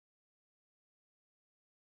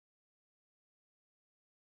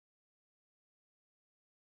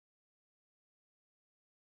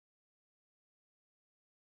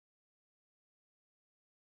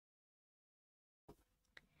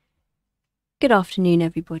Good afternoon,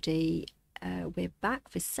 everybody. We're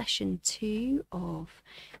back for session 2 of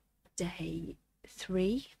day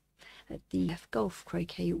 3 at the Golf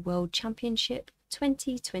Croquet World Championship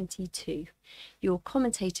 2022. Your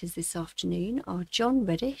commentators this afternoon are John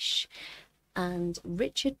Reddish and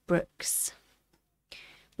Richard Brooks.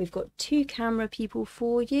 We've got 2 camera people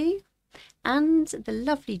for you, and the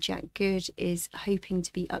lovely Jack Good is hoping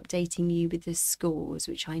to be updating you with the scores,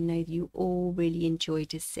 which I know you all really enjoy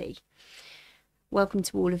to see. Welcome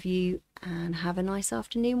to all of you, and have a nice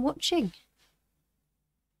afternoon watching.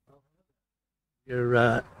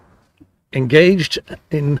 You're engaged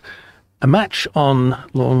in a match on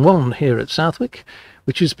Lawn 1 here at Southwick,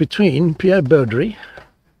 which is between Pierre Baudry,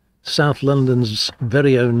 South London's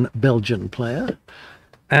very own Belgian player,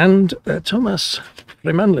 and Thomas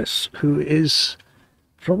Fremanlis, who is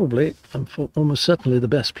probably, almost certainly, the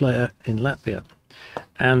best player in Latvia.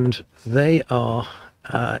 And they are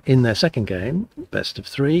in their second game, best of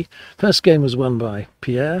 3. First game was won by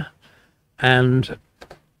Pierre, and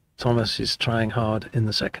Thomas is trying hard in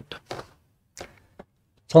the second.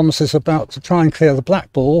 Thomas is about to try and clear the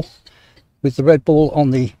black ball with the red ball on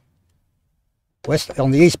the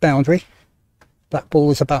east boundary. Black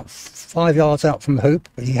ball is about 5 yards out from the hoop,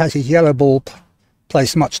 but he has his yellow ball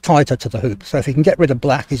placed much tighter to the hoop. So if he can get rid of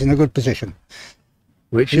black, he's in a good position.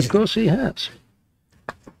 Which, of course, he has.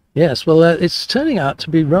 Yes, well, it's turning out to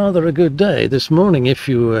be rather a good day. This morning, if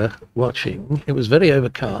you were watching, it was very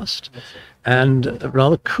overcast and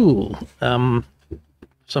rather cool. Some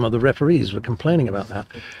of the referees were complaining about that.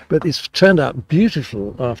 But it's turned out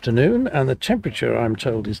beautiful afternoon, and the temperature, I'm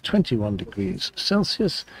told, is 21 degrees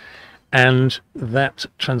Celsius, and that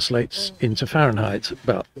translates into Fahrenheit,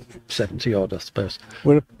 about 70 odd, I suppose.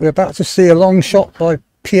 We're about to see a long shot by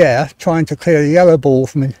Pierre trying to clear the yellow ball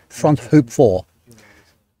from in front of hoop 4.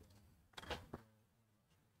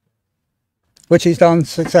 Which he's done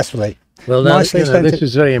successfully. Well, this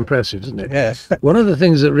is very impressive, isn't it? Yes. One of the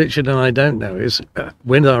things that Richard and I don't know is,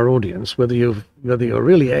 with our audience, whether you're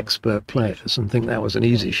really expert players and think that was an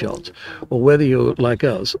easy shot, or whether you're like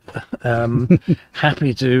us,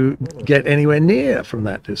 happy to get anywhere near from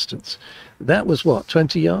that distance. That was what,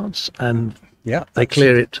 20 yards, and yeah, they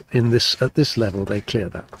clear it at this level. They clear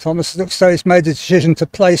that. Thomas looks so he's made the decision to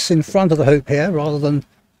place in front of the hoop here rather than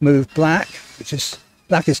move black, which is.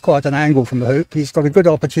 Black is quite an angle from the hoop. He's got a good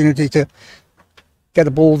opportunity to get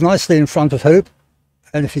a ball nicely in front of hoop,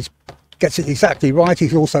 and if he gets it exactly right,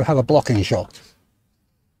 he'll also have a blocking shot.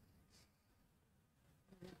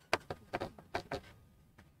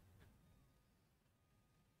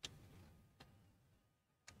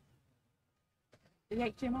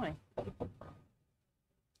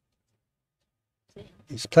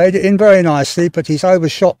 He's played it in very nicely, but he's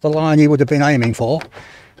overshot the line he would have been aiming for.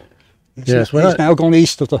 Yes, he's now gone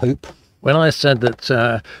east of the hoop. When I said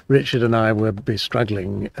that Richard and I would be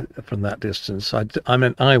struggling from that distance, I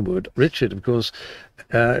meant I would. Richard, of course,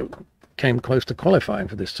 came close to qualifying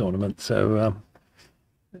for this tournament, so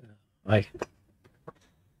I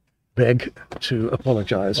beg to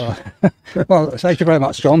apologise. Well, thank you very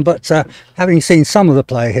much, John, but having seen some of the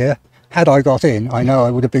play here, had I got in, I know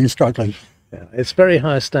I would have been struggling. Yeah, it's very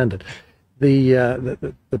high standard.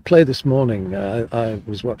 The play this morning I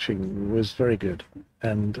was watching was very good,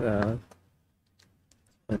 and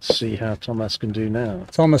let's see how Thomas can do now.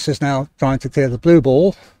 Thomas is now trying to clear the blue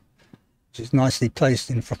ball, which is nicely placed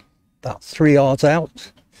in from about 3 yards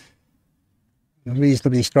out, a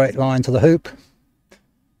reasonably straight line to the hoop,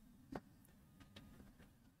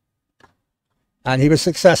 and he was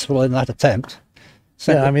successful in that attempt.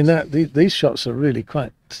 So, yeah, I mean these shots are really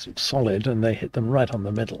quite solid, and they hit them right on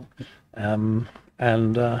the middle.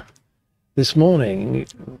 This morning,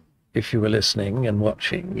 if you were listening and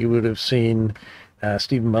watching, you would have seen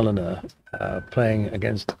Stephen Mulliner playing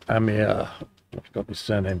against Amir. I forgot his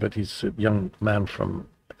surname, but he's a young man from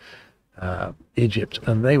Egypt,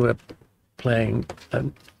 and they were playing a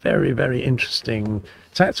very, very interesting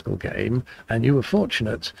tactical game, and you were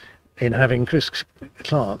fortunate in having Chris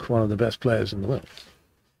Clark, one of the best players in the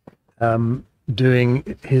world,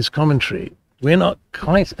 doing his commentary. We're not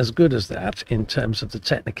quite as good as that in terms of the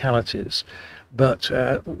technicalities, but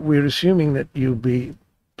we're assuming that you'll be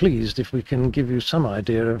pleased if we can give you some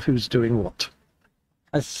idea of who's doing what.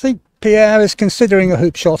 I think Pierre is considering a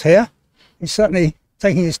hoop shot here. He's certainly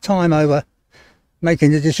taking his time over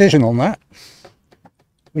making the decision on that.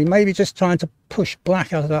 We may be just trying to push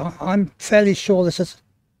black out of that. I'm fairly sure this is...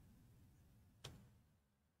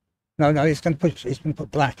 No, he's going to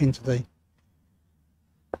put black into the...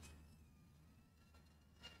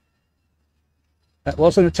 That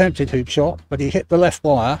was an attempted hoop shot, but he hit the left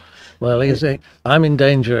wire. Well, he's saying, I'm in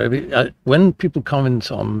danger. I mean, when people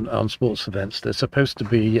comment on sports events, they're supposed to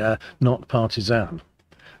be not partisan,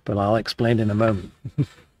 but I'll explain in a moment.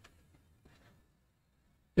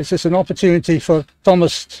 This is an opportunity for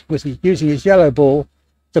Thomas, with using his yellow ball,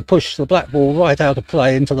 to push the black ball right out of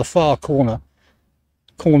play into the far corner,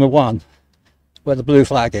 corner 1, where the blue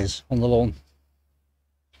flag is on the lawn.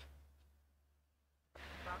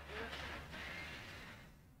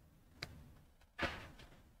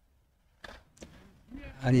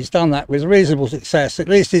 And he's done that with reasonable success. At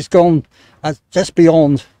least he's gone just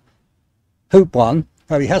beyond hoop 1,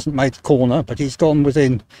 though he hasn't made the corner, but he's gone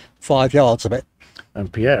within 5 yards of it.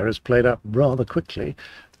 And Pierre has played up rather quickly,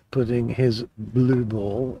 putting his blue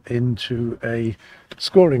ball into a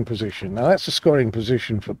scoring position. Now, that's a scoring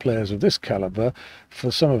position for players of this calibre.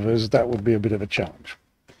 For some of us, that would be a bit of a challenge.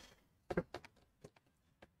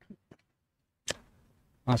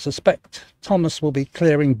 I suspect Thomas will be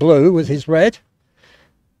clearing blue with his red.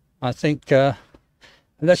 I think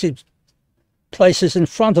unless he places in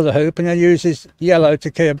front of the hoop and then uses yellow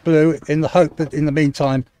to clear blue, in the hope that in the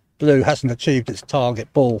meantime blue hasn't achieved its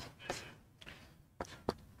target ball.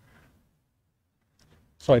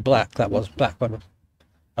 Sorry, black, that was black, but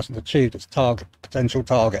hasn't achieved its target, potential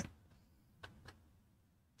target.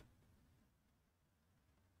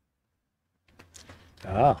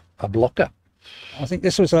 Ah, a blocker. I think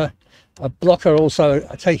this was a blocker, also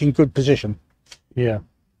taking good position. Yeah.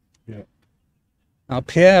 Now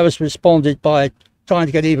Pierre has responded by trying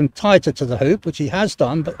to get even tighter to the hoop, which he has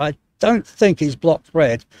done, but I don't think he's blocked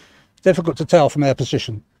red. Difficult to tell from our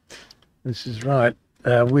position. This is right.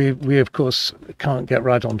 We of course can't get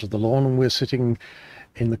right onto the lawn, and we're sitting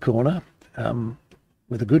in the corner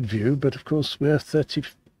with a good view, but of course we're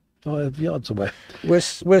 35 yards away.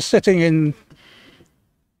 We're sitting in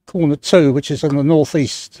corner 2, which is in the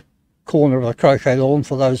northeast corner of the croquet lawn,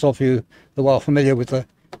 for those of you who are familiar with the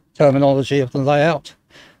terminology of the layout.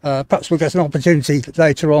 Perhaps we'll get an opportunity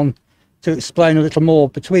later on to explain a little more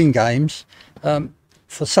between games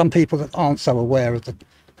for some people that aren't so aware of the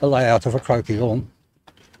layout of a croquet lawn.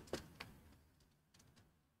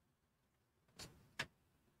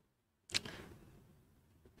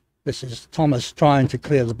 This is Thomas trying to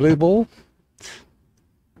clear the blue ball,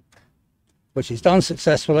 which he's done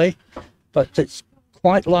successfully, but it's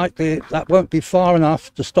quite likely that won't be far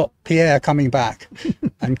enough to stop Pierre coming back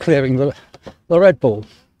and clearing the red ball.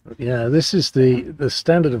 Yeah, this is the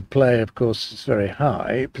standard of play, of course, is very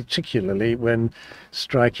high, particularly when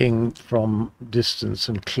striking from distance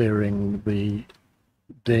and clearing the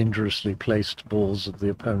dangerously placed balls of the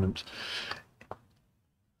opponent.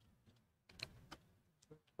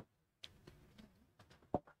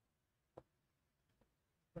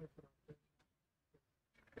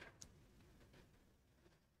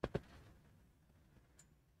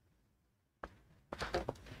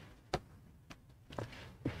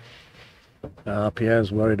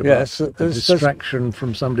 Pierre's worried about the distraction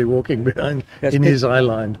from somebody walking behind in his eye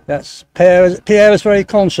line. Yes, Pierre is very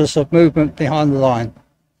conscious of movement behind the line.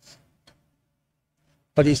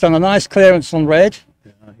 But he's done a nice clearance on red.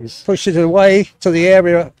 Yeah, he's pushed it away to the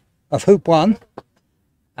area of hoop 1,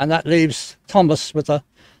 and that leaves Thomas with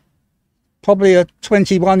probably a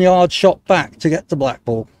 21-yard shot back to get the black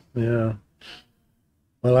ball. Yeah.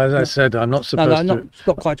 Well, as I said, I'm not supposed to... No,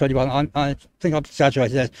 not quite 21. I think I've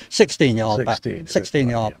exaggerated there. 16 yard back. 16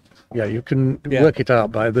 yard. Yeah, you can work it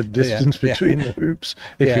out by the distance between the hoops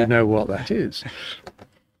if you know what that is.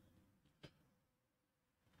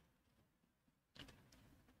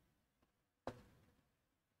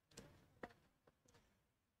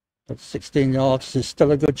 But 16 yards is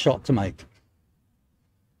still a good shot to make.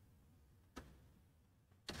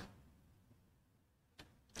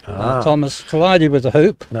 Thomas collided with the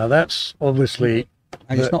hoop. Now that's obviously...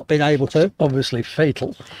 And he's not been able to. Obviously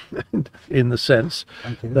fatal in the sense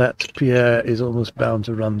that Pierre is almost bound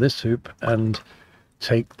to run this hoop and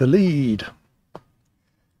take the lead.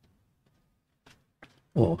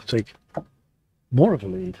 Or take more of a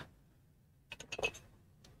lead.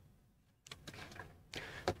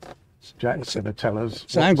 Jack's going to tell us.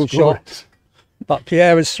 It's an angled shot, but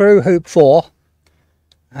Pierre is through hoop 4.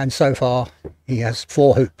 And so far, he has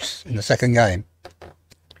 4 hoops in the second game.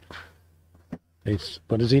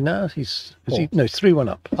 What is he now? Is he? No, 3-1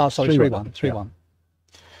 up. Oh, sorry, 3-1. 3-1.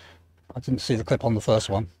 I didn't see the clip on the first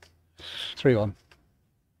one. 3-1.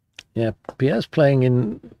 Yeah, Pierre's playing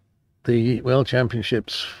in the World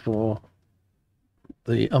Championships for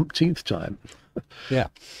the umpteenth time. Yeah.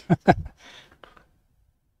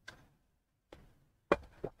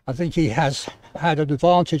 I think he has had an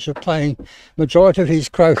advantage of playing majority of his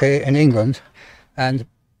croquet in England, and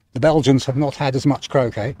the Belgians have not had as much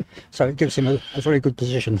croquet, so it gives him a very good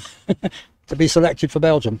position to be selected for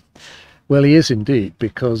Belgium. Well, he is indeed,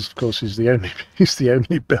 because of course he's the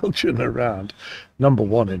only Belgian around, number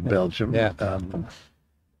one in Belgium. Yeah. I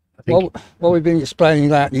think, Well, we've been explaining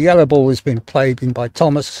that the yellow ball has been played in by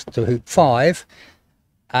Thomas to hoop 5,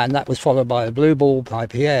 and that was followed by a blue ball by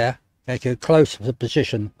Pierre, taking a closer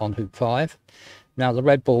position on hoop 5. Now the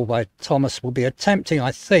red ball by Thomas will be attempting,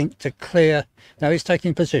 I think, to clear. No, he's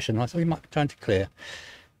taking position. I thought he might be trying to clear.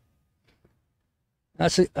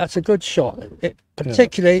 That's a good shot.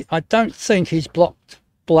 Particularly, I don't think he's blocked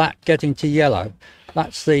black getting to yellow.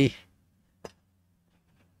 That's the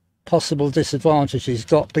possible disadvantage he's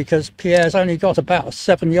got, because Pierre's only got about a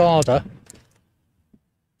 7-yarder,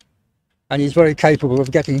 and he's very capable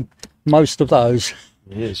of getting most of those.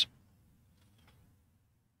 he is.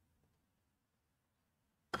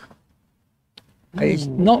 He's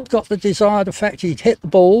not got the desired effect. He hit the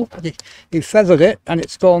ball, he feathered it, and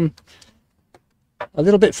it's gone a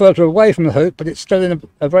little bit further away from the hoop, but it's still in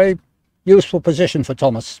a very useful position for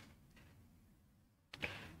Thomas.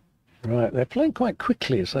 Right, they're playing quite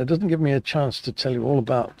quickly, so it doesn't give me a chance to tell you all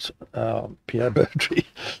about Pierre Baudry,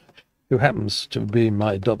 who happens to be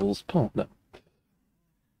my doubles partner.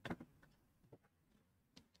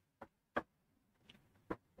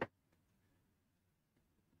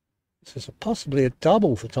 This is possibly a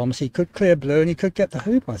double for Thomas. He could clear blue and he could get the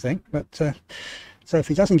hoop, I think. But so if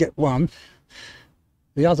he doesn't get one,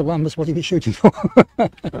 the other one was what he was shooting for.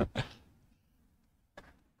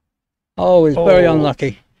 Oh, he's very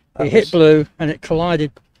unlucky. He hit blue and it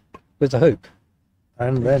collided with the hoop.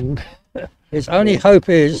 And then his only hope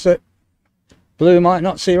is that blue might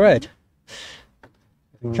not see red.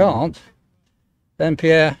 If he can't, then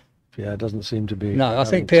Pierre doesn't seem to be. No, I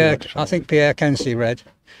think Pierre can see red.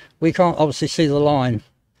 We can't obviously see the line.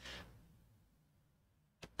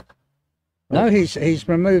 No, he's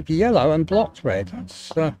removed yellow and blocked red.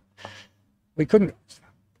 That's, we couldn't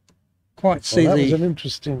quite see that was an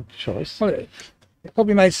interesting choice. Well, it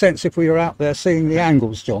probably made sense if we were out there seeing the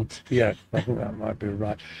angles, John. Yeah, I think that might be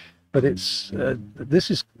right. But it's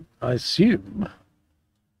this is, I assume.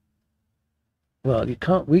 Well,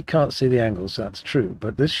 we can't see the angles. That's true,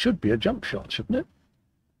 but this should be a jump shot, shouldn't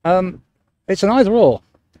it? It's an either or.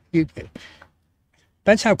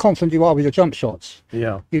 Depends how confident you are with your jump shots.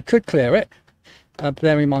 Yeah. You could clear it.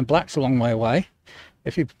 Bear in mind, black's a long way away.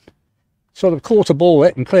 If you sort of quarter ball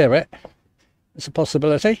it and clear it, it's a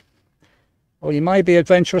possibility. Or you may be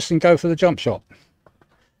adventurous and go for the jump shot.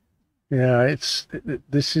 Yeah,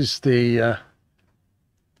 this is the.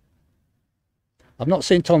 I've not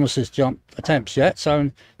seen Thomas's jump attempts yet,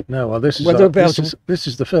 so no. Well, this is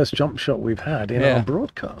the first jump shot we've had in our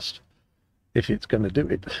broadcast. If it's going to do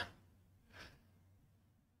it.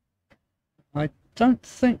 I don't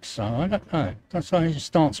think so. I don't know. That's why his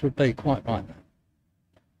stance would be quite right.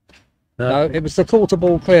 No, it was the quarter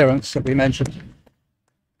ball clearance that we mentioned.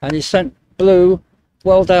 And he sent blue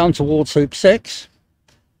well down towards hoop 6.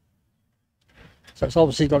 So it's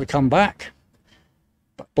obviously got to come back.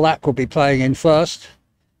 But black will be playing in first.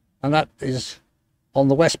 And that is on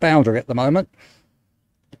the west boundary at the moment.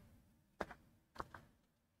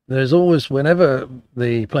 There's always, whenever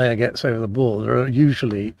the player gets over the ball, there are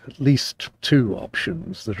usually at least 2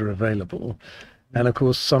 options that are available. And of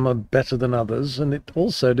course, some are better than others. And it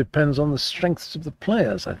also depends on the strengths of the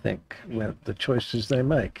players, I think, the choices they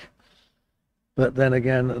make. But then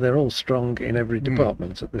again, they're all strong in every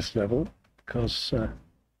department at this level, because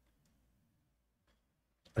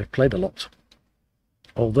they've played a lot.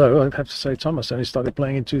 Although, I have to say, Thomas only started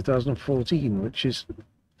playing in 2014, which is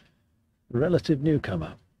a relative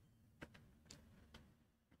newcomer.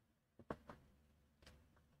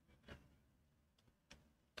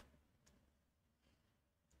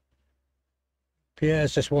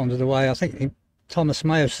 Pierre's just wandered away. I think Thomas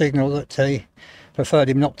may have signalled that he preferred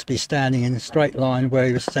him not to be standing in a straight line where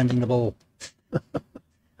he was sending the ball.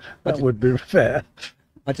 That would be fair.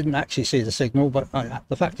 I didn't actually see the signal, but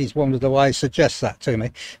the fact he's wandered away suggests that to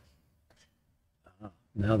me.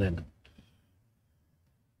 Now then.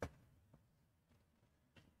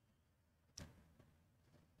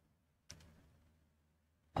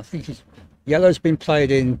 I think yellow's been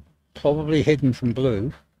played in, probably hidden from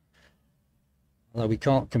blue. Although we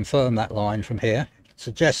can't confirm that line from here. It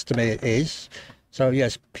suggests to me it is. So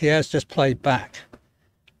yes, Pierre's just played back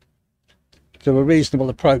to a reasonable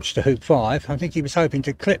approach to hoop 5. I think he was hoping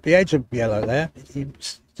to clip the edge of yellow there. He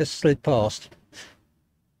just slid past.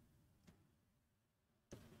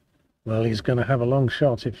 Well, he's going to have a long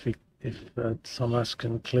shot if Thomas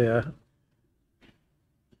can clear.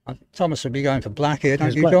 Thomas would be going for black here,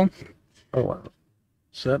 don't you, John? Oh, well,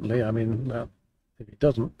 certainly. I mean, if he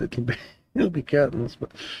doesn't, it'll be curtains.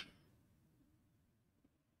 But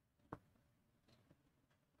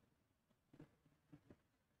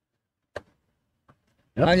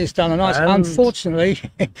yep. And he's done a nice. And- unfortunately,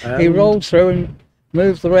 he rolled through and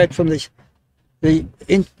moved the red from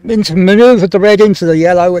manoeuvred the red into the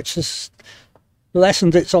yellow, which has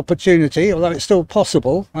lessened its opportunity. Although it's still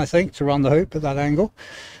possible, I think, to run the hoop at that angle.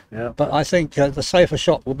 yeah, But I think the safer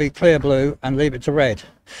shot will be clear blue and leave it to red.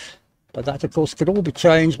 But that, of course, could all be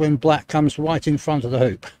changed when black comes right in front of the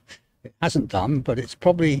hoop. It hasn't done, but it's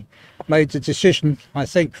probably made the decision, I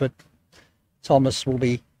think, that Thomas will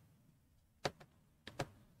be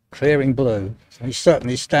clearing blue. So he's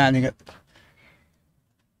certainly standing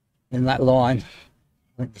in that line.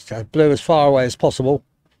 I think he's blue as far away as possible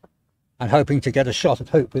and hoping to get a shot at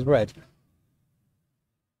hoop with red.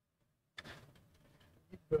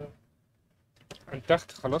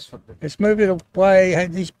 It's moving away.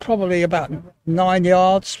 He's probably about 9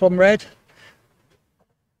 yards from red.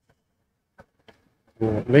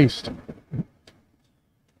 or at least.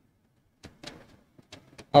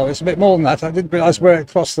 Oh, it's a bit more than that. I didn't realise where it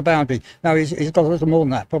crossed the boundary. No, he's got a little more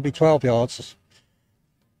than that, probably 12 yards.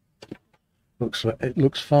 It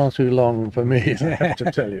looks far too long for me, I have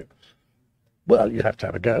to tell you. Well, you have to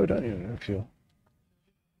have a go, don't you? If you're...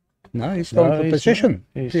 No, he's gone for position.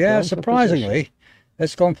 Yeah, surprisingly,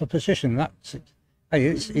 it's gone for position.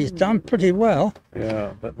 Hey, he's done pretty well.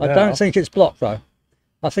 Yeah, but I don't think it's blocked though.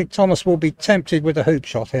 I think Thomas will be tempted with a hoop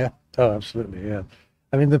shot here. Oh, absolutely, yeah.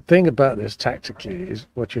 I mean, the thing about this tactically is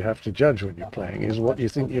what you have to judge when you're playing is what you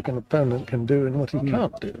think your opponent can do and what he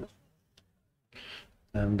can't do.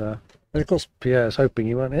 And of course, Pierre's hoping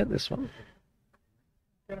he won't hit this one.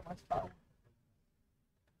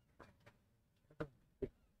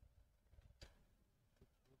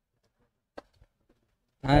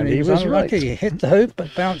 And he was unlucky. Right. He hit the hoop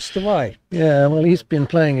but bounced away. Yeah, well, he's been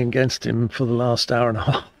playing against him for the last hour and a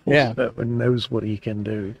half. Yeah. And knows what he can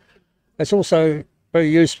do. It's also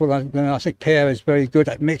very useful. I think Pierre is very good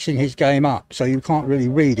at mixing his game up, so you can't really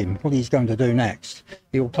read him, what he's going to do next.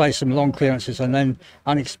 He'll play some long clearances and then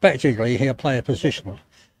unexpectedly he'll play a positional.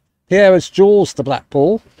 Pierre has jaws the black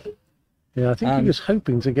ball. Yeah, I think he was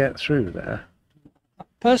hoping to get through there.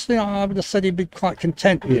 Personally, I would have said he'd be quite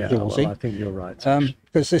content with jawsing. Well, I think you're right.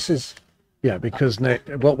 Because this is... Yeah, because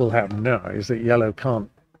what will happen now is that yellow can't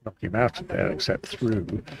knock him out of there except through,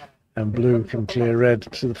 and blue can clear red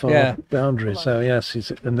to the far boundary. So yes,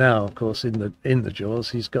 and now of course in the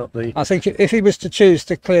jaws he's got the... I think if he was to choose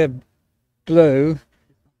to clear blue,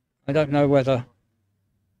 I don't know whether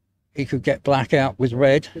he could get black out with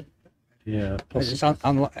red. Yeah, it's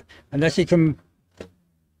unless he can...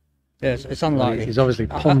 Yes, it's unlikely. He's obviously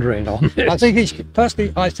pondering on this. I think he's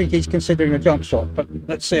considering a jump shot, but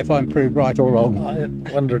let's see if I'm proved right or wrong. I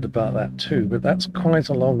wondered about that too, but that's quite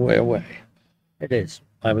a long way away. It is.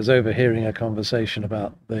 I was overhearing a conversation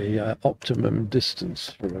about the optimum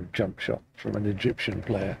distance for a jump shot from an Egyptian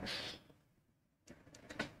player.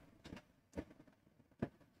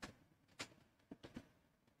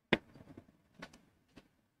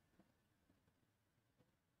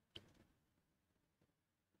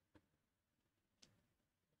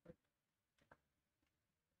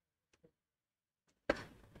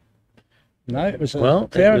 No, it was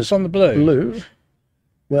clearance on the blue.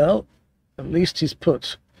 Well, at least he's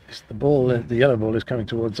put the yellow ball is coming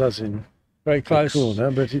towards us in very close the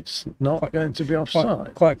corner, but it's not going to be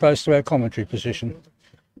offside. Quite close to our commentary position.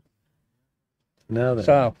 Now then.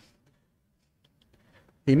 So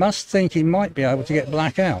he must think he might be able to get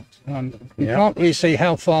black out. You can't really see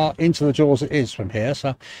how far into the jaws it is from here,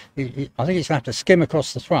 so I think he's going to have to skim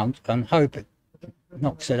across the front and hope it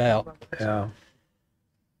knocks it out. Yeah.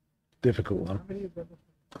 Difficult one.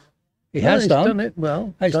 He has done it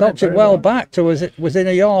well. He's knocked it well back to within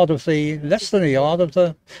a yard of less than a yard of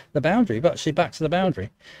the boundary, but actually back to the boundary.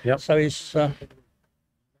 Yep. So he's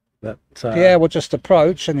Pierre will just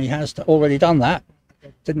approach, and he has already done that.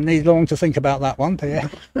 Didn't need long to think about that one, Pierre.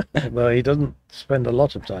 Well, he doesn't spend a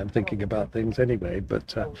lot of time thinking about things anyway,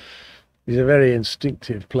 but he's a very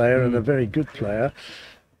instinctive player and a very good player.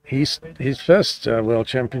 His first World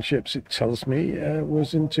Championships, it tells me,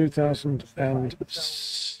 was in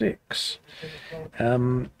 2006.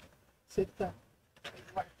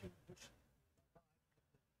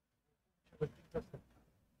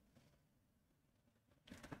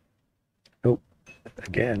 Oh,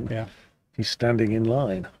 again, he's standing in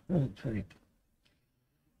line. Oh, very...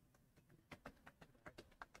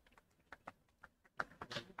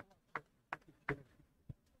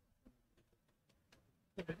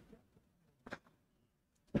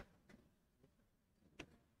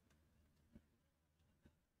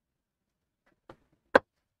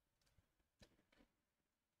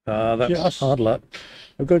 That's Just hard luck.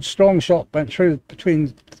 a good strong shot went through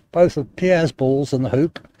between both of Pierre's balls and the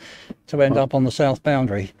hoop to end up on the south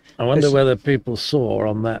boundary. I wonder This- whether people saw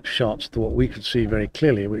on that shot what we could see very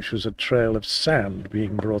clearly, which was a trail of sand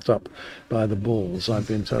being brought up by the balls. I've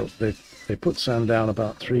been told they put sand down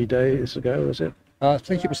about 3 days ago, was it? I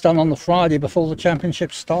think it was done on the Friday before the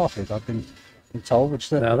championship started, I've been told.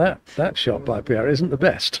 Which Now that shot by Pierre isn't the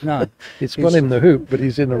best. No. It's won him the hoop, but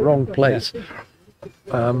he's in the wrong place.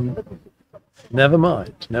 Never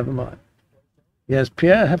mind. Yes,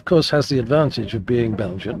 Pierre, of course, has the advantage of being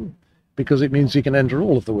Belgian, because it means he can enter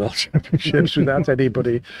all of the World Championships without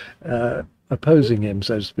anybody opposing him,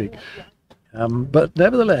 so to speak. But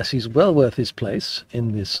nevertheless, he's well worth his place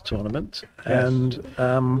in this tournament. Yes.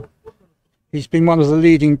 And he's been one of the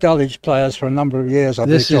leading Dulwich players for a number of years, I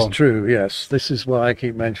this believe, is John. true, yes. This is why I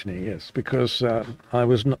keep mentioning, yes, because I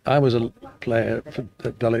was a player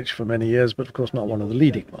at Dulwich for many years, but of course not one of the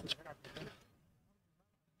leading ones.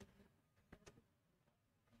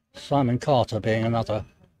 Simon Carter being another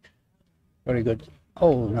very good.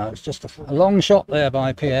 Oh no, it's just a long shot there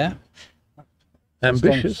by Pierre.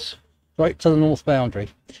 Ambitious. Straight to the north boundary.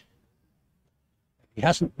 He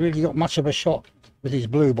hasn't really got much of a shot with his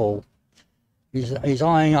blue ball. He's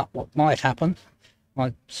eyeing up what might happen.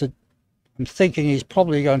 I'm thinking he's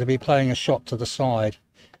probably going to be playing a shot to the side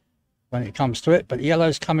when it comes to it, but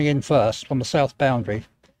yellow's coming in first from the south boundary.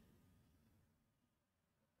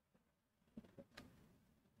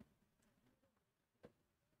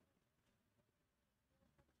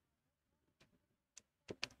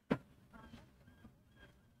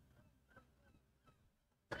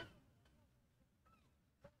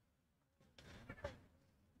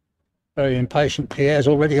 Very impatient. Pierre's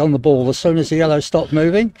already on the ball. As soon as the yellow stopped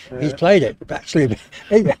moving, he's played it. Actually,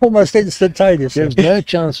 almost instantaneously. There's no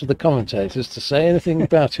chance for the commentators to say anything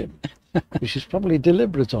about him, which is probably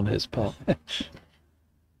deliberate on his part.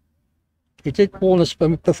 He did warn us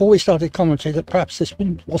before we started commentary that perhaps this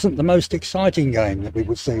wasn't the most exciting game that we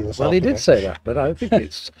would see this Well, he afternoon. did say that, but I think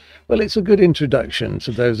it's a good introduction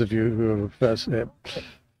to those of you who are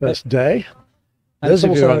first day. And Those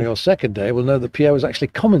it's of you who are also- on your second day will know that Pierre was actually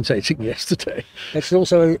commentating yesterday. It's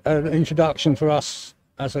also an introduction for us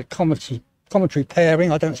as a commentary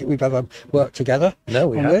pairing. I don't think we've ever worked together. No,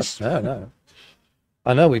 we on haven't. this. No.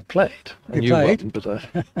 I know we played. And We you played. weren't,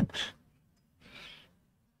 but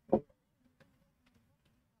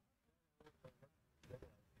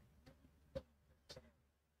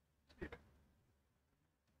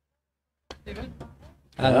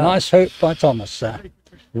And a nice hoop by Thomas there.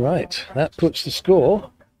 right. That puts the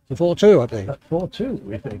score The 4-2, I believe. at 4-2,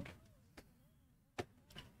 we think.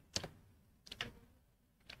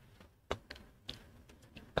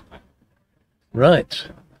 Right.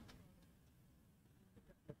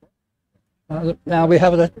 Now we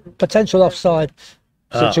have a potential offside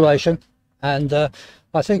situation, and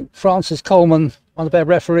I think Francis Coleman, one of their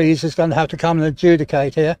referees, is going to have to come and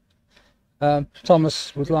adjudicate here.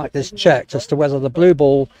 Thomas would like this checked as to whether the blue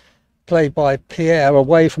ball played by Pierre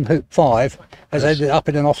away from hoop 5 has ended up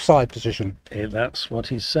in an offside position. That's what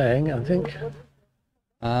he's saying, I think.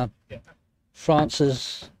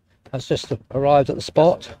 Frances has just arrived at the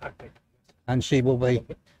spot, and she will be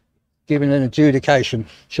giving an adjudication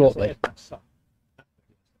shortly.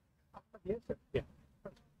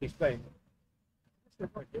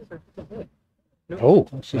 Oh,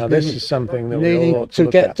 She's now this needing- is something that we all Needing ought to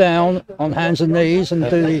look get at. down on hands and knees and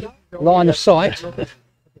do the line of sight.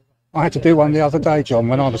 I had to do one the other day, John,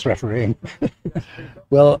 when I was refereeing.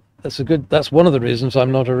 Well, that's one of the reasons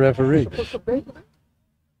I'm not a referee.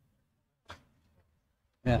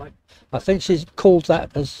 Yeah, I think she's called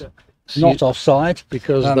that as So not you- offside.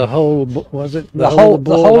 Because Um, the whole, was it? The whole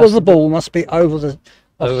ball of the ball must be over the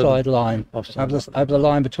Over the- offside line, offside. over the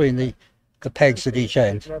line between the pegs at each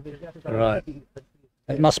end. Right.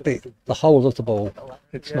 It must be the whole of the ball.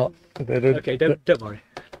 It's not. They don't, Okay, don't worry.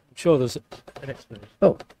 I'm sure there's an explanation.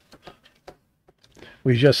 Oh.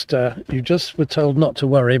 You just were told not to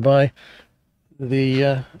worry by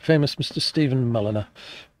the famous Mr. Stephen Mulliner.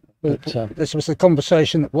 But This was a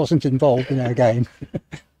conversation that wasn't involved in our game.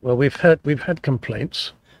 well, we've had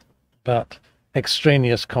complaints about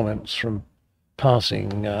extraneous comments from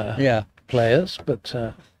passing Yeah. players, but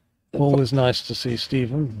always nice to see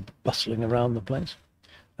Stephen bustling around the place,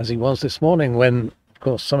 as he was this morning when, of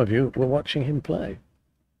course, some of you were watching him play.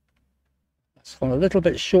 It's gone a little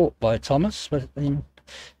bit short by Thomas, but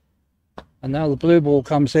and now the blue ball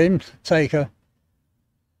comes in to take a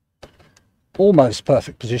almost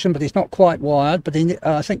perfect position, but he's not quite wired. But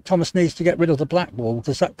I think Thomas needs to get rid of the black ball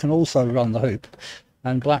because that can also run the hoop,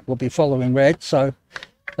 and black will be following red, so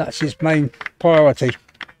that's his main priority.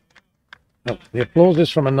 Oh, the applause is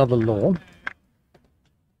from another lawn.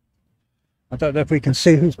 I don't know if we can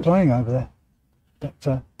see who's playing over there,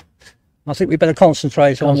 but I think we better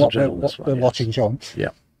concentrate on what we're watching, John. Yeah.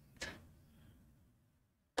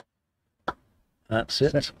 That's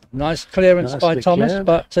it. So, nice clearance by Nicely Thomas, cleared.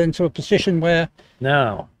 but into a position where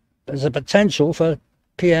Now, there's a potential for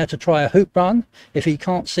Pierre to try a hoop run if he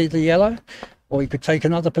can't see the yellow, or he could take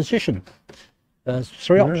another position. There's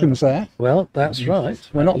three options there. well, that's right.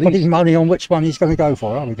 We're at not least. putting money on which one he's going to go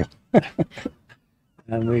for, are we?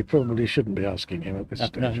 And we probably shouldn't be asking him at this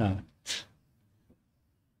stage. No.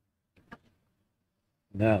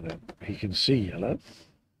 Now then, he can see yellow.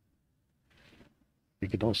 He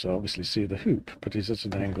can also obviously see the hoop, but he's at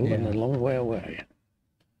an angle and a long way away.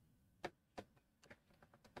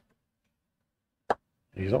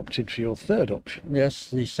 He's opted for your third option. Yes,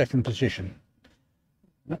 the second position.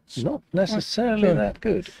 That's not necessarily that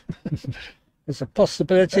good. There's a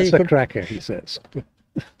possibility That's he a cracker, he says.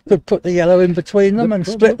 could put the yellow in between them and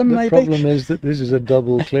split them, maybe. The problem is that this is a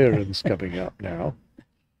double clearance coming up now.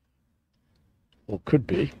 Or could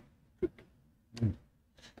be.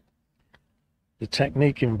 The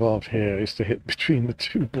technique involved here is to hit between the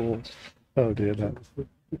two balls. Oh dear, no.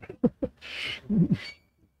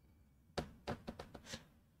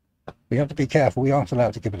 We have to be careful. We aren't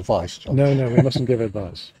allowed to give advice, John. No, we mustn't give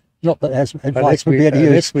advice. Not that there's And advice would be any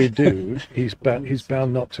and use. if we do, he's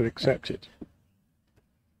bound not to accept it.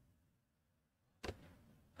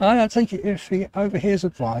 I don't think if he overhears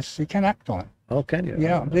advice, he can act on it. Oh, can you?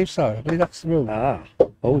 Yeah, I believe so. I believe that's the rule. Ah,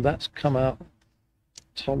 oh, that's come out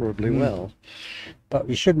tolerably well. But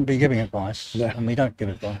we shouldn't be giving advice, No. and we don't give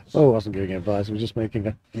advice. Oh, I wasn't giving advice. I was just making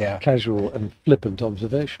a Yeah, casual and flippant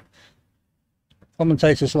observation.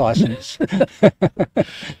 commentator's license.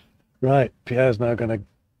 Right, Pierre's now going to...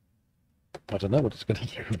 I don't know what he's going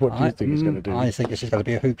to do. What do you think he's going to do? I think this is going to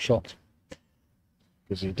be a hoop shot.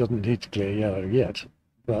 Because he doesn't need to clear yellow yet.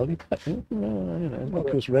 Well, you know,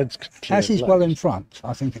 because red's clear As he's black. well in front,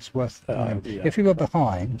 I think it's worth. Yeah. If he were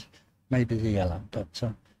behind, maybe the yellow.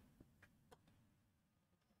 But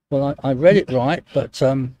well, I read it right, but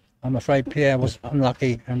I'm afraid Pierre was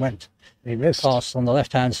unlucky and went He missed. past on the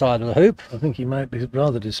left-hand side of the hoop. I think he might be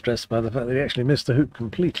rather distressed by the fact that he actually missed the hoop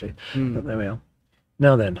completely. But there we are.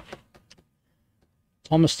 Now then,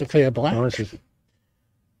 Thomas to clear black. Thomas is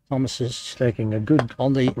Thomas is taking a good...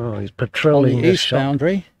 on the Well, he's patrolling on the this east shot.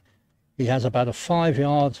 boundary. He has about a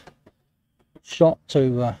 5-yard shot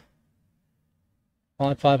to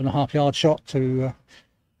 5.5 yard shot to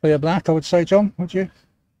clear black. I would say, John. Would you?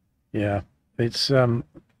 Yeah, it's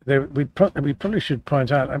we probably should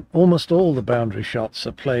point out almost all the boundary shots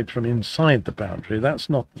are played from inside the boundary. That's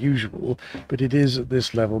not usual, but it is at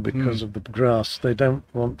this level because of the grass. They don't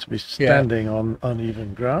want to be standing on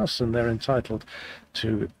uneven grass, and they're entitled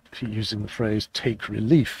to, using the phrase, take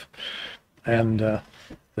relief, and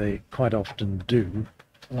they quite often do.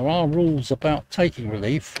 There are rules about taking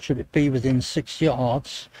relief. Should it be within 6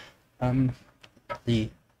 yards, the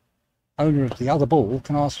owner of the other ball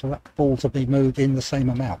can ask for that ball to be moved in the same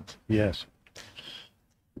amount. Yes.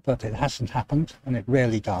 But it hasn't happened, and it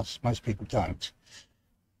rarely does. Most people don't.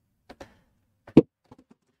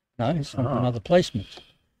 No, it's not another placement.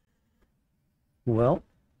 Well,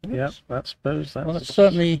 yeah, I suppose that's... Well, it's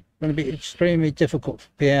certainly going to be extremely difficult for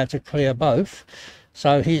Pierre to clear both.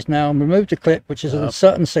 So he's now removed a clip, which is a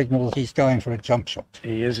certain signal that he's going for a jump shot.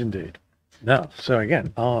 He is indeed. Now, so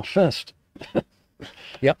again, our first...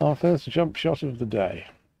 Our first jump shot of the day.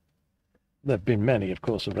 There have been many, of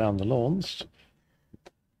course, around the lawns.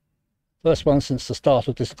 First one since the start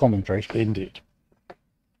of this commentary. Indeed.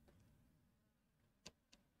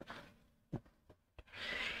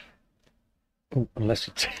 Oh, unless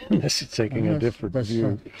you're taking a different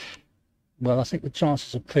view. Well, I think the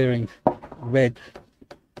chances of clearing red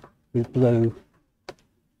with blue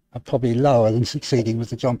are probably lower than succeeding with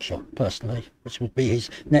the jump shot, personally, which would be his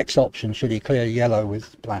next option should he clear yellow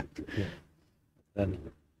with black. Yeah. Then.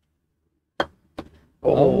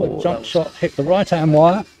 Oh, a jump shot hit the right-hand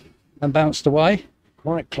wire and bounced away.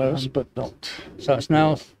 Quite close, but not. So it's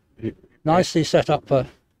now nicely set up for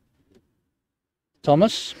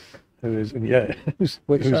Thomas. Who is, who's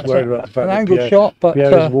Which worried that's about the fact an that angled Pierre, shot, but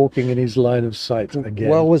Pierre is walking in his line of sight again.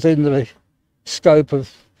 well within the scope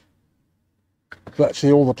of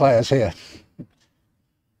virtually all the players here.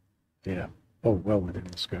 Yeah. Oh, well within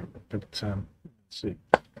the scope. But let's see.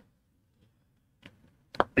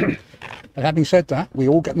 But having said that, we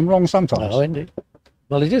all get them wrong sometimes. Oh, indeed.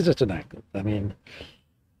 Well, it is at an angle. I mean,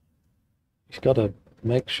 he's got to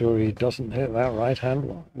make sure he doesn't hit that right hand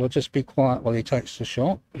one. We'll just be quiet while he takes the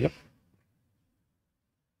shot. Yep.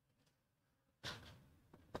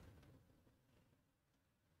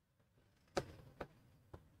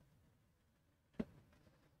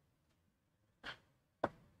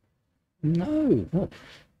 No,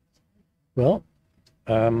 Well,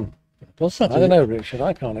 was that? I don't know, Richard.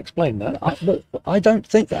 I can't explain that. But I don't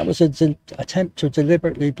think that was an attempt to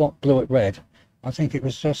deliberately block blue at red. I think it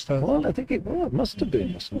was just a. Well, I think it must have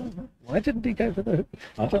been. Mustn't it? Why didn't he go for the hoop?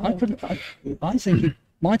 I don't know. I think he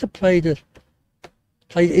might have played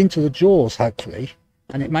into the jaws, hopefully,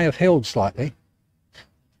 and it may have healed slightly.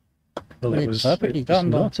 Well, It's it was perfectly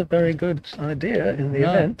done, not a very good idea in the No.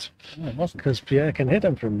 event, No, it wasn't. because Pierre can hit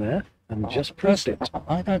him from there and just proved it.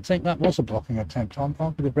 I don't think that was a blocking attempt. I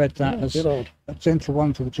would have read that as Good old. a gentle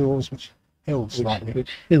one to the jaws, which healed slightly.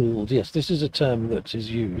 Which hilled, yes, this is a term that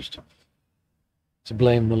is used to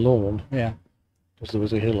blame the lawn, Yeah. because there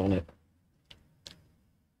was a hill on it.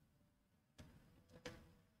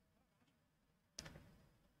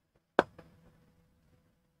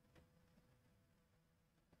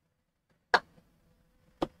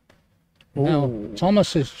 Now Ooh,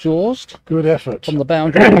 Thomas is jawsed good effort. from the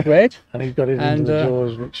boundary with red. And he got it into and, the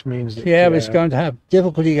jaws, which means that Pierre is going to have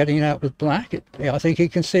difficulty getting it out with black. I think he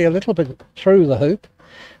can see a little bit through the hoop.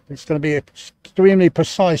 It's going to be an extremely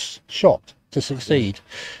precise shot to succeed.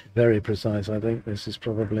 very precise. I think this is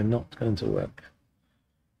probably not going to work.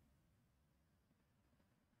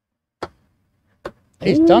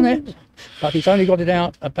 He's done it, but he's only got it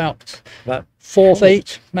out about That 4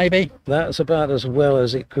 feet, maybe. That's about as well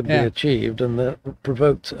as it could Yeah. be achieved, and that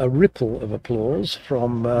provoked a ripple of applause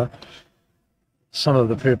from some of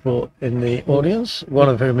the people in the audience, one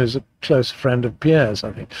of whom is a close friend of Pierre's,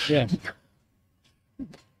 I think. Yes.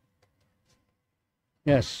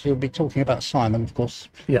 Yes, you'll be talking about Simon, of course.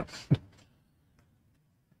 Yeah.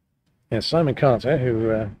 Yes, Simon Carter,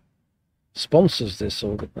 who sponsors this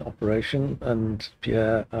operation, and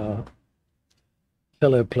Pierre are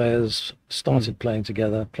fellow players, started playing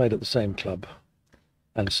together, played at the same club,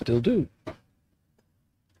 and still do.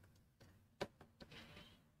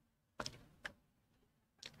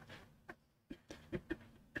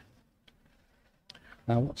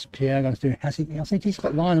 Now, what's Pierre going to do? I think he's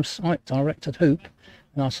got line of sight directed hoop,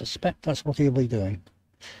 and I suspect that's what he'll be doing.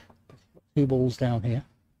 2 balls down here.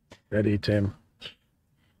 Ready, Tim?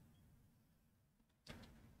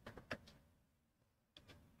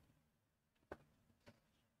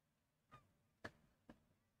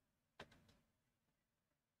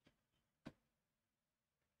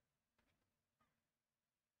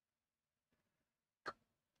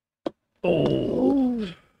 Oh,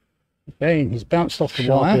 Again, he's bounced off the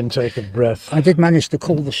sharp wire. intake of breath. I did manage to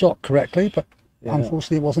call the shot correctly, but Yeah.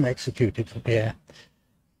 unfortunately it wasn't executed for Pierre.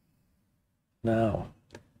 Now,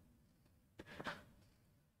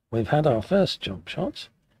 we've had our first jump shot,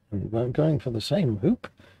 and we're going for the same hoop.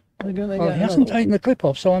 We're going to Well, get he hasn't another. taken the clip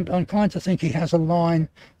off, so I'm inclined to think he has a line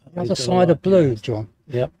on the He's other got a side of line, blue, yeah. John.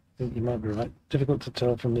 Yep, I think you might be right. Difficult to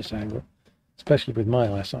tell from this angle, especially with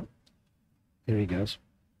my eyesight. Here he goes.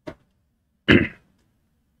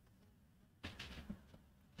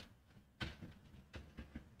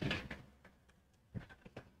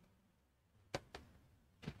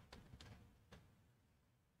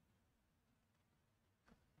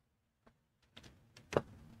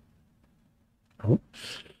 Oh.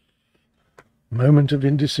 Moment of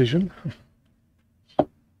indecision.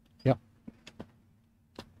 Yep.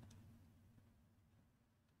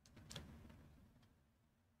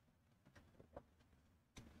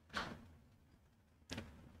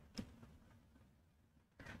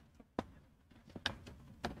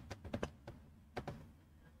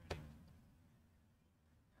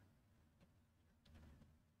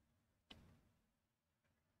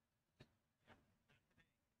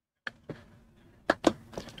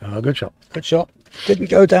 Oh, good shot. Good shot. Didn't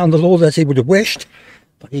go down the lawn as he would have wished,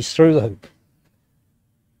 but he's through the hoop.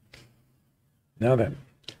 Now then,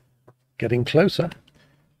 getting closer.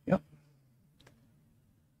 Yep.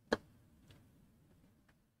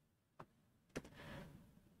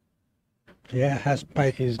 Yeah, has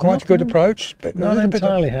made He's quite not a good in- approach, but Not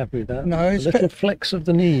entirely happy with that. No, it's a little bit- flex of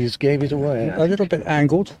the knees gave it away. a little bit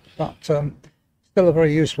angled, but still a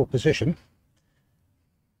very useful position.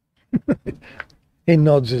 He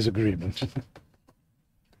nods his agreement.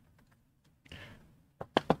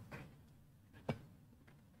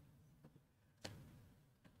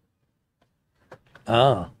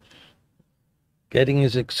 Ah, getting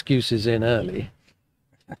his excuses in early.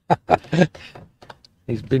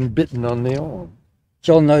 He's been bitten on the arm.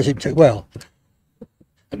 John knows him too well.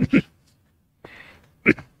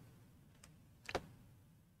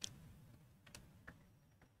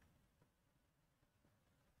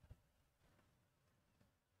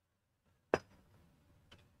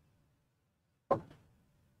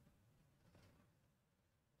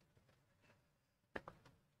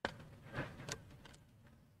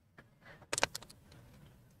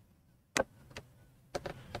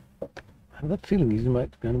 have a feeling he's going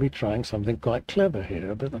to be trying something quite clever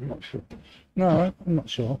here, but I'm not sure. No, I'm not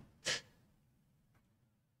sure.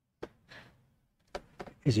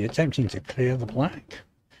 Is he attempting to clear the black?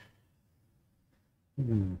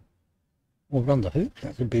 Or run the hoop?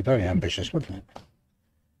 That would be very ambitious, wouldn't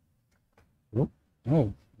it?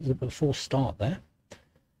 Oh, there's a bit of a false start there.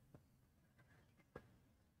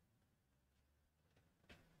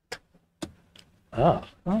 Oh,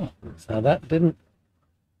 so that didn't.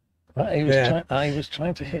 Right, he was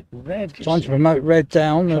trying to hit red. Trying to promote red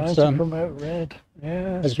down. Trying to promote red.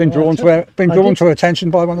 Yeah, has been drawn to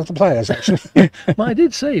attention by one of the players. Actually, well, I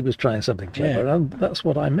did say he was trying something clever, and that's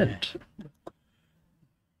what I meant.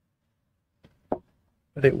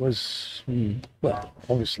 But it was well,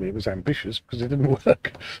 obviously it was ambitious because it didn't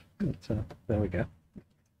work. But, there we go.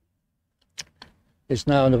 He's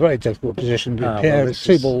now in a very difficult position with Pierre with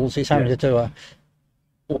 2 balls. He's having to do a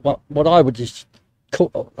what I would just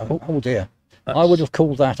call. Oh dear, I would have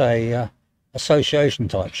called that a association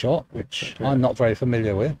type shot, which I'm not very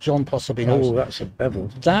familiar with. John possibly knows. Oh, that's a bevel.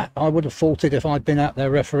 That I would have faulted if I'd been out there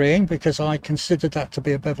refereeing, because I considered that to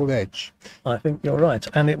be a beveled edge. I think you're right,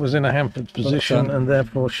 and it was in a hampered position and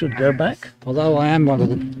therefore should go back. Although I am one of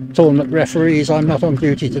the tournament referees, I'm not on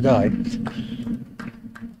duty today.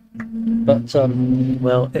 But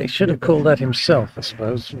well, he should have called that himself, I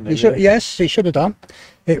suppose. Yes, he should have done.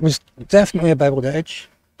 It was definitely a beveled edge.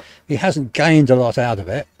 He hasn't gained a lot out of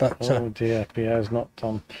it, but oh dear, Pierre's not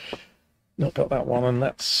got that one, and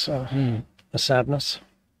that's a sadness.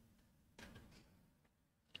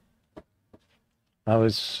 I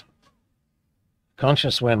was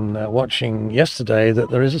conscious when watching yesterday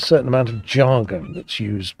that there is a certain amount of jargon that's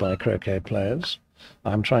used by croquet players.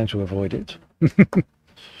 I'm trying to avoid it.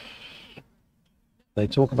 They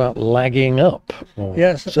talk about lagging up. Or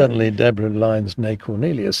yes, certainly Deborah Lyons Nay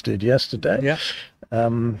Cornelius did yesterday. Yeah.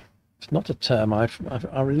 It's not a term I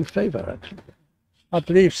really favour, actually. I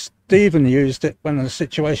believe Stephen used it in a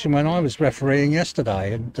situation when I was refereeing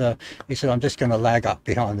yesterday, and he said, "I'm just going to lag up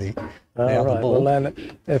behind the other ball." Well,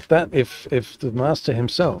 if the master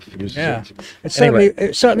himself uses it,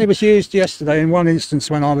 it certainly was used yesterday in one instance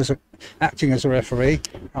when I was acting as a referee.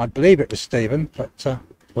 I believe it was Stephen, but.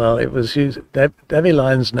 Well, it was used. Debbie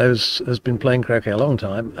Lyons has been playing croquet a long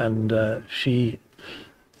time, and she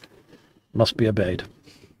must be obeyed.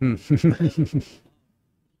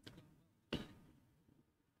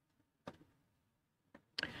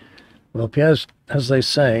 Well, Pierre's, as they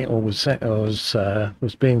say, or was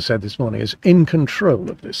being said this morning, is in control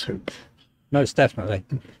of this hoop. Most definitely.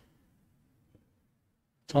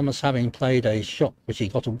 Thomas, having played a shot which he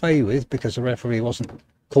got away with because the referee wasn't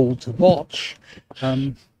called to watch,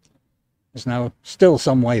 is now still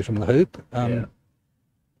some way from the hoop. I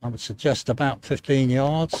would suggest about 15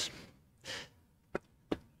 yards.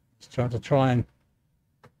 Let's try and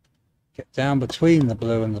get down between the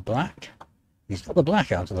blue and the black. He's got the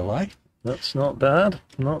black out of the way. That's not bad.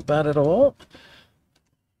 Not bad at all.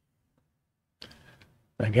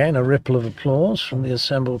 Again, a ripple of applause from the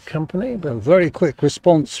assembled company. But a very quick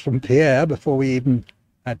response from Pierre before we even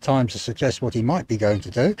had time to suggest what he might be going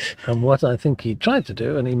to do. And what I think he tried to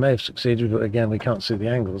do, and he may have succeeded, but again, we can't see the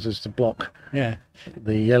angles, is to block the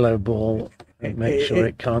yellow ball and make sure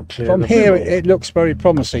it can't clear from the here. middle. It looks very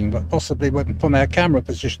promising, but possibly from our camera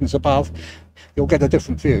positions above, you'll get a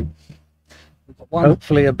different view.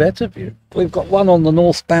 Hopefully a better view. We've got one on the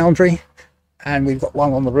north boundary, and we've got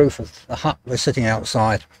one on the roof of the hut we're sitting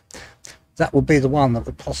outside. That would be the one that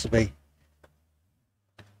would possibly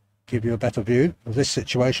give you a better view of this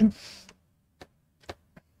situation.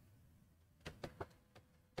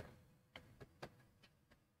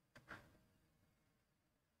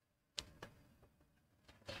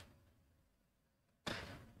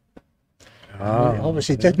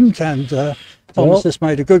 Obviously didn't, and Thomas has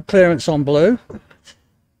made a good clearance on blue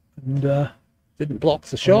and didn't block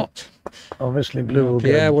the shot. Obviously blue will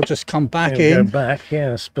Pierre will just come back in. Go back,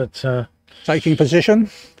 yes, but taking position.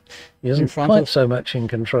 He isn't quite so much in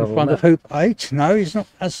control. In front of hoop 8. No, he's not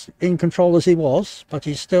as in control as he was, but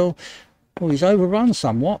he's still, well, he's overrun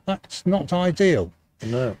somewhat. That's not ideal.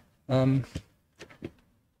 No.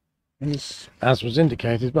 He's, as was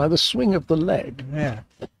indicated by the swing of the leg. Yeah.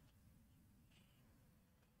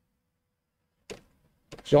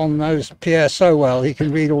 John knows Pierre so well, he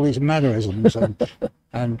can read all his mannerisms.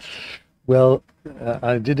 and well,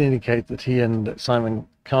 I did indicate that he and Simon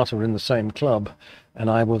Carter were in the same club, and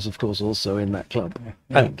I was, of course, also in that club.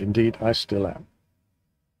 Yeah. And indeed, I still am,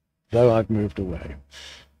 though I've moved away.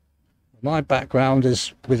 My background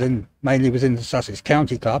is mainly within the Sussex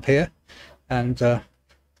County Club here, and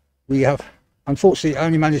we have unfortunately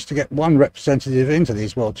only managed to get one representative into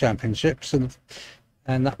these World Championships, and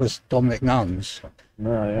that was Dominic Nuns.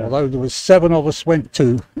 No, yeah. Although there was 7 of us went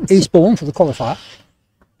to Eastbourne for the qualifier,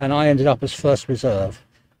 and I ended up as first reserve.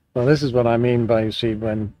 Well, this is what I mean by, you see,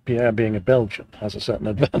 when Pierre, being a Belgian, has a certain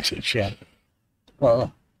advantage. Yeah.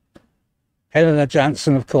 Well, Helena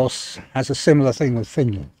Jansen, of course, has a similar thing with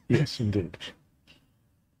Finland. Yes, indeed.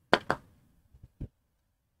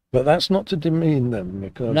 But that's not to demean them,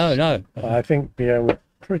 because No. I think Pierre would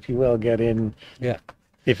pretty well get in, Yeah.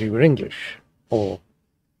 if he were English or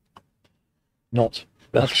not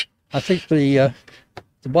Belgian. I think the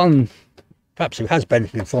one perhaps who has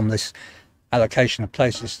benefited from this allocation of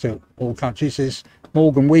places to all countries is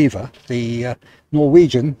Morgan Weaver, the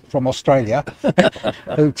Norwegian from Australia,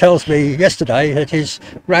 who tells me yesterday that his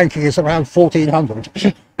ranking is around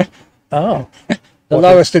 1400. Oh, The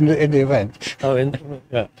lowest in the event. oh,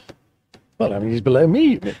 yeah. Well, I mean, he's below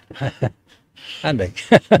me. And me.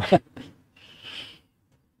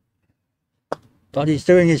 But he's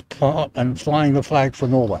doing his part and flying the flag for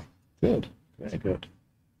Norway. Good, very good.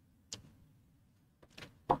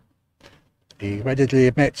 He readily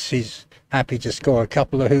admits he's happy to score a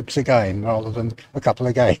couple of hoops a game rather than a couple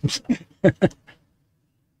of games.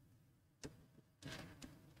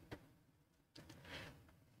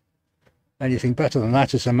 Anything better than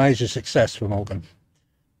that is a major success for Morgan.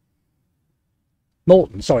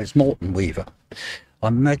 It's Morton Weaver.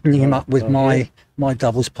 I'm making him up with my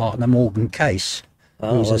doubles partner Morgan Case,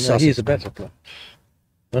 who's well, a Sussex. he's a better player.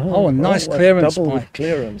 Oh, a nice clearance double by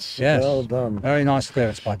clearance. Yes. Well done. Very nice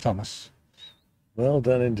clearance by Thomas. Well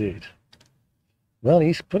done indeed. Well,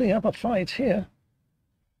 he's putting up a fight here.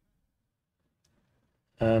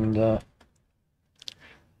 And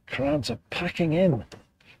crowds are packing in.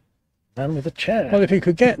 Man with a chair. Well, if he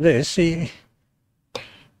could get this, it's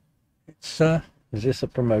Is this a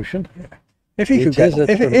promotion? if he could get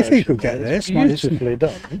this, Beautifully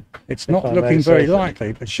done. it's not I looking may very say so.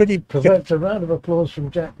 likely. But should he get, Provoked a round of applause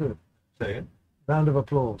from Jack Hood. Second. Round of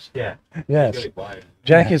applause. Yeah. Yes. Really quiet.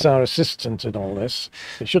 Jack is our assistant in all this.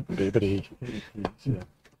 He shouldn't be, but he's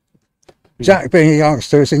Jack, being a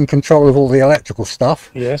youngster, is in control of all the electrical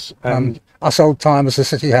stuff. yes, and Us old timers are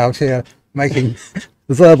sitting out here making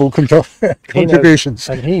verbal contributions.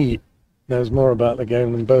 and he knows more about the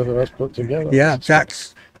game than both of us put together. Yeah,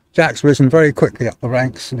 Jack's risen very quickly up the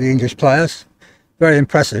ranks of the English players. Very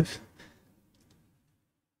impressive.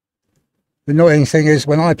 The annoying thing is,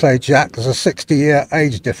 when I played Jack, there's a 60-year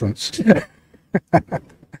age difference.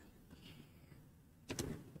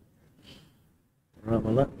 Right,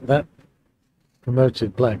 well, that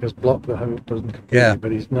promoted black has blocked the hope, doesn't completely, Yeah.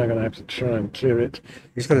 but he's now going to have to try and clear it.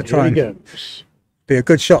 He's got to Here try he and goes. be a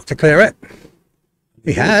good shot to clear it.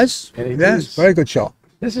 He has. And it Yes, is. very good shot.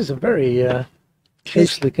 This is a very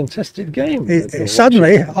closely contested game. that you're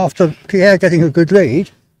Suddenly, watching. after Pierre getting a good lead,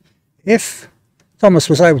 if Thomas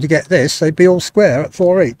was able to get this, they'd be all square at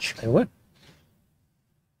 4 each. They would.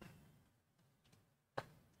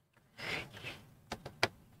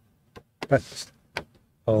 But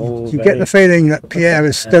Oh, you get the feeling that Pierre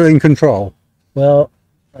is still in control. well,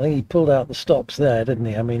 I think he pulled out the stops there, didn't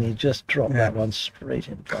he? I mean, he just dropped Yeah. that one straight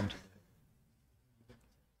in front.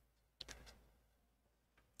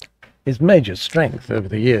 His major strength over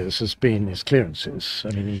the years has been his clearances.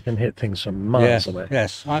 I mean, he can hit things from miles away.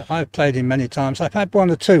 Yes, I've played him many times. I've had 1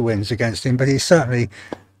 or 2 wins against him, but he's certainly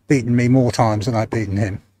beaten me more times than I've beaten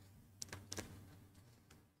him.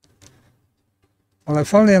 Although,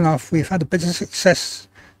 funnily enough, we've had a bit of success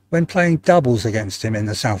when playing doubles against him in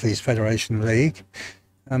the South East Federation League,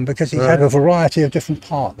 because he's had a variety of different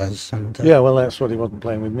partners. And Yeah, well, that's what he wasn't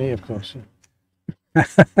playing with me, of course. Yeah.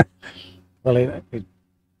 Well, he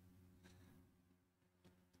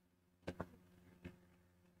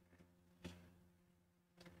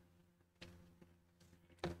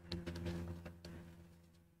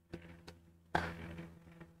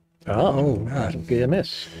Oh, no. that'll be a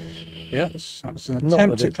miss. yes, that was an Not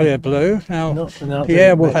attempt that to it- clear blue. Now, Not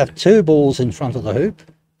Pierre will have 2 balls in front of the hoop.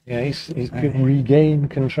 Yeah, he can regain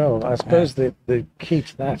control. I suppose the key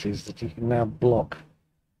to that is that he can now block.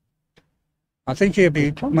 I think he'll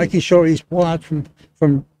be Probably. making sure he's wired from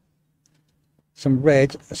some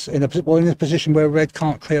red in a position where red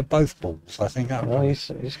can't clear both balls. I think that. Well,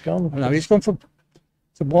 he's gone. No, he's gone for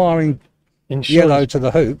wiring Insurance, yellow to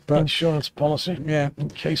the hoop, but insurance policy yeah, in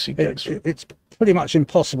case he gets. it's pretty much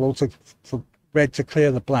impossible for red to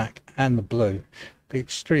clear the black and the blue. Be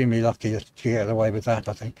extremely lucky to get away with that,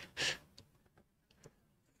 I think.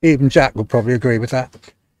 Even Jack would probably agree with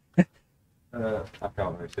that. I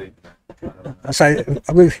can't really see. I say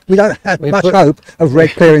we don't have We much put- hope of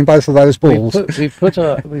red clearing both of those We balls. put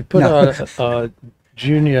No. our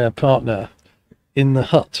junior partner in the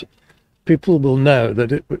hut. People will know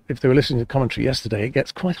that if they were listening to commentary yesterday, it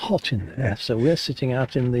gets quite hot in there. Yeah. So we're sitting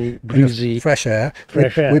out in the In the breezy. fresh air.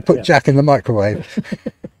 Fresh air, We put yeah. Jack in the microwave.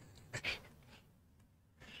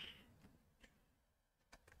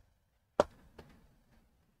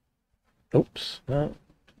 Oops. No.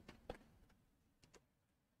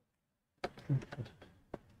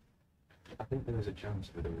 I think there was a chance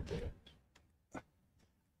of it all there. It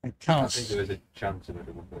I think can't. there was a chance of it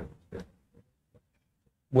all there.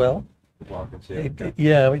 Well, Well, I can see it.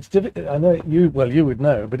 yeah, it's difficult. I know you. Well, you would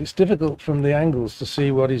know, but it's difficult from the angles to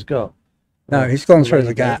see what he's got. No, he's gone through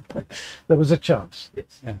There the you go. gap. There was a chance.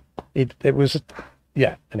 Yes. Yeah. It was.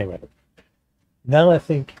 Yeah. Anyway, now I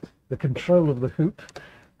think the control of the hoop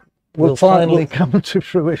will finally come to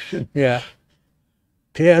fruition. Yeah.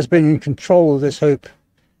 Pierre's been in control of this hoop,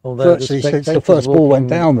 Although virtually since the spectators first ball went walking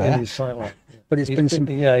down in there. his sight line. but it's He's been some.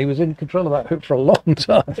 yeah, he was in control of that hoop for a long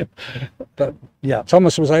time. But yeah,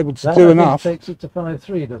 Thomas was able to that do I think enough. takes it to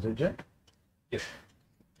 5-3, does it, Jack? Yes.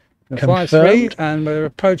 5-3, Confirmed. and we're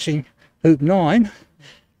approaching hoop 9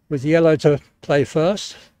 with yellow to play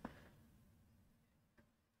first.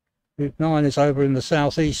 Hoop 9 is over in the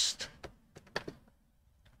southeast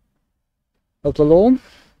of the lawn.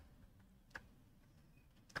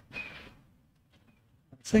 I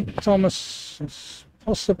think Thomas has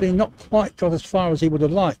possibly not quite got as far as he would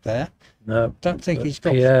have liked there. No. Don't think but he's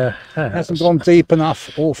got. Pierre has. Hasn't gone deep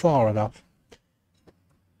enough or far enough.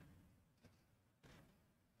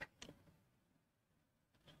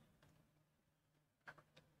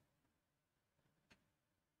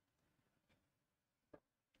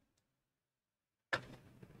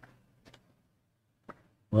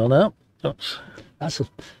 Well, now. Oops.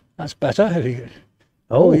 That's better. Oh,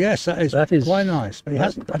 Oh yes, that is is- quite nice. But he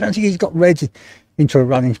hasn't. I don't think he's got red into a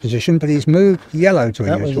running position, but he's moved yellow to a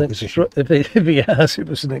that was useful position. if he has, it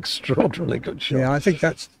was an extraordinarily good shot. Yeah, I think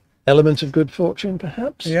that's. Element of good fortune,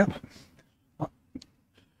 perhaps. Yeah.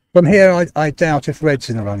 From here, I doubt if red's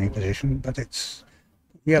in a running position, but it's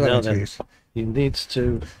yellow Now to then. use. He needs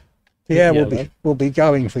to. Yeah, yellow. will be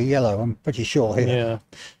going for yellow. I'm pretty sure here. Yeah.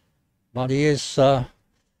 But he is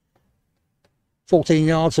 14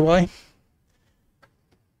 yards away,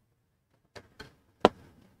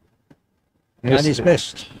 and he's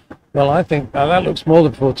missed. Well, I think that looks more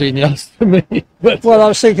than 14 yards to me. But Well, I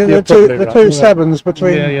was thinking You're the probably right. two Yeah. sevens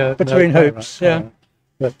between no, quite hoops. right, Yeah.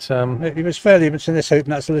 quite right. But He was fairly much in this hoop,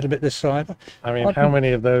 and that's a little bit this side. I mean, how many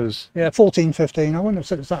of those? Yeah, 14, 15. I wouldn't have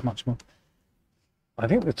said it's that much more. I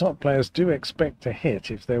think the top players do expect to hit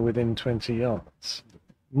if they're within 20 yards.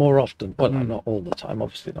 More often. Well, not all the time,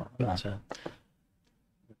 obviously not. But,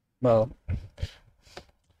 Well,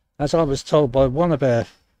 as I was told by one of our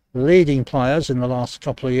leading players in the last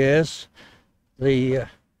couple of years, the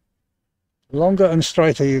longer and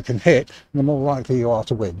straighter you can hit, the more likely you are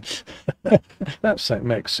to win. that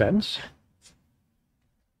makes sense.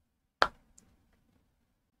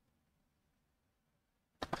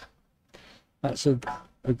 That's a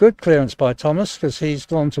good clearance by Thomas, because he's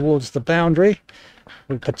gone towards the boundary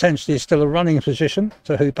with potentially still a running position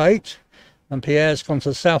to hoop 8, and Pierre's gone to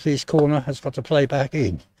the southeast corner, has got to play back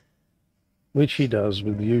in. Which he does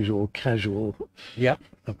with the usual casual Yep.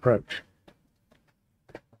 approach.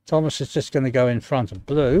 Thomas is just going to go in front of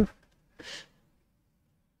blue.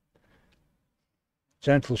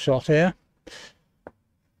 Gentle shot here,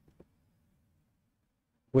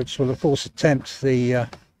 which will of course attempt the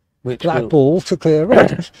Which black will- ball to clear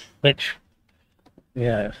red. Which,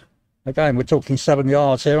 yeah, Again, we're talking 7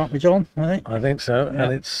 yards here, aren't we, John? I think. I think so. Yeah.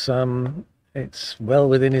 And it's well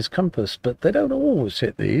within his compass, but they don't always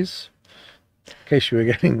hit these. In case you were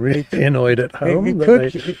getting really annoyed at home.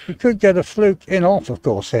 He could get a fluke in off, of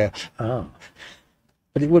course, here, Ah,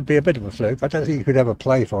 but it would be a bit of a fluke. I don't think he could ever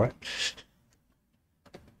play for it.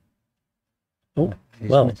 oh, He's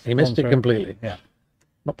well, gone he missed it through. completely. Yeah.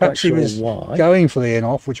 Not quite Perhaps he sure was why. going for the in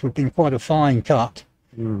off, which would have been quite a fine cut,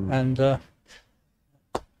 Hmm. and well,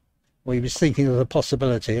 he was thinking of the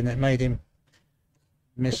possibility, and it made him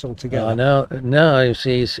miss altogether. Now you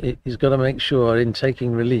see he's got to make sure in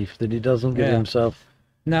taking relief that he doesn't give Yeah. himself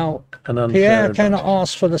Now, an unfair Pierre cannot advantage.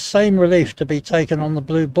 ask for the same relief to be taken on the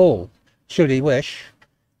blue ball, should he wish,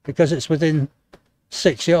 because it's within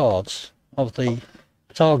 6 yards of the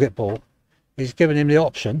target ball. He's given him the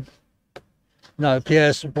option. No,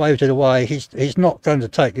 Pierre's waved it away. He's not going to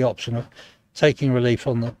take the option of taking relief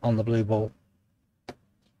on the blue ball.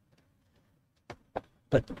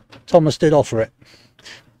 But Thomas did offer it.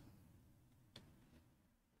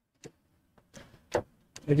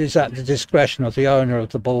 It is at the discretion of the owner of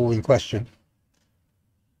the ball in question.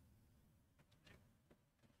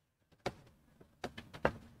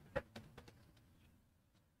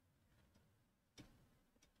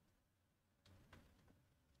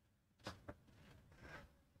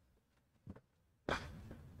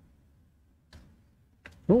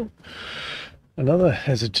 Oh, another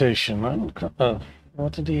hesitation.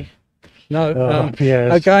 What did he? No,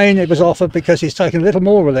 Pierre's. again, it was offered because he's taken a little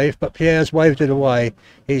more relief, but Pierre's waved it away.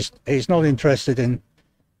 He's not interested in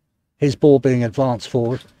his ball being advanced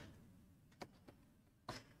forward.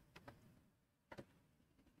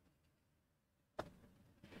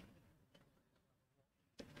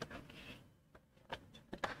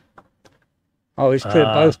 Oh, he's cleared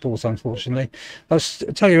both balls, unfortunately. I'll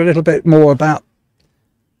tell you a little bit more about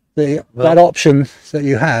that option that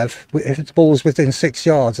you have. If the ball's within 6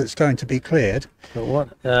 yards, it's going to be cleared. But what?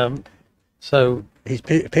 So He's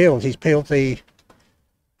peeled the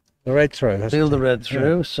red through. hasn't Peel the he? red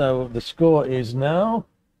through. Yeah. So the score is now.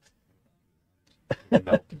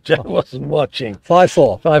 Jack wasn't watching.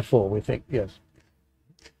 5-4. 5-4, we think. Yes.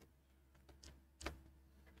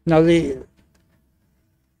 Now,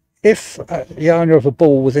 if the owner of a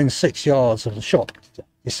ball within 6 yards of the shot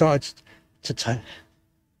decides to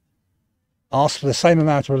ask for the same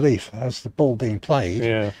amount of relief as the ball being played,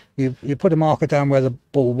 Yeah. you put a marker down where the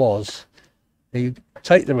ball was, you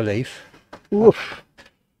take the relief, Oof.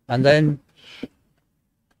 and then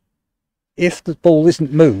if the ball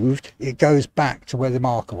isn't moved, it goes back to where the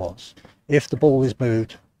marker was. If the ball is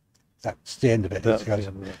moved, that's the end of it. That's It goes- the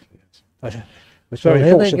end of it, yes. but it's So very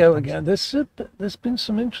here they fortunate. go again. There's been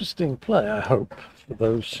some interesting play, I hope, for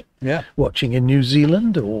those Yeah. watching in New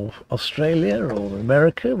Zealand or Australia or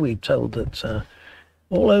America. We're told that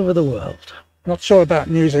all over the world. Not sure about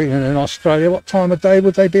New Zealand and Australia. What time of day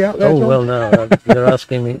would they be out there? Oh, John? well, no, you're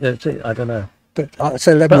asking me. I don't know. But I'd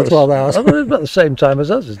say 11 or 12 hours. It's about the same time as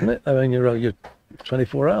us, isn't it? I mean, you're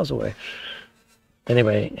 24 hours away.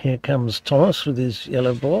 Anyway, here comes Thomas with his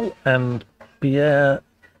yellow ball, and Pierre.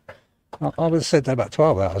 I would have said that about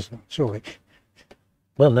 12 hours, surely.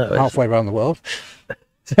 Well, no, it's, Halfway around the world.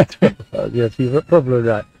 yes, you're probably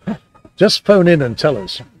right. Just phone in and tell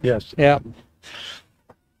us. Yes. Yeah.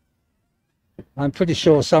 I'm pretty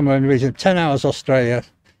sure somewhere in the region of 10 hours Australia,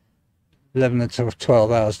 11 to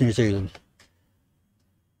 12 hours New Zealand.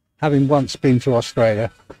 Having once been to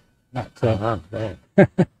Australia, that, Yeah.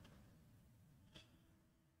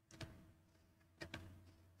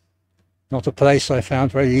 not a place I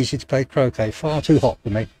found very easy to play croquet. Far too hot for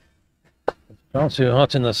me. Far too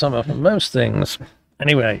hot in the summer for most things.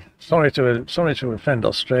 Anyway, sorry to offend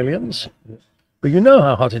Australians, but you know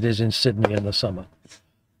how hot it is in Sydney in the summer.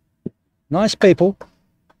 Nice people,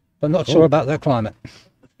 but not sure Oh. about their climate.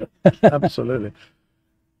 Absolutely.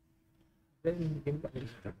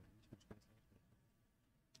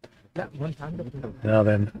 Now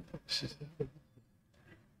then.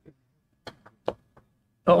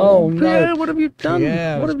 Oh, no. Pierre, what have you done?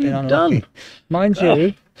 Yeah, what it's have been you unlucky. done? Mind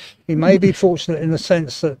you, he may be fortunate in the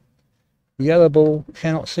sense that the yellow ball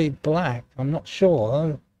cannot see black. I'm not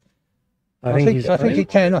sure. I think he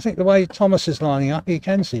can. I think the way Thomas is lining up, he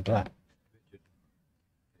can see black.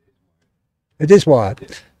 It is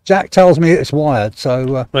wired. Jack tells me it's wired,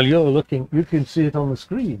 so Well, you're looking. You can see it on the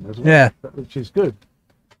screen as well. yeah. Which is good.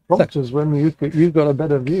 Prompts us when you've got a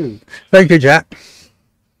better view. Thank you, Jack.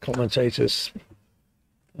 Commentators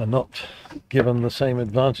are not given the same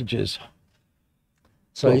advantages.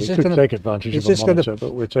 So Well, he's we just could going to take advantage he's of a just gonna- monitor,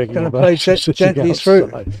 but we're taking play advantage of gently sitting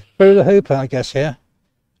through outside. the hoop, I guess, here,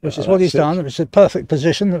 which is what he's that's it. done. It's a perfect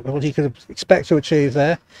position, what he could expect to achieve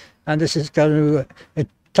there. And this is going to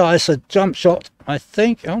entice a jump shot, I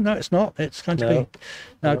think. Oh, no, it's not. It's going to No. be...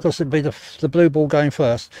 No, of course, it'd be the blue ball going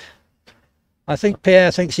first. I think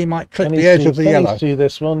Pierre thinks he might clip Can the you edge see- of the can you yellow. see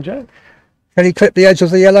this one, Jack? Can he clip the edge of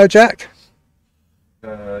the yellow, Jack?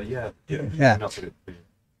 Yeah. Yeah. Not that it-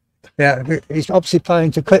 Yeah, he's obviously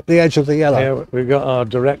playing to clip the edge of the yellow, Here we've got our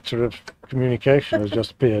director of communication has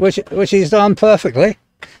just appeared. which he's done perfectly.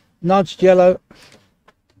 Nudged yellow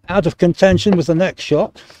out of contention with the next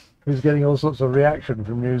shot. Who's getting all sorts of reaction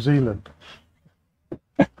from New Zealand.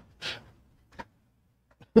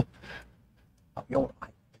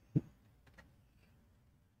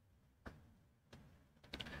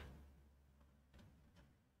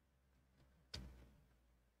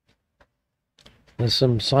 There's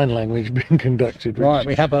some sign language being conducted, which Right,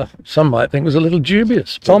 we have a some might think was a little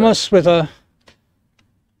dubious. but, Thomas with a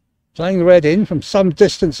playing the red in from some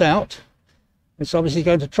distance out. It's obviously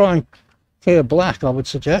going to try and clear black, I would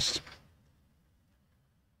suggest.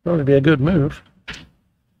 Probably be a good move.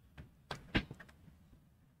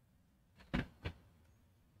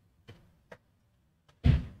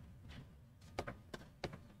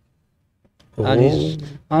 and he's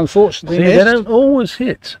unfortunately See, missed. they don't always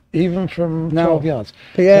hit, even from No. 12 yards.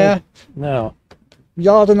 Pierre, Now,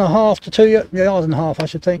 yard and a half to 2 yard and a half, I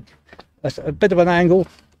should think. That's a bit of an angle,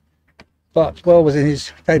 but well within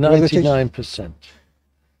his capabilities. 99%.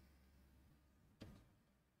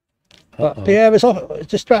 But Pierre was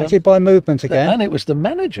distracted by movement again. And it was the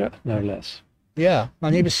manager, no less. Yeah,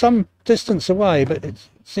 and he was some distance away, but it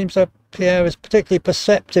seems that Pierre is particularly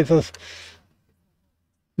perceptive of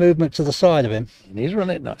movement to the side of him. And he's run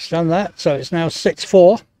it He's nicely. done that, so it's now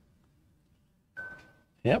 6-4.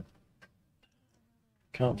 Yep.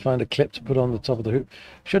 Can't find a clip to put on the top of the hoop.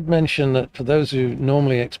 Should mention that for those who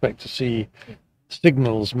normally expect to see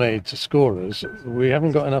signals made to scorers, we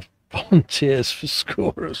haven't got enough volunteers for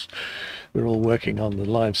scorers. We're all working on the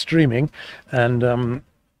live streaming, and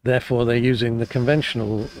therefore they're using the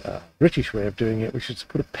conventional British way of doing it, which is to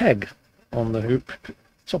put a peg on the hoop,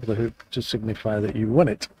 top of the hoop, to signify that you won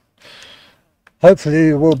it. Hopefully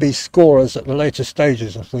there will be scorers at the later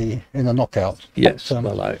stages of in the knockout. Yes, But,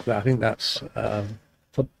 well, I think that's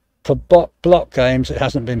for block games, it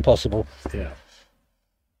hasn't been possible. yeah.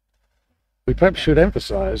 We perhaps should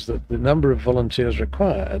emphasise that the number of volunteers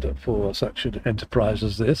required for such an enterprise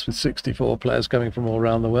as this, with 64 players coming from all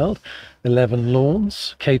around the world, 11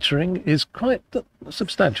 lawns, catering, is quite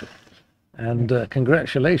substantial. And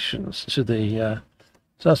congratulations to the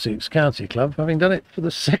Sussex County Club, having done it for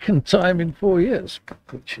the second time in 4 years,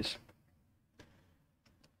 which is...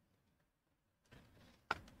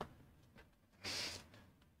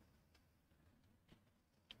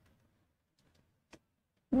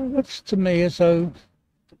 Well, it looks to me as though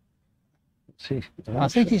See, I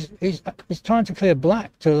think he's trying to clear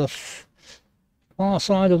black to the far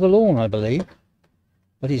side of the lawn, I believe,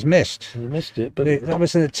 but he's missed. he missed it, but That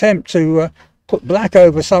was an attempt to put black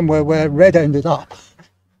over somewhere where red ended up,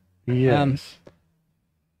 yes.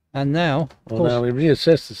 and now, of Well, course, now we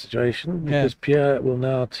reassess the situation, Yeah. because Pierre will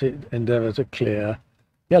now endeavour to clear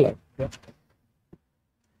yellow. Yep.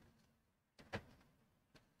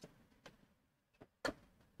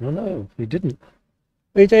 No, he didn't.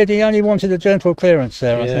 he did. He only wanted a gentle clearance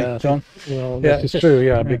there, I Yeah. think, John. Well, Yeah, this is just- true,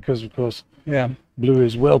 yeah, yeah. because of course Yeah. blue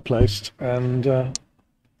is well placed, and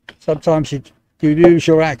Sometimes you lose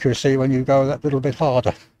your accuracy when you go that little bit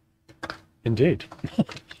harder. indeed.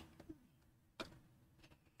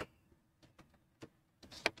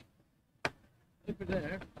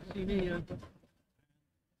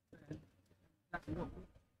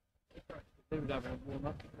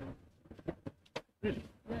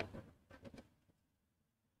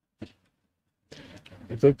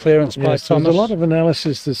 A good clearance by Yes, there was Thomas. a lot of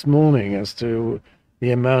analysis this morning as to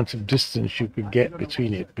the amount of distance you could get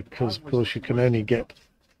between it, because of course you can only get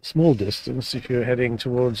small distance if you're heading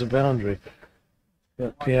towards a boundary.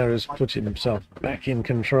 But Pierre has put himself back in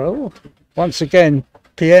control. Once again,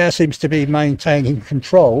 Pierre seems to be maintaining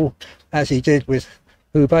control, as he did with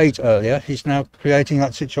hoop 8 earlier. He's now creating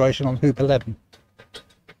that situation on hoop 11.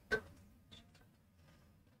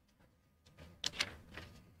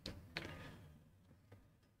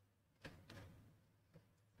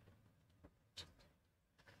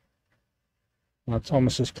 Now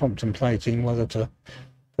Thomas is contemplating whether to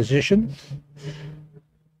position.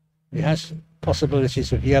 He has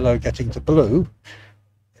possibilities of yellow getting to blue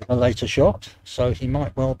in a later shot, so he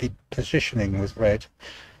might well be positioning with red.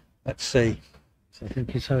 Let's see. So I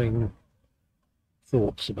think he's having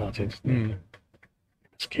thoughts about it. Hmm.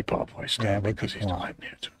 Let's keep our voice down, Yeah, we'll because keep he's quiet. quite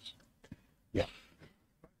near to us. Yeah.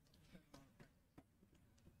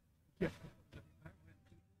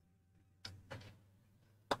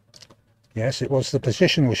 Yes, it was the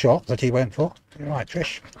positional shot that he went for. You're right,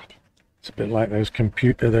 Trish. It's a bit like those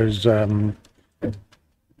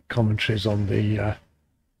commentaries on the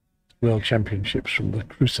World Championships from the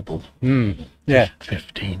Crucible. Yeah.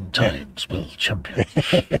 15 times world champion.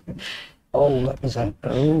 Oh, that was a...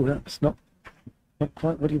 Oh, that's not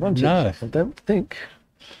quite what he wanted. No. I don't think.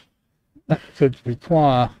 That could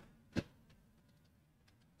require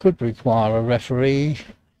a referee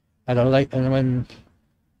at a late, and when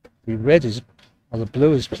the red is or the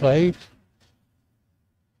blue is played,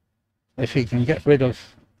 if he can get rid of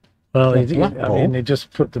Well, The black I ball. mean, he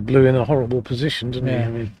just put the blue in a horrible position, didn't he? Yeah.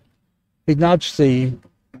 I mean, he nudged the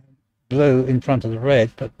blue in front of the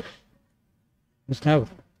red, but there's no.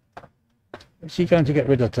 Is he going to get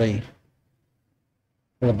rid of the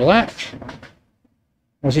black?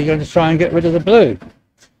 Or is he going to try and get rid of the blue?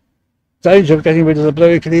 Danger of getting rid of the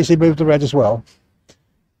blue, he could easily move the red as well.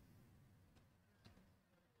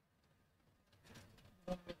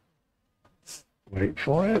 wait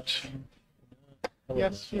for it.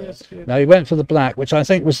 Now he went for the black, which I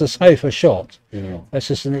think was the safer shot. Yeah. This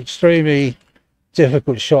is an extremely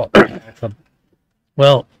difficult shot.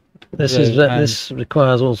 Well, this is And this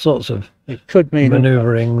requires all sorts of it could mean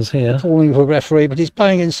manoeuvrings here. calling for a referee, but he's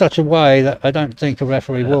playing in such a way that I don't think a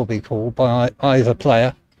referee will be called by either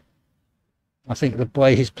player. I think the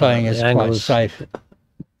way he's playing is quite safe.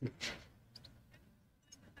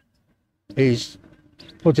 He's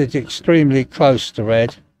put it extremely close to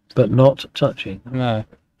red. But not touching, No.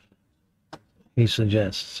 he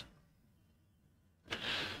suggests.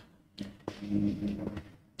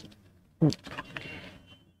 I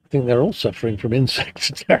think they're all suffering from insect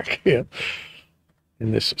attack here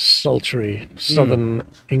in this sultry southern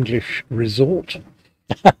English resort.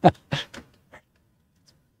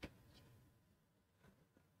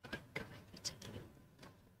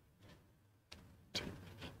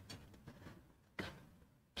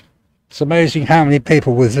 It's amazing how many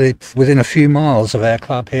people within a few miles of our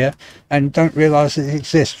club here and don't realise it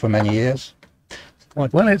exists for many years.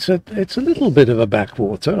 Well, it's a little bit of a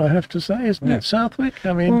backwater, I have to say, isn't it, Southwick?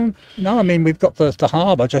 I mean, No, I mean, we've got the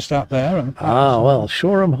harbour just out there. And well,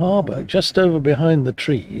 Shoreham Harbour, just over behind the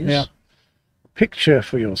trees. Yeah. Picture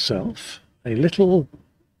for yourself a little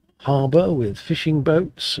harbour with fishing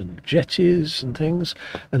boats and jetties and things,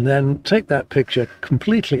 and then take that picture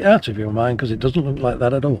completely out of your mind because it doesn't look like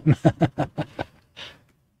that at all.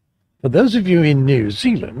 For those of you in New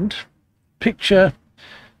Zealand, picture,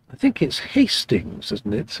 I think it's Hastings,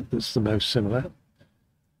 isn't it? That's the most similar.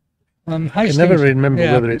 I can never remember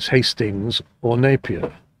whether it's Hastings or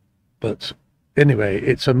Napier, but anyway,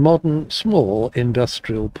 it's a modern, small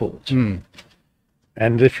industrial port.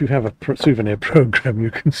 And if you have a souvenir program,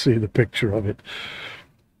 you can see the picture of it.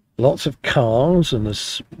 Lots of cars and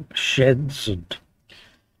there's sheds, and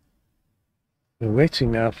we're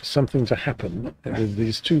waiting now for something to happen with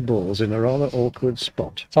these two balls in a rather awkward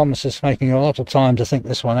spot. Thomas is taking a lot of time to think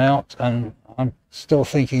this one out, and I'm still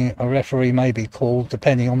thinking a referee may be called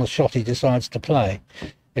depending on the shot he decides to play.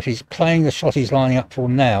 If he's playing the shot he's lining up for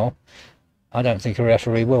now, I don't think a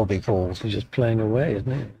referee will be called. He's just playing away, isn't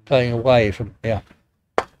he? Playing away from, yeah.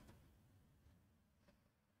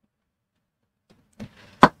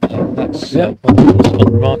 That's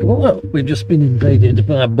Unremarkable. Well, we've just been invaded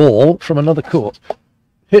by a ball from another court,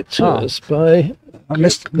 hit to us by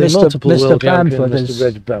Mr. Bamford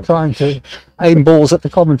is trying to aim balls at the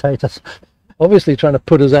commentators. Obviously trying to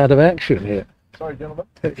put us out of action here. Sorry, gentlemen.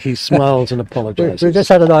 He smiles and apologises. We just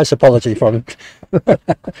had a nice apology from him.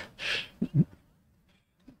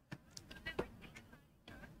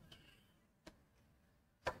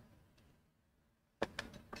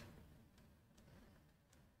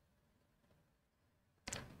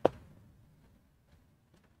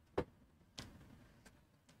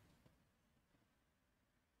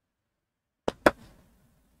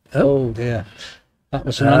 Oh dear, that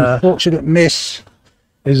was an unfortunate miss.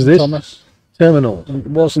 Is this Thomas? terminal? It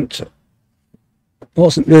wasn't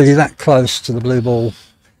really that close to the blue ball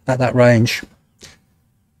at that range.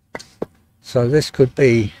 So this could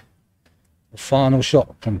be the final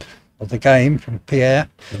shot of the game from Pierre.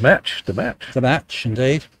 The match. The match,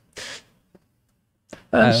 indeed.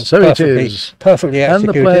 And so it is. Perfectly and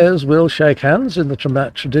executed. the players will shake hands in the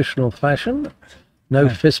traditional fashion. No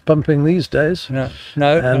fist pumping these days. No.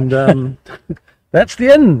 And that's the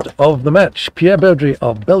end of the match. Pierre Baudry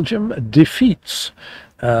of Belgium defeats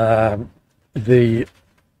the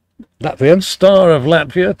Latvian star of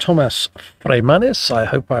Latvia, Tomas Freimanis. I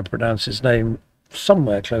hope I pronounce his name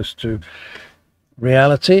somewhere close to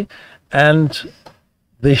reality. And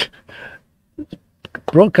the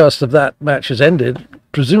broadcast of that match has ended,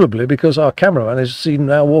 presumably because our cameraman is seen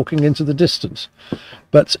now walking into the distance.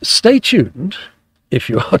 But stay tuned, if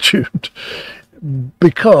you are tuned,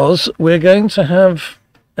 because we're going to have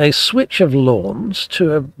a switch of lawns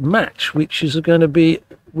to a match which is going to be,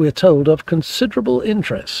 we're told, of considerable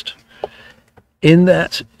interest, in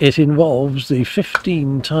that it involves the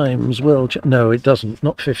 15 times world... No, it doesn't,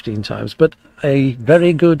 not 15 times, but a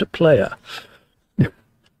very good player.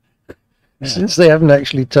 Since they haven't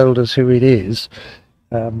actually told us who it is,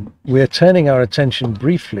 we're turning our attention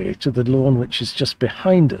briefly to the lawn which is just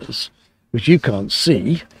behind us, which you can't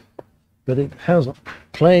see, but it has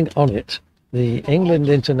playing on it the England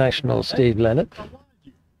international Steve Leonard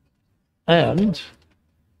and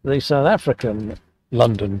the South African,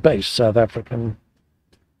 London-based South African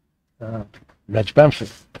Reg Bamford.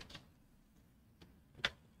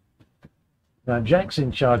 Now Jack's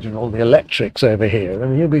in charge of all the electrics over here,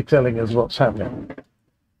 and he'll be telling us what's happening.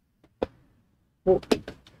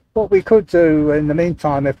 What we could do in the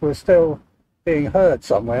meantime, if we're still being heard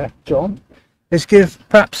somewhere, John, is give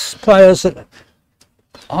perhaps players that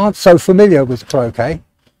aren't so familiar with croquet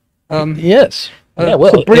Yes. Yeah,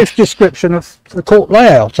 well, a brief description of the court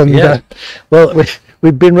layout. And Yeah. Well,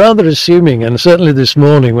 we've been rather assuming, and certainly this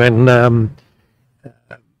morning when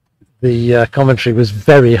the commentary was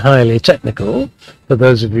very highly technical, for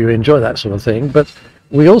those of you who enjoy that sort of thing, but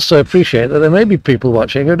we also appreciate that there may be people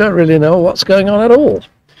watching who don't really know what's going on at all.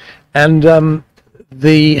 And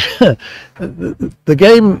the the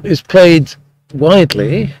game is played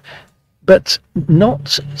widely, but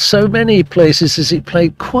not so many places is it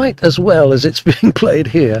played quite as well as it's being played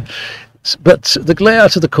here. But the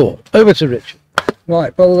layout of the court. Over to Richard.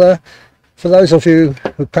 Right, well, for those of you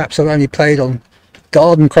who perhaps have only played on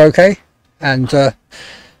garden croquet and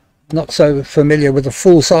not so familiar with a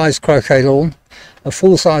full-size croquet lawn, a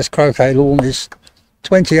full-size croquet lawn is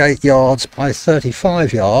 28 yards by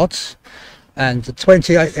 35 yards, and the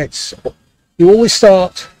 28, you always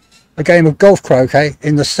start a game of golf croquet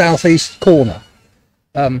in the southeast corner,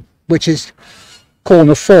 which is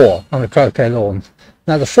corner 4 on a croquet lawn.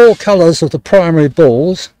 Now the 4 colours of the primary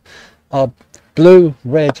balls are blue,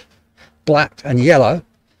 red, black and yellow,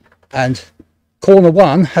 and corner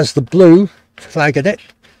 1 has the blue flag in it,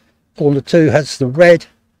 corner 2 has the red,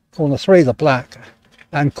 corner 3 the black,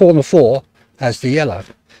 and corner 4 has the yellow.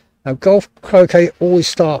 Now golf croquet always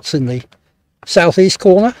starts in the southeast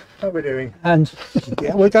corner. How are we doing? And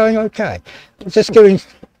yeah, we're going okay. We're just giving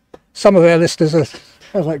some of our listeners a...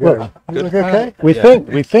 How's that going? Okay. We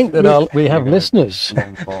think that we have listeners,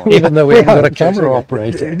 even though we haven't got a camera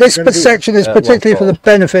operator. This section is particularly for the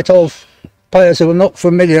benefit of players who are not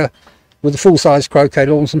familiar with the full-size croquet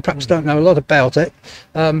lawns and perhaps don't know a lot about it.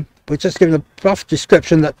 We're just giving a rough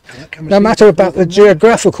description that no matter about the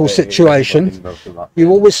geographical situation, you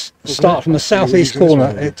always start from the southeast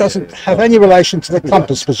corner. It doesn't have any relation to the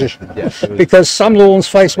compass position, because some lawns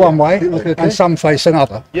face one way and some face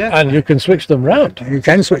another. And you can switch them round. You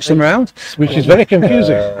can switch them around, which is very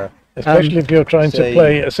confusing, especially if you're trying to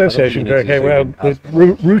play association croquet, where the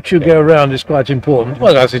route you go around is quite important.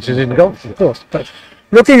 Well, as it is in golf, of course. But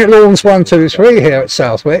looking at lawns 1, 2, 3 here at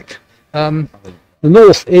Southwick, the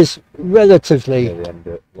north is relatively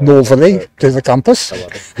northerly to the compass.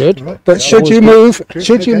 Good. But should you move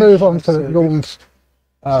on to lawns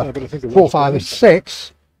 4, 5 and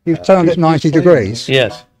 6, you've turned it 90 degrees.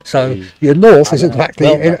 Yes. So your north is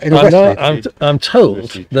exactly in a westerly. I'm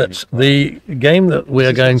told that the game that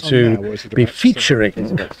we're going to be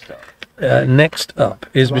featuring next up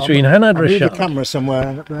is between Hanad Rashad. Camera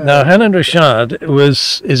somewhere. Now, Hanad Rashad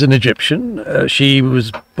is an Egyptian. She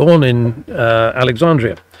was born in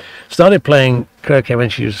Alexandria. Started playing croquet when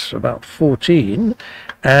she was about 14,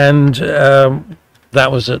 and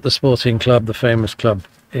that was at the Sporting Club, the famous club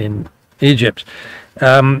in Egypt.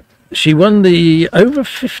 She won the over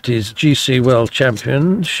 50s GC World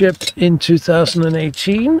Championship in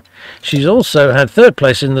 2018. She's also had 3rd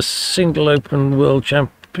place in the Single Open World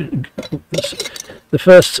Championship, the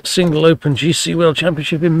first Single Open GC World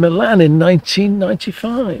Championship in Milan in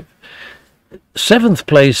 1995. 7th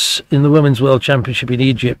place in the Women's World Championship in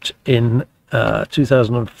Egypt in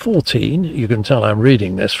 2014. You can tell I'm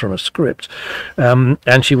reading this from a script. And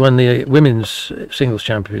she won the Women's Singles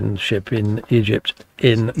Championship in Egypt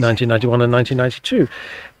in 1991 and 1992.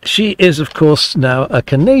 She is, of course, now a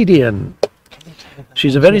Canadian.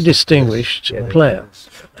 She's a very distinguished player.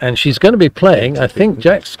 And she's going to be playing, I think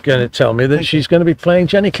Jack's going to tell me that she's going to be playing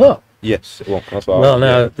Jenny Clark. Yes. Well,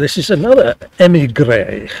 now, this is another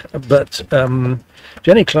émigré, but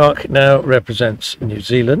Jenny Clark now represents New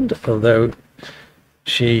Zealand, although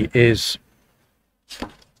she is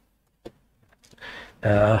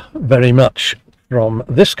very much from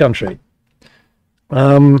this country.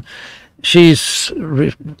 She's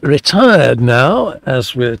retired now,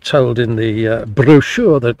 as we're told in the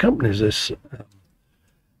brochure that accompanies this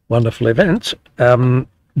wonderful event,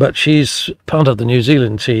 but she's part of the New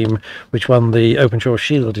Zealand team which won the Openshaw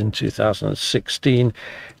Shield in 2016,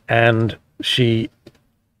 and she,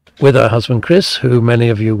 with her husband Chris, who many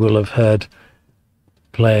of you will have heard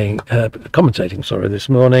commentating this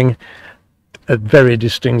morning, a very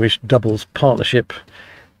distinguished doubles partnership.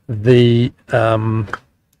 The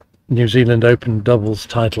New Zealand Open doubles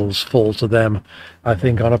titles fall to them, I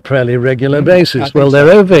think, on a fairly regular basis. Well, they're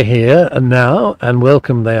over here and now, and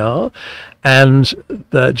welcome they are. And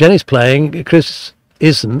Jenny's playing. Chris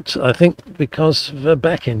isn't, I think, because of a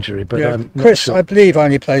back injury. But yeah, I'm Chris, sure. I believe,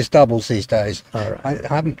 only plays doubles these days. All right.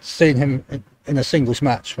 I haven't seen him in a singles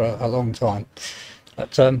match for a long time.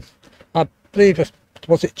 But I believe,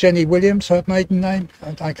 was it Jenny Williams, her maiden name?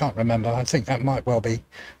 I can't remember. I think that might well be.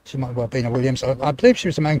 She might well have been a Williams. I believe she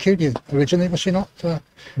was a Mancunian originally, was she not?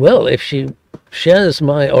 Well, if she shares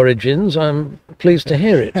my origins, I'm pleased to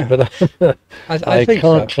hear it, but I think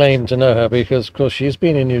can't so. claim to know her because, of course, she's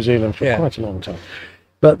been in New Zealand for Yeah. quite a long time.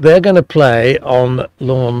 But they're going to play on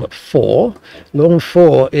lawn 4. Lawn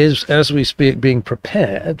 4 is, as we speak, being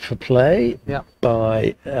prepared for play Yeah.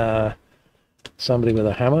 by somebody with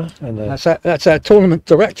a hammer and a That's our tournament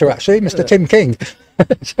director, actually, Mr. Tim King.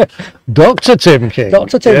 Dr. Tim King.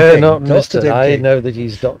 Dr. Tim yeah, King. not Dr. Mr. Tim I King. know that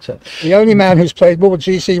he's Doctor. The only man who's played more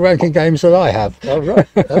GC ranking games than I have. Oh, right.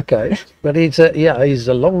 Okay. But he's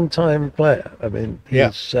a long time player. I mean,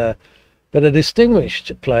 he's but a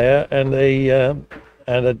distinguished player and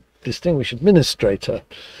a distinguished administrator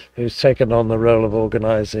who's taken on the role of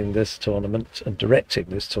organising this tournament and directing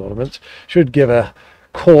this tournament. Should give a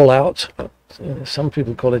call out. Some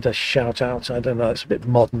people call it a shout out. I don't know. It's a bit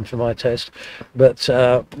modern for my taste, but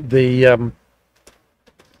the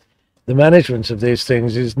management of these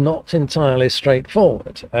things is not entirely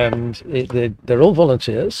straightforward, and they're all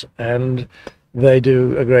volunteers, and they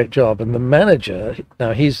do a great job. And the manager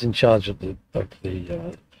now, he's in charge of the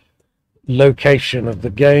location of the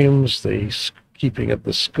games, the keeping of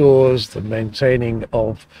the scores, the maintaining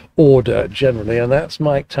of order generally, and that's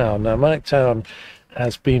Mike Town. Now, Mike Town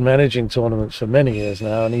has been managing tournaments for many years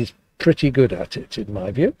now, and he's pretty good at it, in my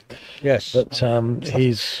view. Yes. But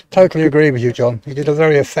he's Totally agree with you, John. He did a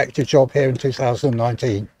very effective job here in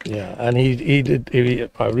 2019. yeah, and he did.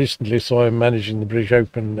 I recently saw him managing the British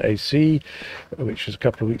Open AC, which was a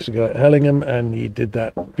couple of weeks ago at Hellingham, and he did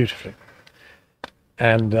that beautifully.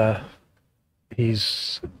 And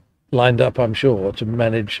he's lined up, I'm sure, to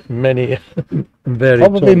manage many very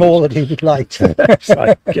Probably more than he would like to.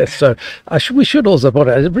 I guess so. We should also point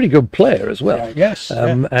out he's a pretty good player as well. Yes.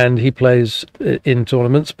 And he plays in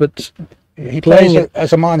tournaments, but He playing plays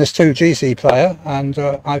as a -2 GC player, and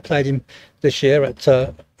I played him this year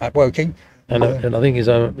at Woking. and I think he's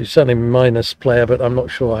certainly minus player, but I'm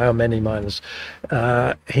not sure how many minus.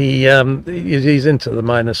 He's into the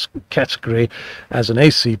minus category as an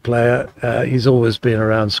AC player. He's always been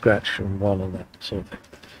around scratch and one and that sort of thing.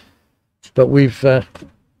 But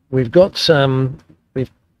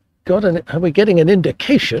are we getting an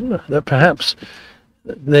indication that perhaps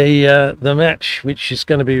the match, which is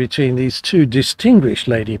going to be between these two distinguished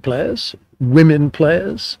lady players, women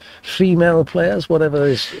players, female players, whatever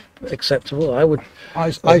is acceptable. I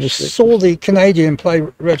saw the Canadian play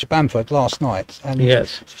Reg Bamford last night, and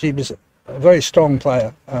Yes. she was a very strong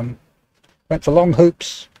player. Went for long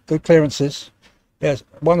hoops, good clearances. Yes,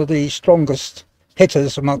 one of the strongest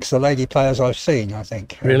hitters amongst the lady players I've seen, I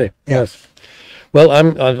think. Really? Yeah. Yes. Well,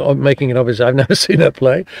 I'm making it obvious I've never seen her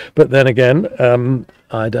play, but then again,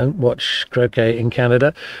 I don't watch croquet in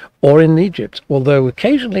Canada or in Egypt, although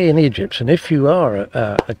occasionally in Egypt, and if you are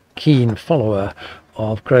a keen follower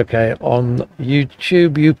of croquet on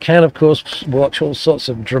YouTube, you can, of course, watch all sorts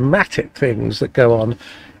of dramatic things that go on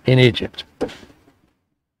in Egypt.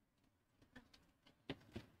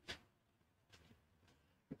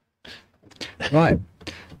 Right.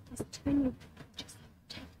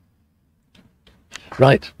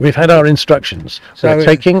 Right, we've had our instructions. So we're So-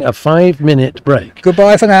 taking a 5-minute break.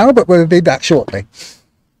 Goodbye for now, but we'll be back shortly.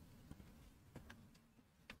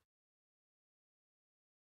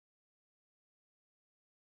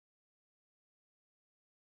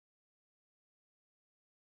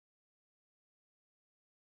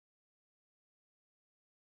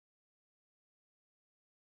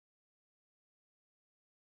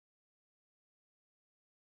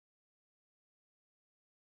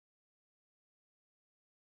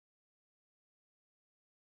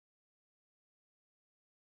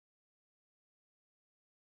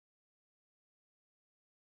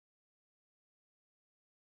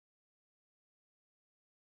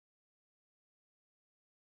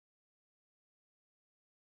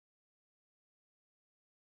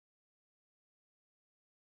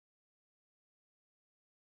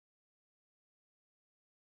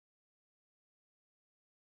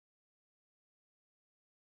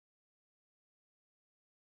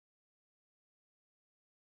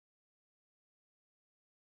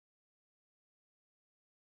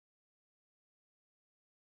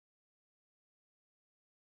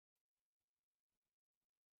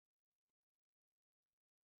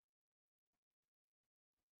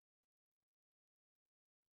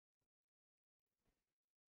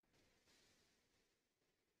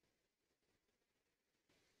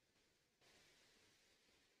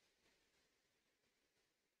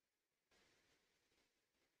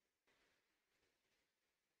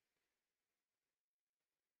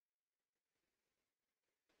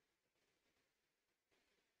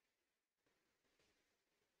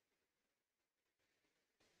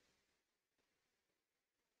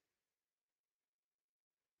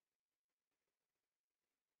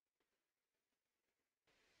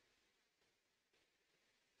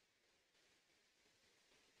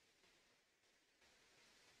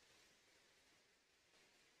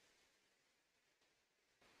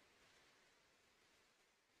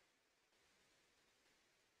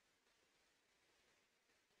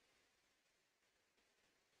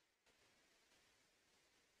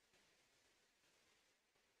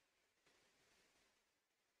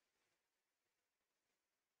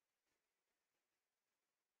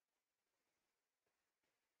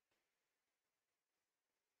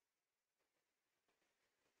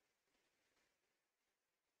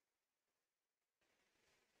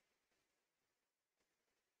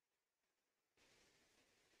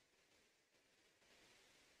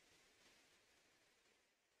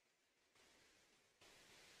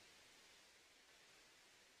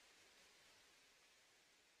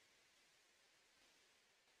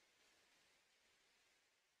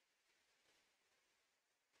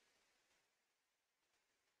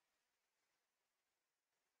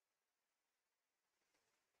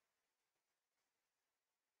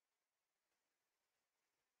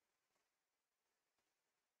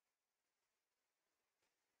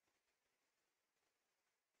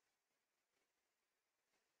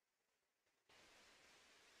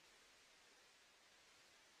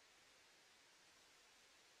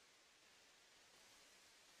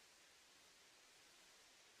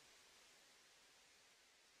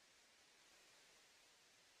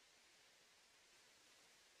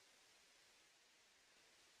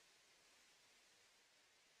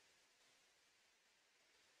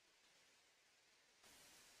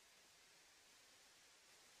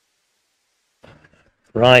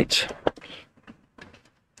 Right.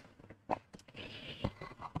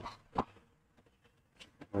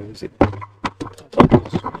 Where is it?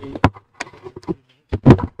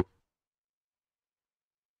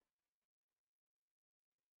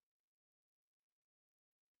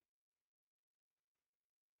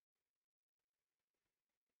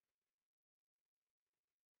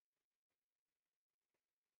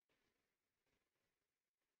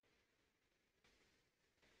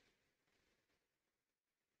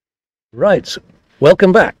 Right,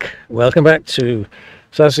 welcome back. Welcome back to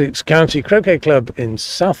Sussex County Croquet Club in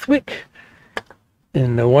Southwick,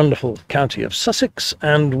 in the wonderful county of Sussex,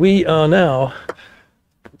 and we are now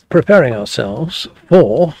preparing ourselves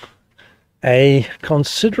for a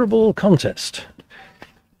considerable contest.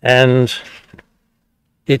 And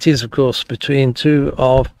it is, of course, between two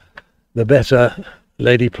of the better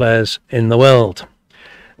lady players in the world.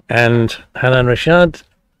 And Hanan Rashad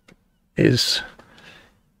is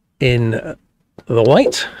in the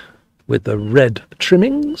white with the red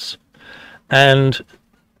trimmings, and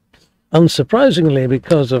unsurprisingly,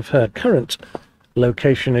 because of her current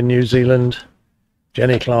location in New Zealand,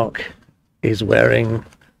 Jenny Clark is wearing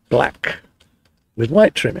black with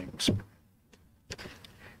white trimmings.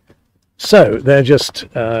 So they're just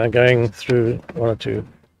going through one or two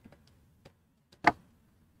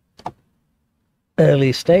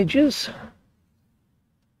early stages.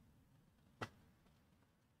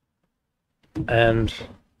 And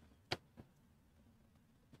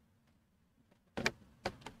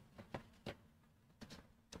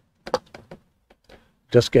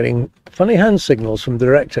just getting funny hand signals from the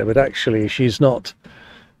director, but actually she's not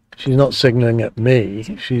signaling at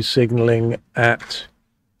me, she's signaling at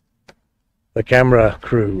the camera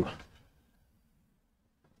crew.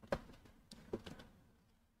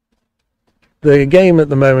 The game at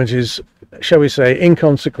the moment is, shall we say,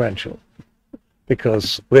 inconsequential,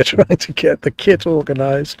 because we're trying to get the kit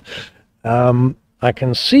organized. I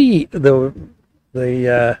can see the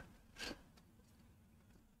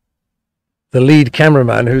lead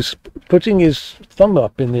cameraman who's putting his thumb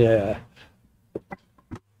up in the air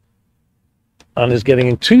and is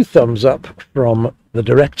getting 2 thumbs up from the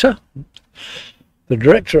director. The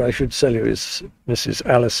director, I should tell you, is Mrs.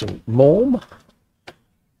 Alison Morm,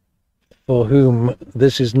 for whom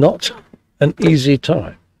this is not an easy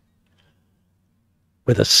time,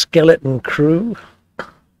 with a skeleton crew,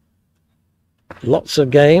 lots of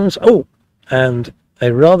games. Oh, and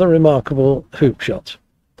a rather remarkable hoop shot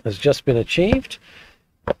has just been achieved.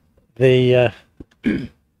 The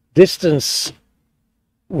distance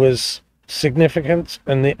was significant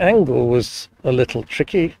and the angle was a little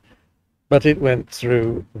tricky, but it went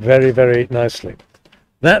through very, very nicely.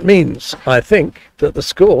 That means, I think, that the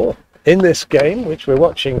score in this game, which we're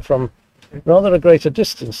watching from rather a greater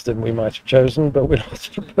distance than we might have chosen, but we're not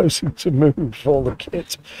proposing to move all the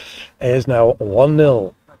kit, is now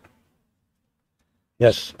 1-0.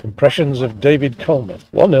 Yes, impressions of David Coleman.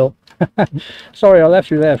 1-0. Sorry, I left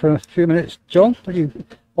you there for a few minutes, John, but you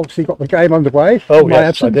obviously got the game underway. Oh,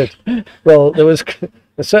 yes, I did. Well, there was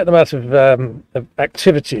a certain amount of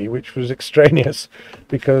activity which was extraneous,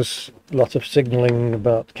 because a lot of signalling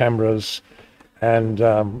about cameras,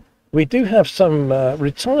 and we do have some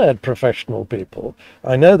retired professional people.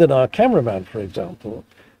 I know that our cameraman, for example,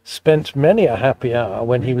 spent many a happy hour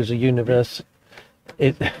when he was a university.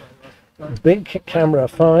 Big camera,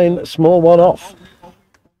 fine, small one off.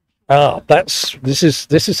 This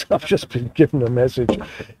is I've just been given a message.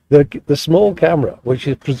 The small camera, which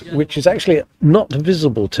is actually not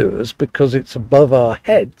visible to us because it's above our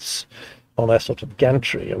heads on a sort of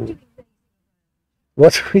gantry.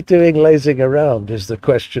 What are we doing lazing around, is the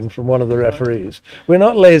question from one of the referees. We're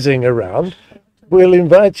not lazing around. We'll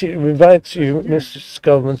invite you, Mrs.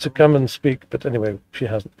 Coleman, to come and speak, but anyway, she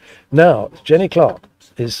hasn't. Now, Jenny Clark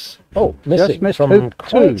is missing from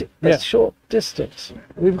quite a short distance.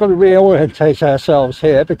 We've got to reorientate ourselves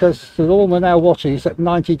here, because the lawn we're now watching is at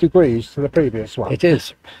 90 degrees to the previous one. It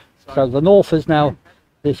is. So the north is now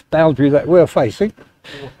this boundary that we're facing,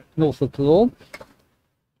 north of the lawn.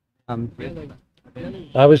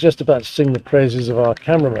 I was just about to sing the praises of our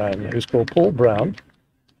cameraman, who's called Paul Brown,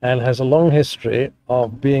 and has a long history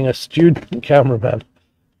of being a student cameraman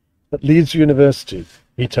at Leeds University,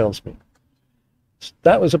 he tells me.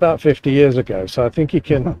 That was about 50 years ago, so I think he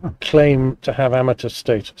can claim to have amateur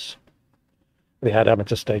status. He had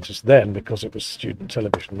amateur status then because it was student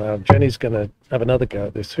television. Now Jenny's going to have another go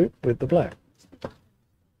at this hoop with the black.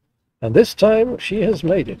 And this time she has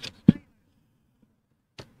made it.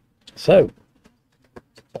 So,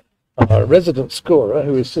 our resident scorer,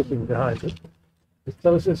 who is sitting behind us,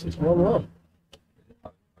 tells us it's 1-1.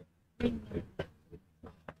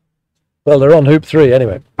 Well, they're on hoop 3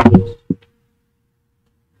 anyway.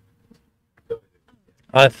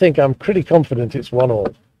 I think I'm pretty confident it's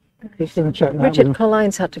 1-1. Just going to check that. Richard with-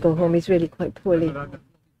 Collines had to go home. He's really quite poorly.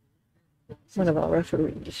 One of our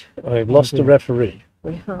referees. We've lost a referee,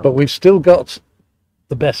 We have. but we've still got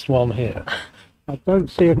the best one here. I don't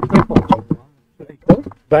see a clip on it.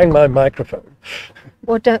 Bang my microphone.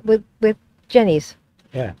 With Jenny's.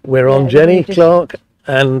 Yeah. We're on Yeah, Jenny, we just- Clark,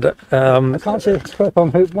 and I can't see a clip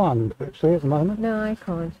on hoop 1, actually, at the moment. No, I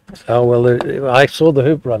can't. oh well, I saw the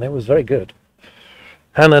hoop run. It was very good.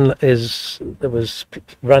 Hannon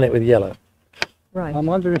ran it with yellow. Right. I'm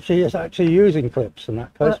wondering if she is actually using clips in that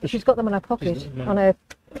case. Well, but she's got them in her pocket on her.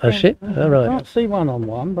 Has she? All I right. can't see one on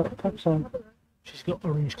one, but perhaps on She's got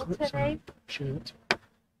orange What's clips her on her name? shirt.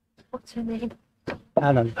 What's her name?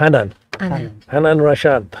 Hannon. Hannon. Anna. Hannon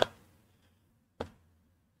Rashad.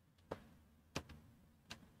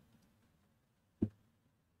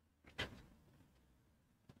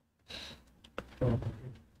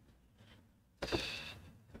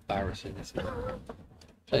 Embarrassing, isn't it?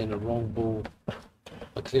 Playing the wrong ball.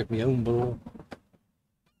 I cleared my own ball.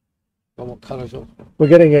 Got what colours up? We're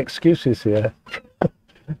getting excuses here.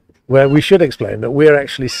 Where we should explain that we're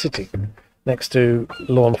actually sitting next to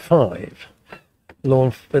lawn 5.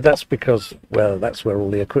 But that's because, well, that's where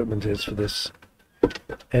all the equipment is for this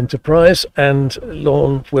enterprise. And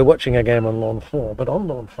we're watching a game on lawn 4, but on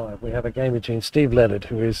lawn 5 we have a game between Steve Leonard,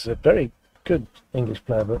 who is a very good English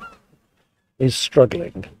player, but is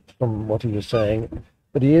struggling from what he was saying.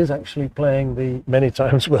 But he is actually playing the many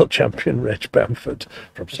times world champion Reg Bamford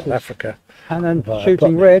from South Africa. Hannon Via shooting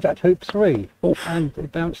Putney. red at hoop 3. Oof. And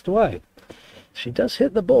it bounced away. She does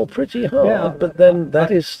hit the ball pretty hard, Yeah, but then that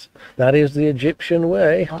is the Egyptian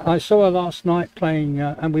way. I saw her last night playing,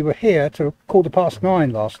 and we were here till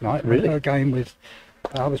 9:15 last night. Really? Her game with,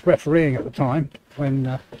 I was refereeing at the time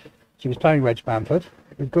when she was playing Reg Bamford.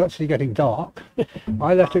 It was actually getting dark.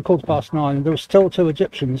 I left at 9:15 and there were still 2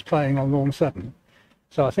 Egyptians playing on lawn 7.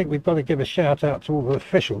 So I think we've got to give a shout out to all the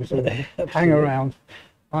officials who hang around.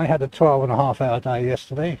 I had a 12.5-hour day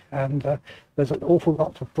yesterday, and there's an awful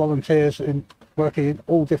lot of volunteers working in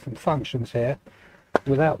all different functions here,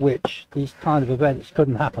 without which these kind of events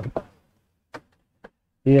couldn't happen.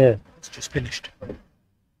 Yeah. It's just finished.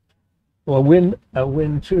 Well, a win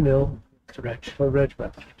 2-0 To Reg. for Reg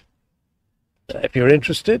Bamford. If you're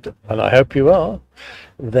interested, and I hope you are,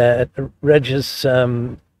 that Reg has,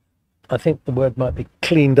 I think the word might be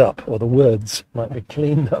cleaned up, or the words might be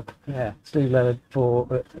cleaned up. Yeah. Steve Leonard for,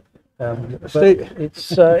 but Steve-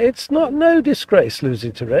 it's not no disgrace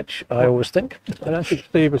losing to Reg, I always think. I don't think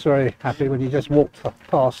Steve was very happy when he just walked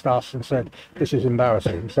past us and said, "This is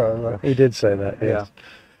embarrassing." So He did say that, yes.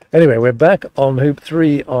 Anyway, we're back on hoop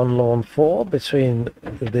 3 on lawn 4 between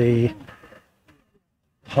the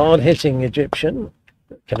hard-hitting Egyptian,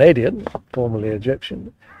 Canadian, formerly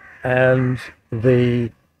Egyptian, and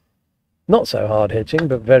the not so hard-hitting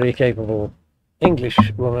but very capable English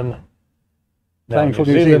woman. now Playing for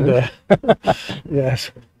New Zealand.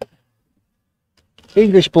 Yes.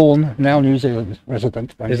 English-born, now New Zealand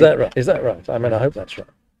resident. Is that right? Is that right? I mean, I hope that's right.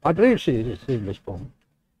 I believe she is English-born.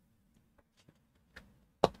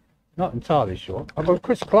 Not entirely sure. Well,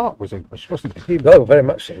 Chris Clark was English, wasn't he? Oh, very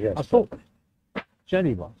much so, yes. I thought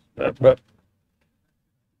Jenny was. But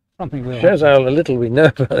Something we'll shows how little we know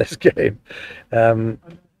about this game.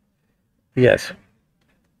 Yes.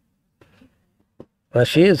 Well,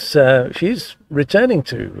 she's returning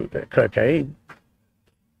to croquet,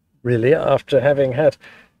 really, after having had,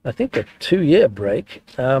 I think, a 2-year break.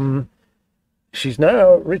 She's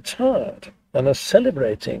now retired and is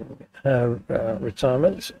celebrating her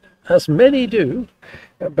retirement, as many do,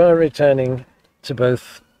 by returning to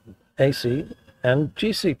both AC and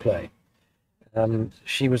GC play.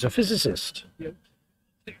 She was a physicist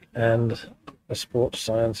and a sports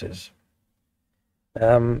sciences.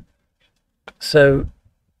 So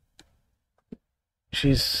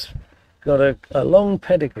she's got a long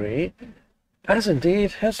pedigree, as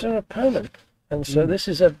indeed has her opponent. And so this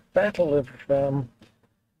is a battle of...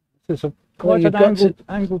 This is Well, quite you've an got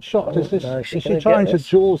angled shot. Is this? no, Is she's she gonna trying get to this.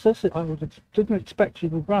 jaws this? Didn't expect she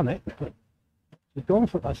would run it, but she's gone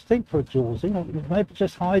for, I think, for a jawsing, or maybe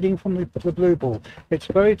just hiding from the blue ball. It's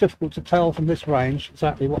very difficult to tell from this range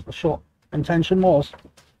exactly what the shot intention was.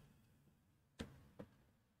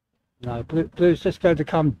 No, blue's just going to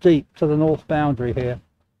come deep to the north boundary here.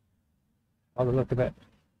 By the look of it.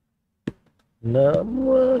 No,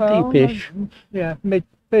 well, Well, deepish. Yeah,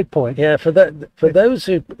 midpoint. Yeah, for those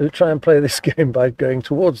who try and play this game by going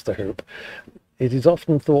towards the hoop, it is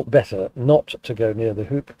often thought better not to go near the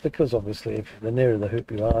hoop, because obviously if the nearer the hoop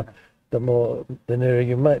you are, the nearer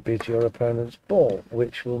you might be to your opponent's ball,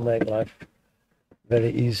 which will make life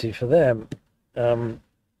very easy for them.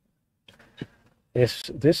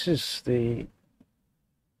 This is the.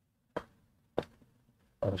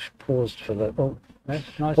 I paused for that. Oh,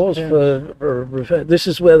 Nice pause for. This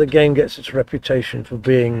is where the game gets its reputation for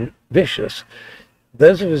being vicious.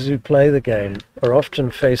 Those of us who play the game are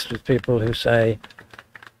often faced with people who say,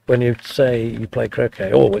 when you say you play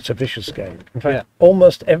croquet, oh, it's a vicious game. In fact,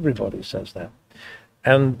 almost everybody says that.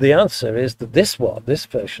 And the answer is that this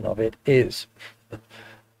version of it is,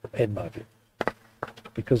 in my view,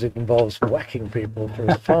 because it involves whacking people for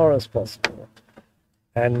as far as possible.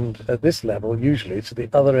 And at this level, usually to the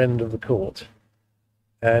other end of the court.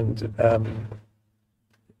 And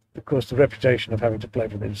of course, the reputation of having to play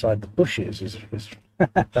from inside the bushes is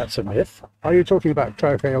that's a myth. Are you talking about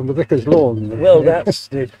croquet on the vicar's lawn? Well, that's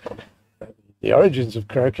the origins of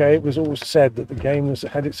croquet. It was always said that the game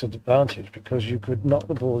had its advantage because you could knock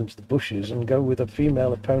the ball into the bushes and go with a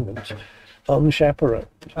female opponent unchaperoned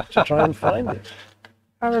to try and find it.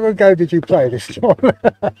 How long ago did you play this, John?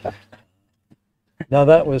 Now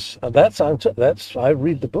that's I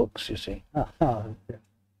read the books, you see.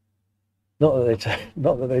 Not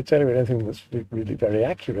that they tell you anything that's really very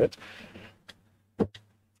accurate.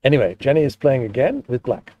 Anyway, Jenny is playing again with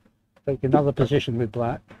black. Take another position with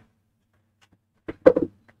black.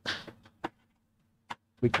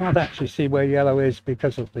 We can't actually see where yellow is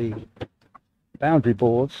because of the boundary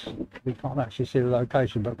boards. We can't actually see the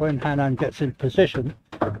location, but when Hanan gets in position,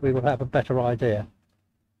 we will have a better idea.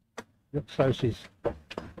 Looks so she's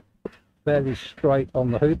fairly straight on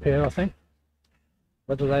the hoop here, I think.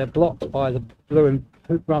 Whether they are blocked by the blue and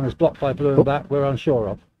hoop runners blocked by blue and black, we're unsure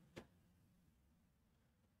of.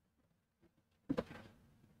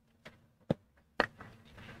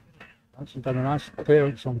 She's done a nice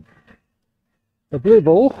clearance on the blue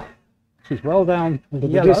ball. She's well down with the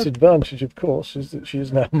yellow. The disadvantage, of course, is that she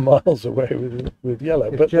is now miles away with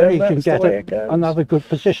yellow. If but Jenny then can that's get the way it goes. another good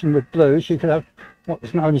position with blue, she could have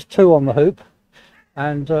what's known as 2 on the hoop,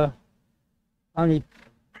 and only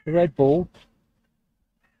the red ball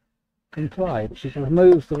can play. She's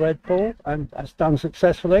removed the red ball, and that's done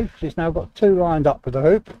successfully. She's now got 2 lined up with the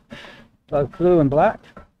hoop, both blue and black.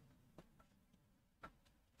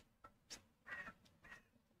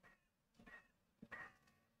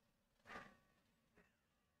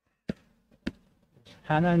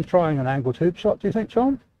 Hanan trying an angled hoop shot, do you think,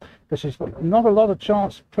 John? Because she's got not a lot of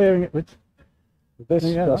chance of clearing it with this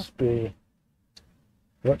the must be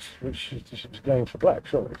she's going for black,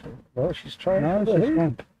 surely. Well, she's trying no, for the she's hoop.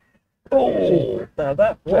 gone. Oh, now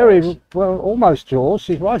that was, Very well, almost yours.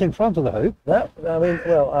 She's right in front of the hoop. that. I mean,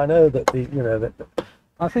 well, I know that that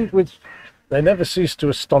I think with they never cease to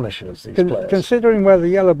astonish us. These players. considering where the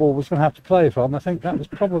yellow ball was going to have to play from, I think that was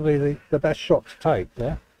probably the best shot to take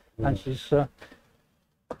there. And she's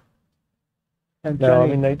and No, I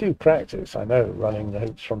Jenny, mean they do practice. I know running the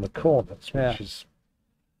hoops from the corners, Yeah. which is.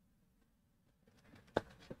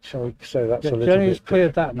 Shall we say that's a little Jenny's bit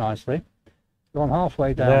cleared that nicely, gone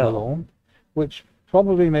halfway down Now. the lawn, which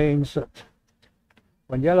probably means that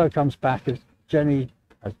when yellow comes back, if Jenny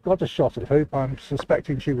has got a shot at hoop, I'm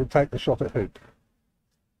suspecting she will take the shot at hoop.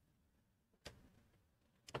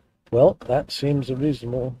 Well, that seems a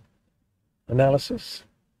reasonable analysis.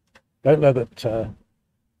 Don't know that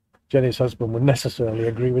Jenny's husband would necessarily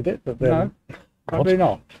agree with it, but then No, probably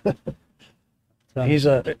not. he's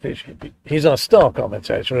our star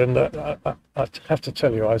commentator, and I have to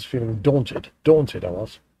tell you, I was feeling daunted I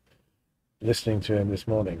was, listening to him this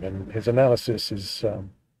morning, and his analysis is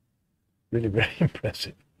really very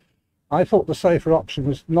impressive. I thought the safer option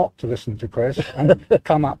was not to listen to Chris and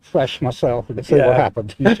come up fresh myself and see what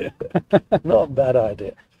happened. Not a bad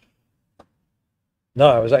idea. No,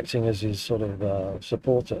 I was acting as his sort of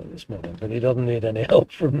supporter this morning, but he doesn't need any help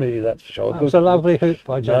from me, that's for sure. That was a lovely hoop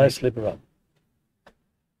by Jenny. Nice slip run.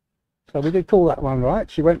 So we did call that one right.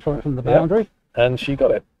 She went for it from the boundary. And she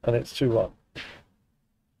got it, and it's 2-1.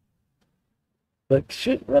 But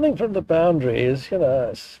running from the boundary is,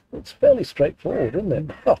 it's fairly straightforward, isn't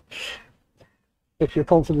it? Oh. If your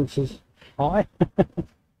confidence is high.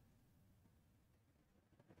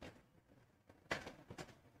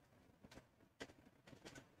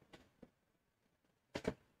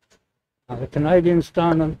 Now the Canadian's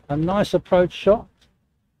done a nice approach shot.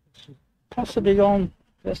 She's possibly gone.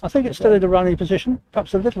 I think it's still in a running position,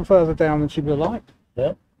 perhaps a little further down than she would like.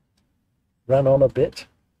 Yeah. Ran on a bit.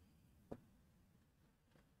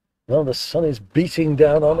 Well, the sun is beating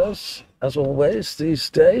down on us, as always, these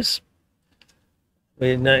days.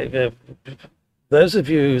 We know, those of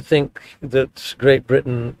you who think that Great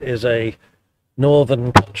Britain is a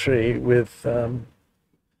northern country with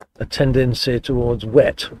a tendency towards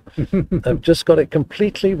wet have just got it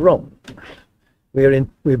completely wrong. We're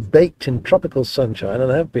baked in tropical sunshine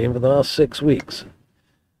and have been for the last 6 weeks.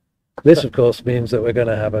 This, of course, means that we're going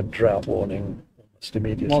to have a drought warning almost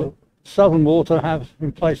immediately. Well, Southern Water have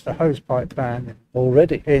replaced the hosepipe ban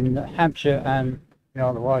Already. in Hampshire and the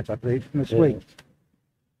Isle of Wight, I believe, from this week.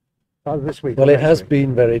 Either this week. Well, or it next has week.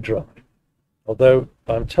 been very dry, although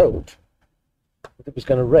I'm told that it was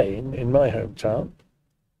going to rain in my hometown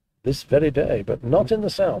this very day, but not in the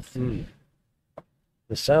south.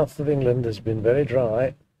 The south of England has been very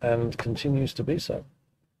dry and continues to be so.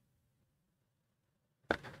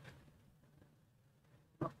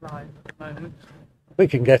 We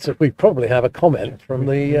can get it. We probably have a comment from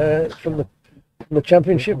the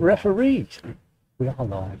championship referee. We are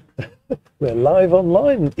live. We're live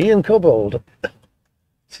online. Ian Cobbold,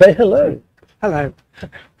 say hello. Hello.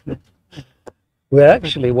 We're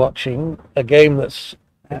actually watching a game that's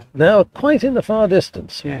now quite in the far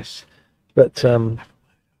distance, Yes. but I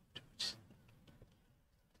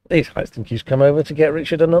think he's come over to get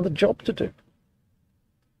Richard another job to do.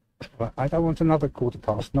 Well, I don't want another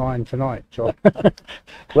 9:15 tonight, John.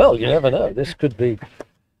 Well, you never know. This could be.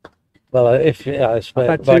 Well, I suppose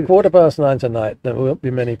had by two- 9:15 tonight, there won't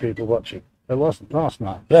be many people watching. There wasn't last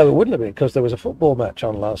night. No, it wouldn't have been because there was a football match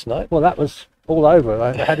on last night. Well, that was all over.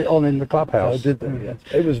 I had it on in the Oh, clubhouse. did they? Yeah.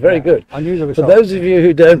 It was very good. I knew the For result. those of you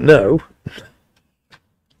who don't know,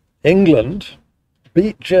 England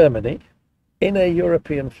beat Germany in a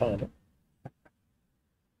European final.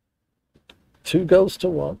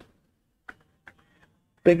 2-1.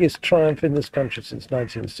 Biggest triumph in this country since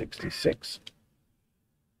 1966.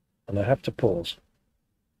 And I have to pause.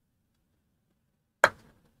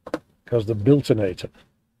 Because the Biltonator,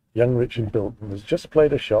 young Richard Bilton, has just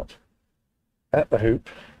played a shot at the hoop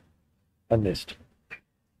and missed.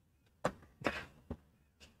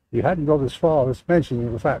 You hadn't got as far as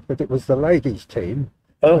mentioning the fact that it was the ladies' team,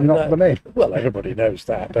 Oh, and not no. the men. Well, everybody knows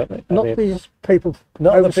that, don't they? I Not mean, these people.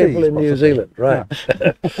 not overseas, the people in New possibly. Zealand, right?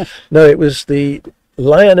 No, it was the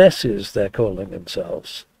Lionesses, they're calling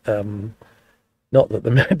themselves. Not that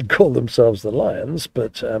the men call themselves the Lions,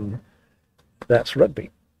 but that's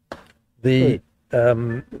rugby. The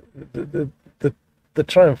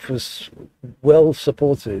triumph was well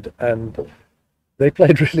supported, and they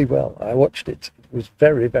played really well. I watched it; it was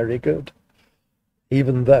very, very good,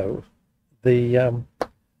 even though the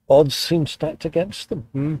odds seemed stacked against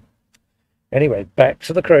them. Anyway, back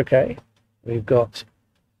to the croquet. We've got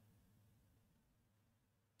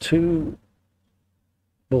 2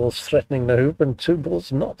 balls threatening the hoop and 2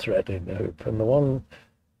 balls not threatening the hoop. And the one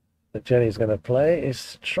that Jenny's going to play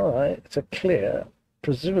is to try to clear,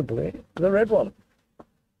 presumably, the red one.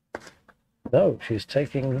 No, she's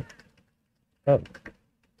taking... Oh,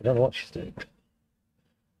 I don't know what she's doing.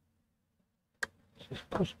 Just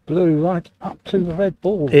pushed blue right up to the red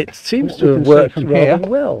ball. It seems What to we have can see worked from rather here.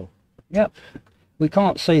 well. Yep. We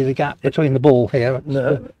can't see the gap between the ball here.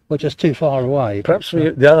 No. We're just too far away. Perhaps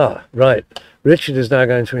we... right. Richard is now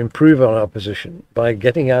going to improve on our position by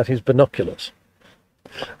getting out his binoculars.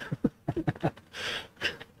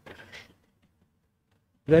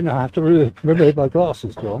 Then I have to remove my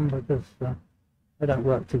glasses, John, because they don't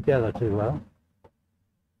work together too well.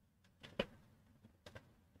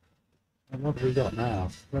 And what have we got now?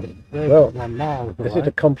 They've Well, got 1 mile Is away. it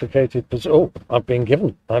a complicated position? Oh, I've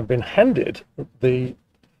been handed the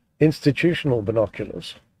institutional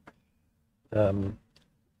binoculars.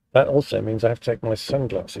 That also means I have to take my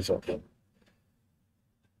sunglasses off.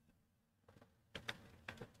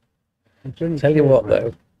 Tell you what,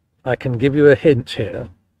 though, I can give you a hint here.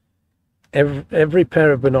 Every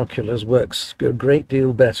pair of binoculars works a great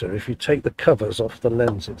deal better if you take the covers off the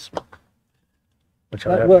lenses. Which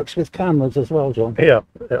I That have. works with cameras as well, John. Yeah,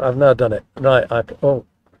 I've now done it. Right,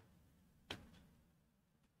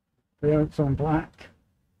 Clearance on black.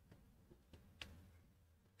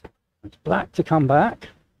 It's black to come back.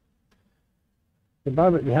 At the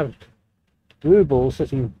moment we have blue ball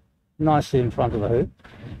sitting nicely in front of the hoop.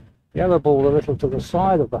 Yellow ball a little to the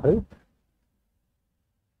side of the hoop.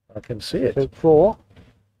 I can see it. Hoop 4.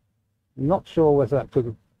 Not sure whether that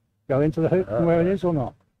could go into the hoop from where it is or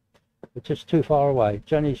not. It's just too far away.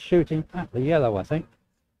 Jenny's shooting at the yellow, I think.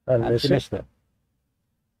 And And miss she it. missed it.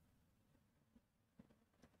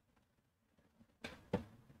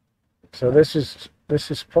 So this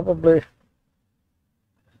is probably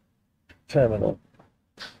terminal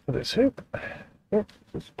for this hoop. It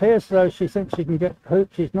appears as though she thinks she can get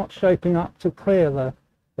hoop. She's not shaping up to clear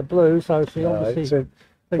the blue, so she No, obviously it's a-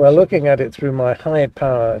 thinks well, she- looking at it through my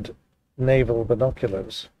high-powered naval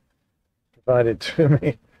binoculars, provided to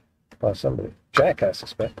me by somebody. Jack, I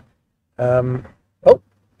suspect. Oh,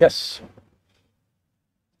 yes.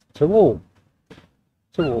 2-all.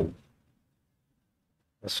 2-all.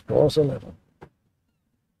 The score's 11.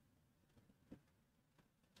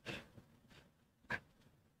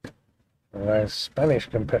 My Spanish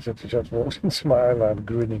competitor just walked into my eye line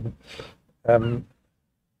grinning,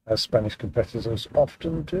 as Spanish competitors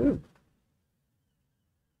often do.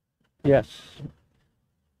 Yes.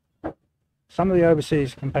 Some of the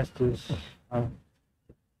overseas competitors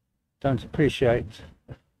don't appreciate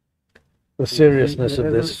The seriousness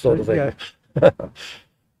of this sort of thing. Yeah.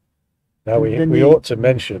 Now we need- ought to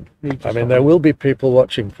mention, need to I mean, stop there it. will be people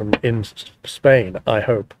watching from in Spain, I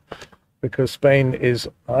hope, because Spain is,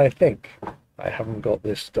 I think, I haven't got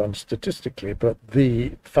this done statistically, but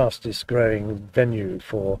the fastest growing venue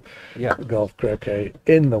for Yeah. golf croquet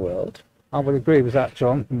in the world. I would agree with that,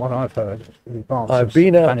 John, from what I've heard. The advance I've of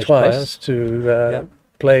been out Spanish twice players. to Yeah.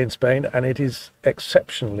 play in Spain, and it is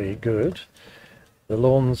exceptionally good. The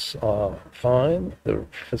lawns are fine. The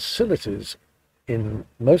facilities in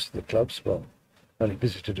most of the clubs, well, only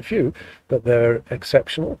visited a few, but they're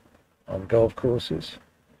exceptional on golf courses.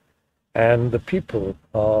 And the people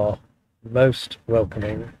are most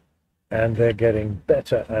welcoming, and they're getting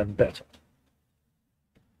better and better.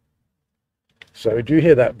 So do you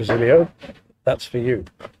hear that, Basilio? That's for you.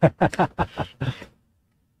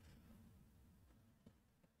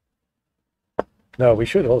 No, we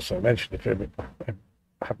should also mention, if you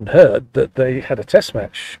haven't heard, that they had a test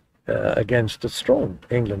match against a strong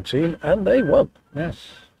England team, and they won, Yes.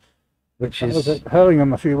 which I was is, at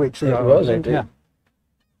Hurlingham a few weeks ago. it was I believe. indeed. Yeah.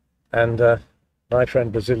 And my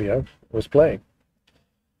friend Basilio was playing.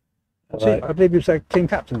 And See, I believe he was a team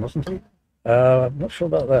captain, wasn't he? I'm not sure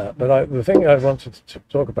about that, but the thing I wanted to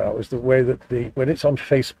talk about was the way that when it's on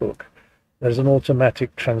Facebook, there's an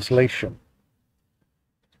automatic translation.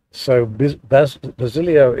 So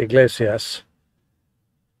Basilio Iglesias,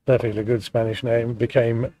 perfectly good Spanish name,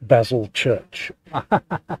 became Basil Church.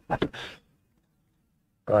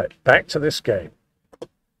 Right, back to this game.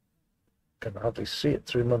 Can hardly see it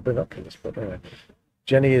through my binoculars, but anyway.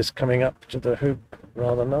 Jenny is coming up to the hoop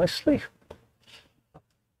rather nicely.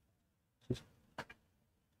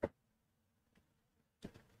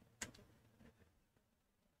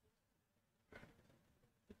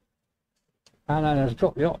 And then has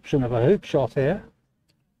got the option of a hoop shot here.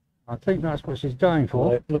 I think that's what she's going for.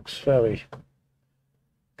 Well, it looks very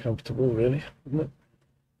comfortable, really, isn't it?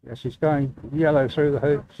 Yeah, she's going yellow through the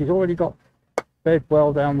hoop. She's already got bed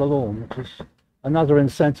well down the lawn, which is another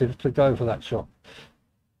incentive to go for that shot.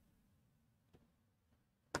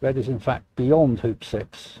 Red is in fact beyond hoop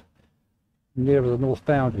 6, nearer the north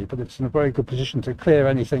boundary, but it's in a very good position to clear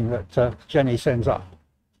anything that Jenny sends up.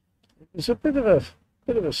 It's a bit of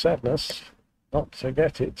a sadness not to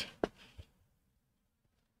get it.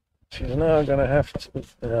 She's now going to have to.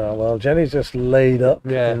 Well, Jenny's just laid up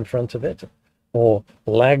Yeah. in front of it, or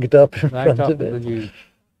lagged up in Lagged front up of with it, the new-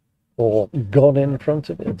 or gone in front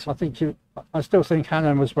of it. I still think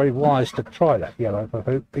Hannah was very wise to try that yellow for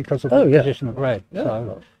hoop because of Oh, the yeah. position of red. Yeah.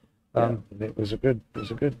 So Yeah, it was a good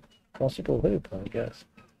possible hoop, I guess.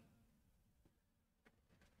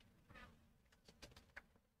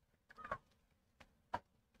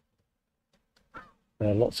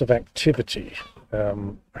 Lots of activity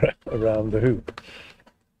around the hoop,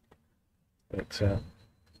 but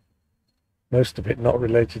most of it not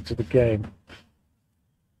related to the game.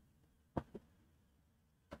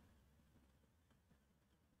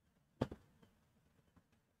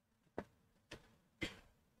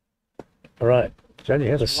 All right, Jenny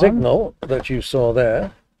has the won. signal that you saw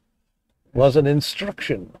there was an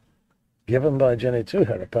instruction given by Jenny to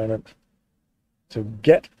her opponent to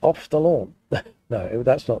get off the lawn. No,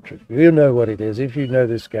 that's not true. You know what it is. If you know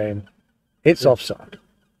this game, it's offside.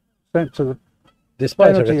 Sent to the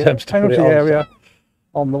Despite her attempts to put penalty it onside. area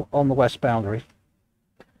on the west boundary.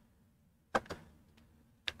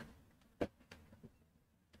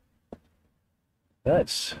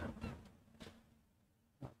 That's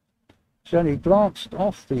Jenny glanced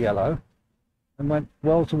off the yellow and went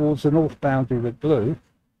well towards the north boundary with blue.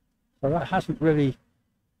 So that hasn't really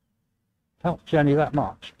helped Jenny that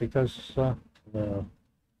much because no.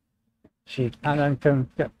 She Annan can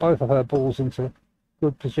get both of her balls into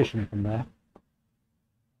good position from there.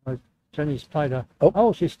 Jenny's played a...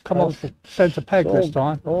 Oh, she's come off the centre peg it's this all-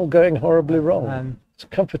 time all going horribly wrong. and It's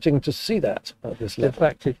comforting to see that at this level.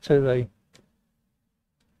 deflected to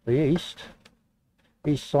the east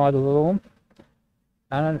side of the lawn.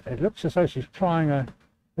 And it looks as though she's trying a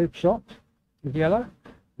hoop shot with yellow.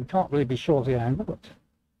 You can't really be sure of the angle, but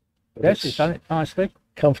yes, she's done it nicely.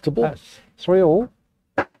 comfortable. That's 3-all.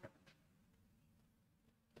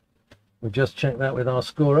 We just checked that with our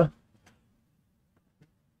scorer.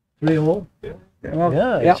 3-all. Well,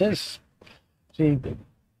 Yeah, yep. it is. See,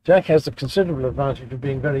 Jack has the considerable advantage of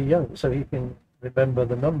being very young, so he can remember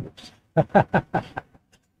the numbers.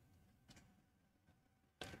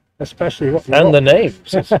 Especially what And the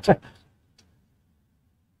names.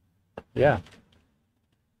 Yeah.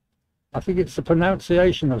 I think it's the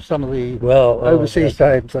pronunciation of some of the Well, overseas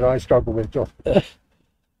names that I struggle with, John. yeah,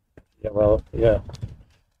 well, yeah.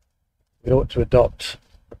 We ought to adopt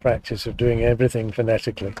the practice of doing everything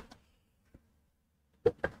phonetically.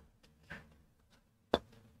 The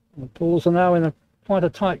balls are now in quite a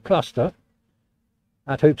tight cluster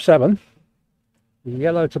at hoop 7. The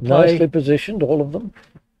yellow to play, Nicely positioned, all of them.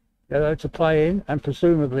 yellow to play in, and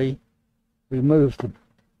presumably remove the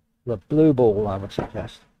blue ball, I would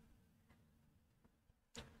suggest.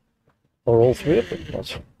 Or all three of them.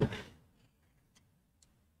 That's-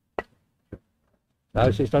 No,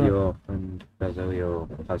 she's done it. Your friend Basilio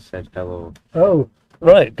has said hello. Oh,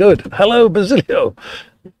 right, good. Hello, Basilio.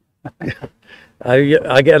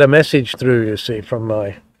 I get a message through, you see, from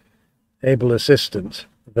my able assistant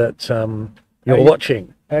that you're you-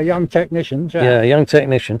 watching. A young technician, Jack. Yeah, a young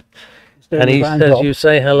technician. is doing And the he grand says job. you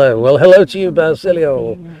say hello. Well, hello to you,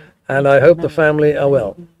 Basilio. And I hope the family are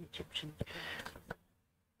well.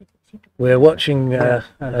 We're watching,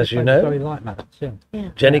 as you Very know, light mats, yeah.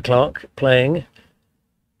 Jenny Clark playing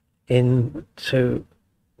into...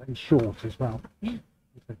 Very short as well.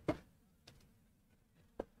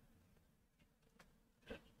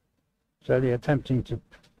 Jelly attempting to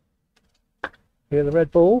hear the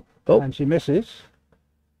red ball, Oh. and she misses.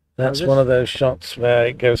 That's this- one of those shots where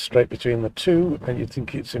it goes straight between the two and you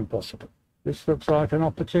think it's impossible. This looks like an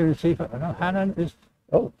opportunity for Hannon.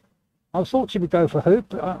 Oh, I thought she would go for hoop,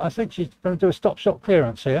 but I think she's going to do a stop shot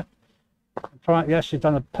clearance here. Yes, she's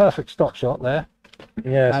done a perfect stop shot there,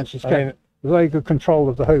 yes. and she's I kept mean, very good control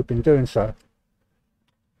of the hoop in doing so.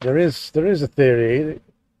 there is a theory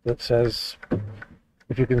that says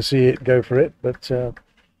if you can see it, go for it, but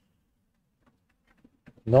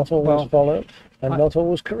not always Well, followed and I- not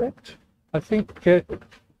always correct. I think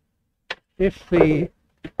if the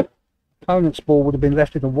opponent's ball would have been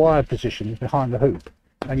left in a wide position behind the hoop,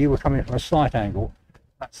 and you were coming from a slight angle,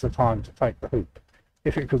 that's the time to take the hoop.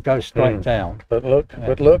 If it could go straight down. But look, Yeah.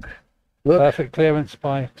 but look, Perfect clearance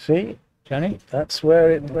by see, Jenny. that's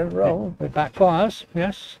where it went wrong. It backfires,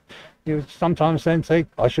 yes. You would sometimes then think,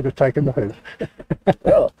 I should have taken the hoop.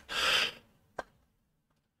 Well,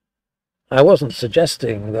 I wasn't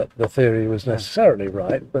suggesting that the theory was necessarily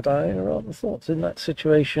right, but I rather thought in that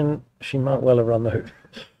situation she might well have run the hoop.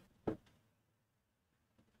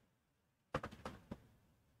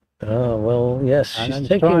 Oh, well, yes, And she's then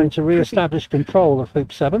taking trying to re-establish control of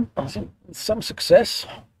hoop 7. some success.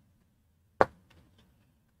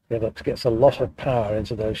 Yeah, that gets a lot of power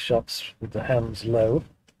into those shots with the hands low.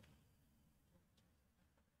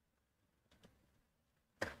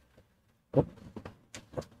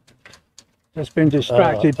 Just been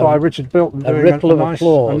distracted by Richard Bilton A doing ripple a of nice,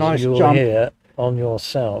 applause a nice you'll jump hear on your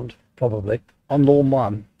sound, probably. on lawn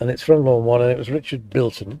 1. And it's from Lawn 1, and it was Richard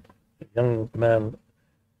Bilton, a young man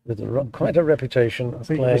with quite a reputation of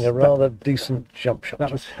think it playing was a rather decent jump shot.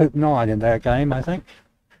 That was hoop 9 in their game, I think.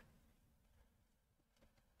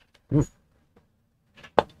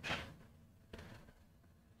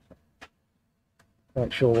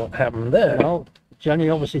 Not sure what happened there. Well, Jenny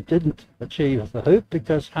obviously didn't achieve the hoop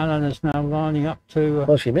because Hannon is now lining up to,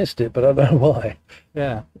 Well, she missed it, but I don't know why.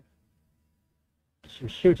 yeah. She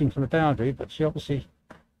was shooting from the boundary, but she obviously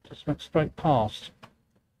just went straight past.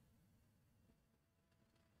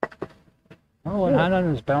 Oh, and Yeah. Hannon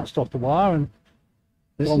has bounced off the wire and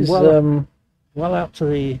This Gone is well out to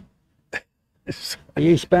the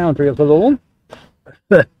east boundary of the lawn.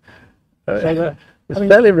 So that, it's a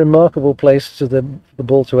fairly remarkable place for the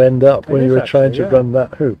ball to end up when It you is were trying actually, to yeah. run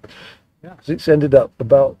that hoop. Yeah. 'Cause it's ended up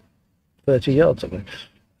about 30 yards, I think.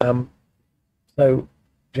 So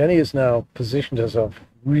Jenny has now positioned herself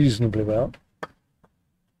reasonably well.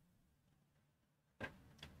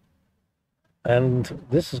 And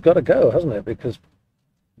this has got to go, hasn't it? Because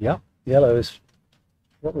yeah, yellow is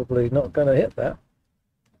probably not going to hit that.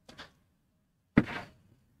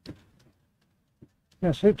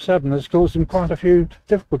 yes, hoop 7 has caused him quite a few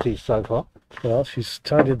difficulties so far. Well, she's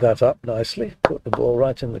tidied that up nicely, put the ball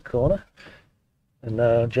right in the corner. And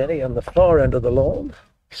now Jenny on the far end of the lawn.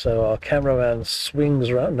 So our cameraman swings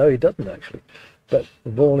around. No, he doesn't actually. But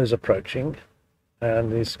the ball is approaching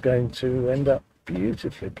and is going to end up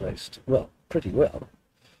beautifully placed. Well, pretty well.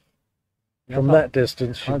 From that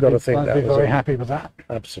distance, you've got to think that I'd be was very happy with that.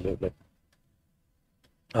 absolutely.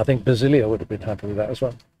 I think Basilia would have been happy with that as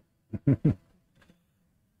well.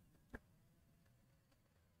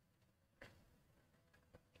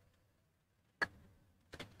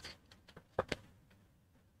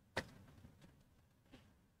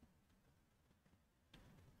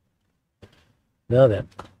 Now then,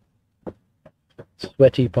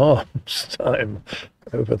 sweaty palms time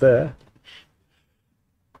over there.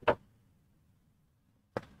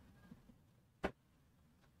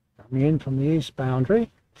 Coming in from the east boundary.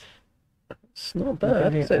 It's not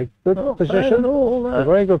bad, is A it? good Not bad position. at all, A that.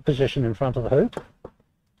 very good position in front of the hoop.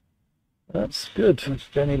 That's good.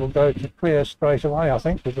 Which Jenny will go to clear straight away, I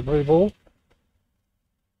think, with the blue ball.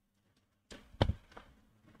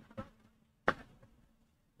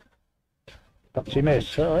 But she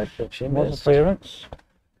missed. Tried, but she Was a missed. clearance.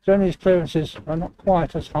 Jenny's clearances are not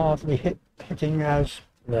quite as hardly hitting as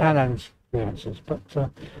No. Hannan's clearances, but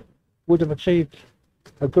would have achieved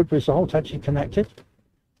a good result had she connected.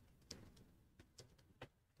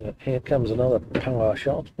 Here comes another power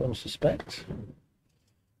shot, one suspects.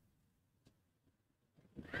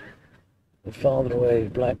 The farther away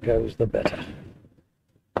black goes, the better.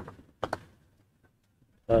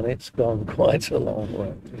 And it's gone quite a long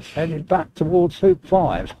way. Headed back towards hoop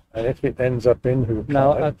 5. And if it ends up in hoop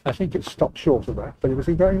No, 5, I think it stopped short of that, but it was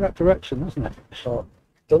going that direction, wasn't it?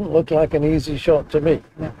 doesn't look like an easy shot to me.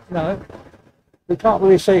 No. We can't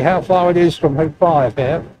really see how far it is from hoop 5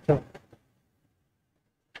 here. So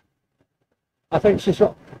I think she's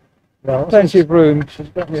got Well, plenty of room. she's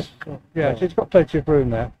got, Yeah, she's got plenty of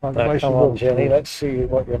room there. By the way Now, she come on, walks Jenny, forward. let's see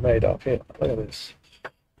what you're made of here. Look at this.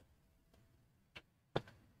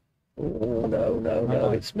 Oh,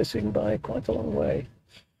 no, it's missing by quite a long way.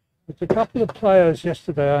 There's a couple of players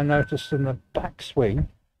yesterday I noticed in the backswing,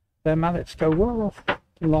 their mallets go well off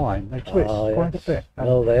the line. They twist quite a bit.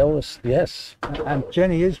 Well, they always, yes. And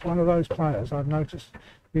Jenny is one of those players I've noticed.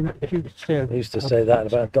 You know, if you could see her, I used to say that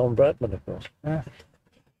about Don Bradman, of course. Yeah.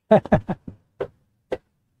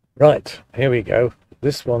 Right, here we go.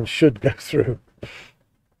 This one should go through.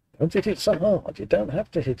 Don't hit it so hard. You don't have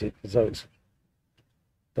to hit it, so it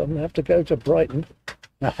doesn't have to go to Brighton.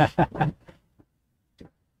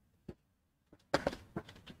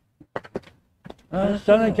 It's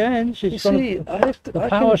done again. You She's gone. see, I the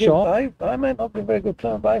power shot. I might not be a very good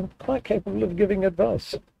player, but I'm quite capable of giving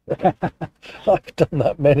advice. I've done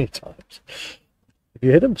that many times. If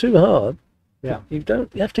you hit them too hard, Yeah. you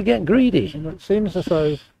have to get greedy. And it seems as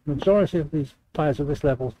though the majority of these players at this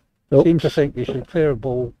level Nope. seem to think you should clear a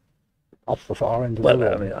ball off the far end of the Well, I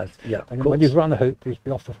lawn. mean, yeah, of And course. when you've run a hoop, you should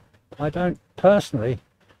be off the. I don't personally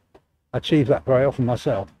achieve that very often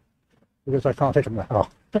myself because I can't hit them that hard.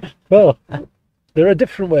 Well, there are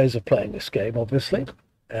different ways of playing this game, obviously,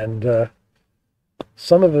 and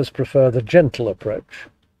some of us prefer the gentle approach,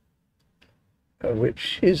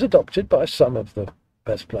 which is adopted by some of the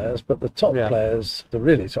best players, but the top Yeah. players, the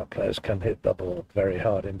really top players, can hit the ball very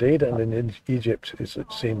hard indeed, and in Egypt,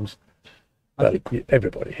 it seems I that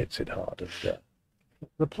everybody hits it hard. And,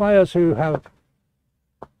 The players who have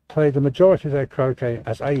played the majority of their croquet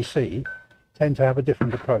as AC tend to have a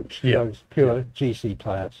different approach to Yeah. those pure GC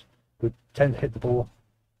players who tend to hit the ball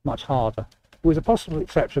much harder, with a possible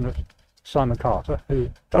exception of Simon Carter, who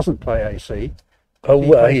doesn't play AC. oh, He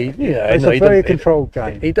well, plays- yeah, It's no, a he very doesn't- controlled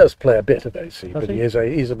game. He does play a bit of AC, Does but he? he's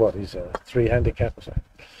a 3 handicap or so.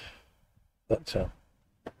 But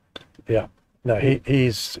yeah, no,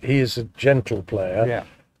 he's a gentle player, Yeah.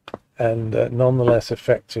 and nonetheless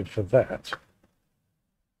effective for that.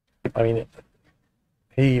 I mean,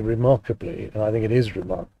 he remarkably, and I think it is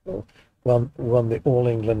remarkable, won the All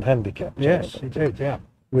England Handicap Yes, tournament, he did. Yeah.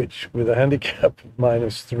 which with a handicap of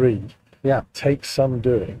 -3 Yeah. takes some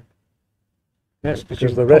doing, Yes,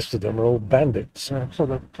 because the rest of them are all bandits.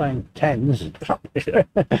 sort of playing tens.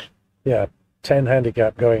 Yeah, 10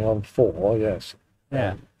 handicap going on 4, yes,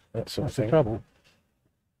 Yeah, that sort of that's the thing. trouble.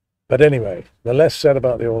 But anyway, the less said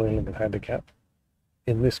about the All England handicap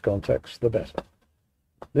in this context, the better.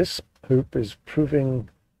 This hoop is proving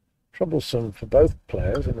troublesome for both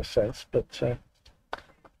players in a sense, but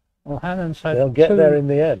Well, Hannan's had they'll get two there in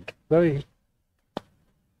the end. very,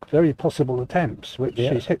 very possible attempts, which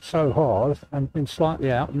Yeah. she's hit so hard and been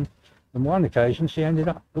slightly out. And on one occasion, she ended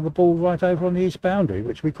up with the ball right over on the east boundary,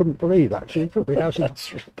 which we couldn't believe, actually, could we? How she,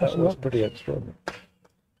 That was pretty extraordinary.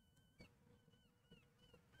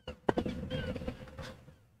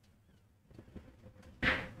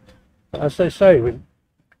 as they say with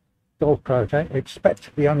golf croquet,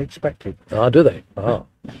 expect the unexpected. Ah, do they? Ah.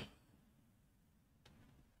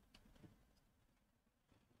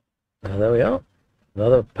 Now, there we are.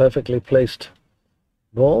 Another perfectly placed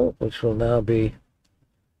ball, which will now be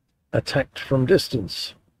attacked from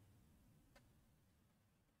distance.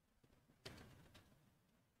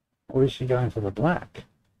 Or is she going for the black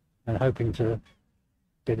and hoping to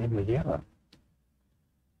get in with yellow?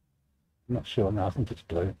 I'm not sure now. I think it's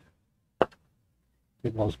blue.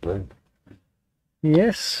 It was blue.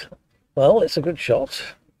 Yes. Well, it's a good shot,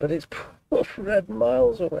 but it's put red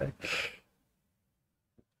miles away.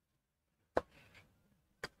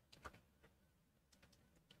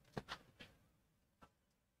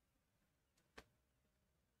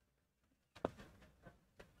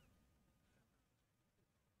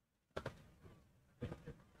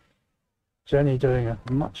 Jenny doing a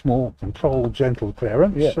much more controlled, gentle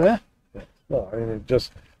clearance there. Well, I mean,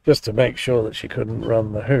 just to make sure that she couldn't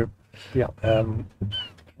run the hoop. Yeah.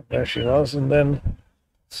 There she was, and then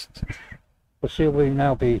But she'll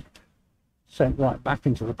now be sent right back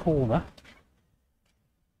into the corner.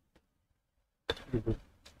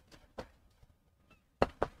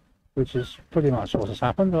 Which is pretty much what has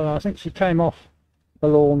happened. And I think she came off the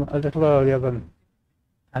lawn a little earlier than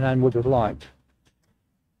Anne would have liked.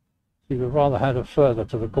 She would rather had her further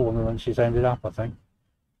to the corner than she's ended up, I think.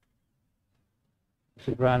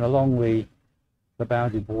 She ran along the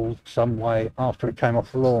boundary ball some way after it came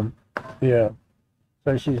off the lawn. yeah,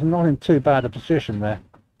 So she's not in too bad a position there.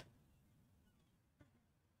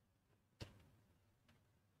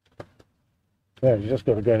 you just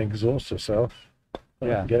got to go and exhaust herself.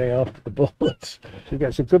 Yeah. Getting after the ball. It's She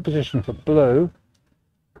gets a good position for blue.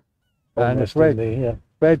 And almost it's red. in the,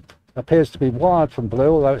 Red appears to be wired from blue,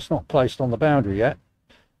 although it's not placed on the boundary yet.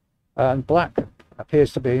 And black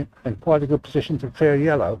appears to be in quite a good position to clear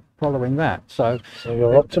yellow following that. So so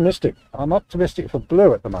you're optimistic. I'm optimistic for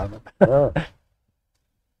blue at the moment. Ah.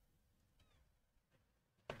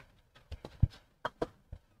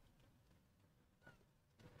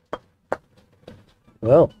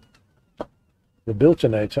 Well, the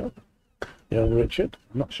Biltonator, young Richard,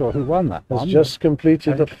 I'm not sure who won that has one. just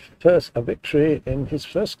completed a victory in his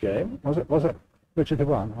first game Was it Richard who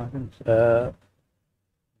won? I didn't see.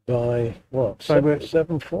 by what? So we're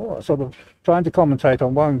 7-4. sort of trying to commentate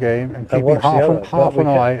on one game and keeping watch the other, but half we an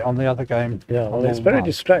can- eye on the other game. Yeah, well, it's along very one.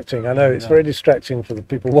 distracting. I know it's Yeah. very distracting for the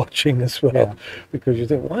people watching as well, Yeah. because you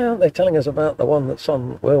think, why aren't they telling us about the one that's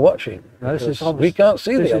on we're watching? Now, this is Because obvious- we can't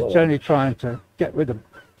see This the other is one. Jenny trying to get rid of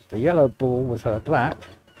the yellow ball with her black.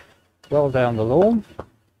 Well down the lawn.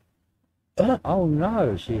 Ah. Oh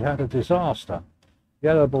no, she had a disaster.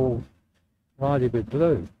 Yellow ball riding with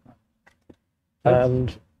blue.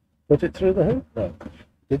 And put it through the hoop? No.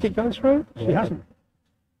 Did it go through? She Yeah. hasn't.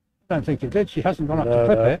 I don't think it did. She hasn't gone up No, to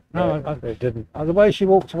clip no, it. No, no, it didn't. the way she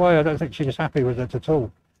walked away, I don't think she was happy with it at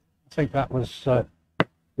all. I think that was.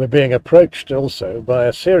 We're being approached also by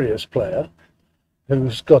a serious player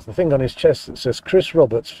who's got a thing on his chest that says Chris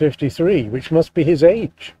Roberts 53, which must be his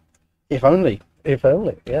age. If only. If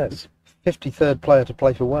only, yes. 53rd player to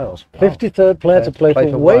play for Wales. 53rd player to play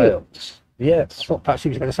for Wales. I Yes. thought perhaps he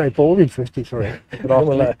was going to say born in 53. Good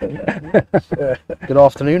afternoon, good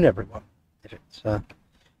afternoon everyone. If it's,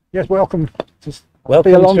 Yes, welcome to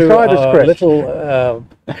Welcome be to alongside us, our Chris. little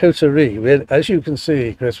coterie. As you can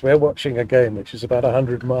see, Chris, we're watching a game which is about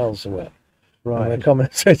 100 miles away. And we're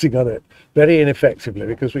commentating on it very ineffectively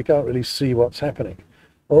because we can't really see what's happening.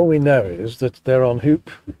 All we know is that they're on hoop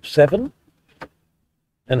 7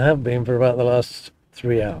 and have been for about the last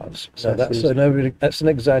 3 hours. So that's an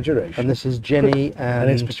exaggeration. and this is Jenny And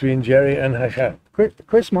it's and between Jerry and Hashan.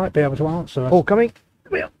 Chris might be able to answer us Paul coming.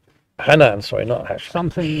 Hanan, sorry, not Hashan.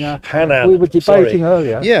 something Hanan. we were debating sorry.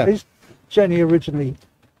 earlier. Yeah. Is Jenny originally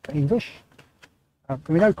English?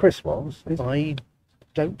 We know Chris was. I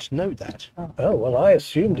don't know that. Oh, well, I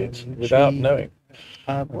assumed it without She- knowing.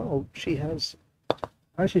 Well, she has.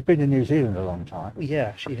 Oh, she's been in New Zealand a long time.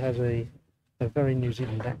 Yeah, she has a very New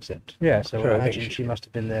Zealand accent. Yeah, So sure, I I think imagine she- she must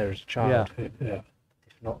have been there as a child. Yeah.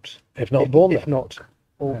 If not, If not born if there. not,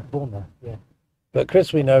 or Yeah. born there. Yeah. But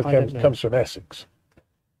Chris, we know, I don't know. comes from Essex.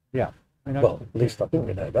 We know Well, at least I think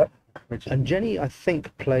we know that. Richard. And Jenny, I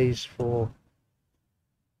think, plays for.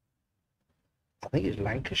 I think it's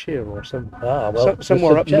Lancashire or some Ah, well, the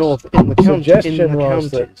somewhere up suggest- north in the suggestion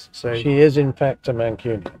was counties. that So she is in fact a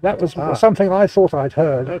Mancunian. That was Ah. something I thought I'd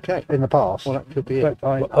heard okay, in the past, well that could be it. but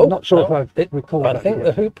I'm Oh, not sure no, if I recall I that think yet.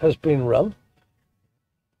 the hoop has been run.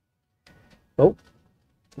 Oh,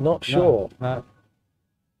 not sure. No.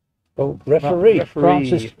 Oh, referee.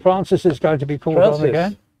 Francis is going to be called Francis. on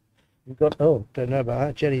again. You've got Don't know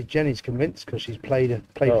about that. Jenny's convinced because she's played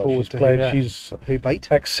oh, forward she's to played. yeah. She's hoop 8.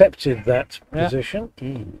 accepted that Yeah. position.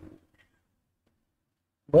 Mm.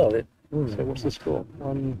 Well, So what's the score?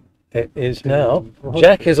 It is now.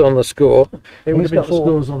 Jack is on the score. It would He's have been got the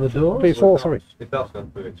scores on the door. 4-3. If that's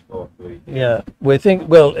gone through, it's 4-3. Yeah, we think.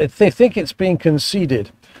 Well, if they think it's been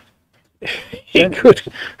conceded, it could.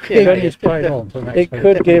 Jenny's playing on. For the next It game.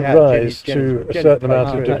 could give had rise Jenny- to a Jenny certain played amount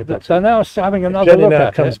of through. difficulty. So now it's having another Jenny look now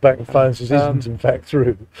at comes it. back and finds it isn't in fact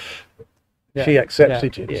through. Yeah, She accepts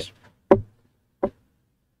yeah, it is.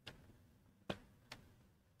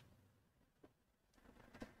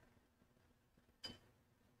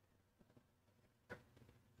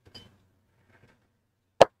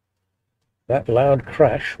 That loud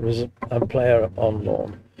crash was a player on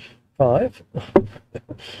lawn 5,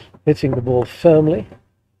 hitting the ball firmly.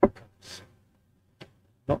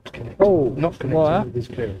 Not connected. Oh, Not connected wire. with his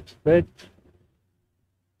clearance. Red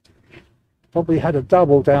probably had a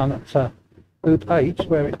double down at hoop 8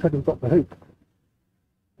 where it could have got the hoop.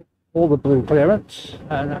 All the blue clearance,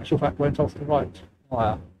 and in actual fact went off the right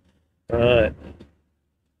wire. Right.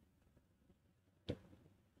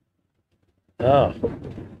 Ah,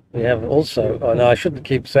 we have also, oh no, I shouldn't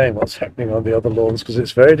keep saying what's happening on the other lawns because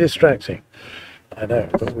it's very distracting. I know,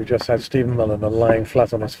 but we just had Stephen Mulliner lying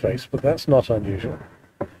flat on his face, but that's not unusual.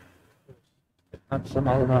 That's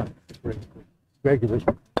another regularly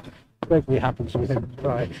happens with him.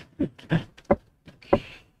 Right. It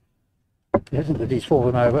isn't that he's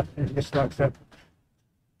fallen over, it's just like that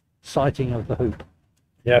sighting of the hoop.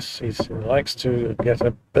 Yes, he likes to get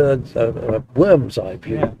a worm's eye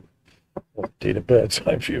view. Yeah. Or indeed a bird's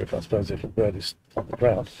eye view, I suppose, if a bird is on the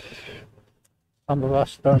ground. Some of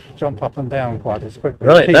us don't jump up and down quite as quickly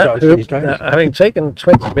Right, as he that does hoop, these days. having taken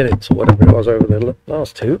 20 minutes or whatever it was over the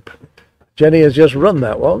last hoop, Jenny has just run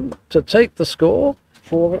that one to take the score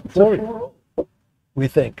for we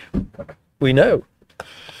think. We know.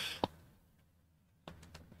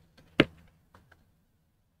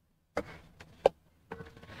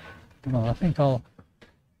 Well, I think I'll.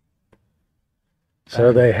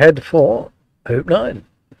 So they head for hoop 9.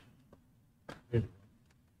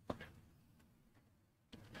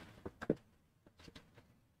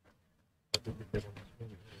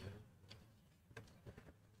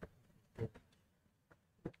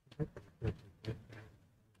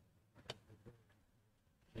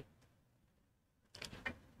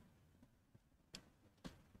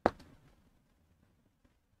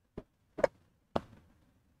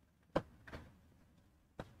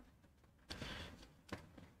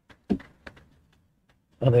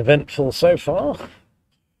 Uneventful so far.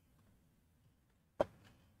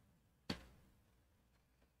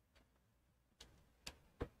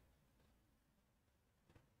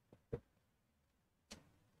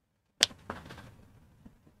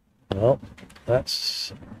 Well,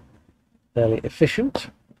 that's fairly efficient.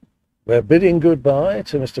 We're bidding goodbye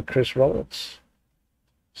to Mr. Chris Roberts,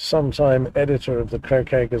 sometime editor of the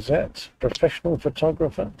Croquet Gazette, professional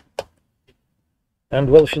photographer, and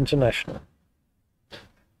Welsh international.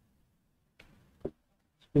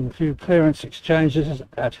 Been a few clearance exchanges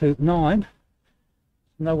at hoop 9.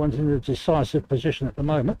 No one's in a decisive position at the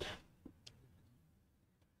moment.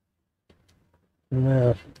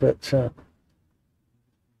 No, but oh,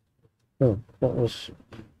 what was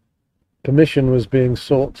permission was being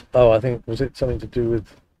sought? Oh, I think was it something to do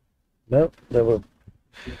with? No, they were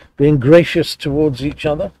being gracious towards each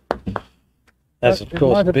other, as of It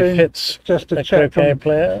course might have been befits just a a check croquet on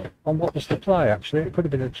player. what was the play, actually. It could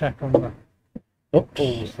have been a check on the Oops,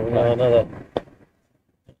 balls. no,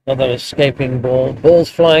 another escaping ball. Balls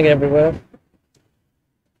flying everywhere,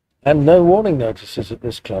 and no warning notices at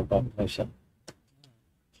this club. I may say.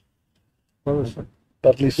 Well,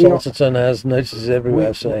 Butley We are- Salterton has notices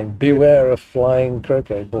everywhere saying, beware of flying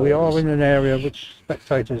croquet balls. we are in an area which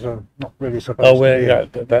spectators are not really supposed Oh, to well, be yeah,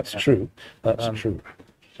 in. that's true. That's Um, true.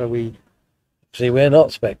 So we, See, we're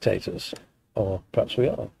not spectators. Or perhaps we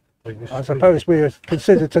are. I suppose we are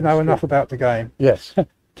considered to know enough about the game Yes.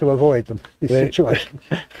 to avoid them, this We- situation.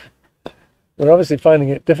 We're obviously finding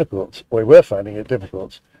it difficult, we were finding it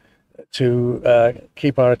difficult, to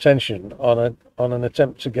keep our attention on an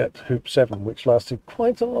attempt to get hoop 7, which lasted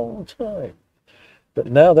quite a long time. But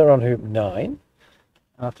now they're on hoop 9,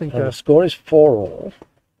 I think and the score is 4-all.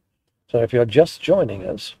 So if you're just joining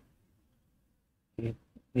us,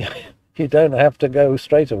 you don't have to go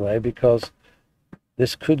straight away because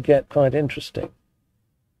this could get quite interesting.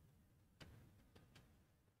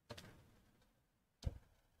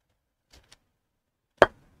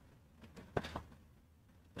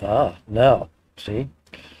 Ah, now, see,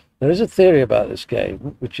 there is a theory about this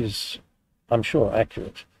game, which is, I'm sure,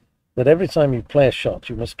 accurate, that every time you play a shot,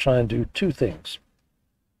 you must try and do 2 things.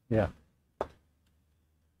 Yeah.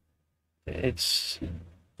 It's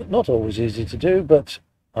not always easy to do, but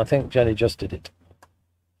I think Jenny just did it.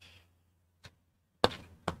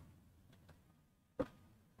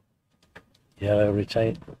 Yellow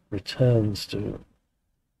returns to Very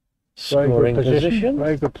scoring good position.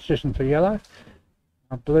 Very good position for yellow.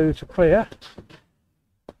 Now blue to clear.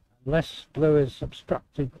 Unless blue is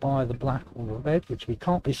obstructed by the black or the red, which we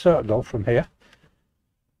can't be certain of from here.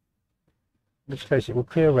 In which case it will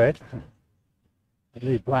clear red and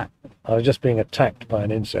leave black. I was just being attacked by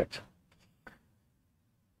an insect.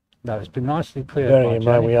 No, it's been nicely cleared. Bearing by in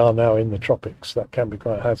mind Jenny. we are now in the tropics, that can be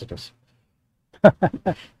quite hazardous.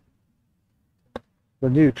 The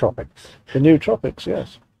new tropics, The new tropics,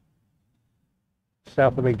 yes.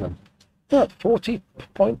 south of England. Yeah, 40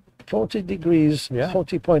 degrees, Yeah.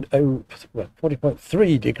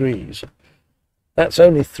 40.3 degrees. That's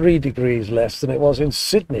only 3 degrees less than it was in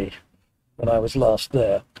Sydney when I was last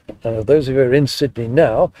there. And of those of you who are in Sydney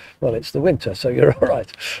now, well, it's the winter, so you're all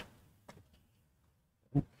right.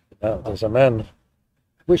 Now, there's a man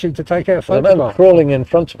Wishing to take out a There's a man photograph. crawling in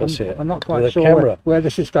front of us here I'm not with quite a sure camera. where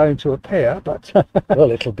this is going to appear, but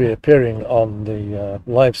Well, it'll be appearing on the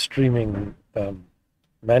live streaming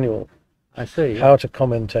manual, I see. how to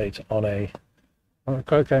commentate on a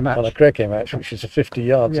Croquet match. croquet match, which is a 50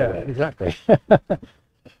 yards Yeah, away. exactly.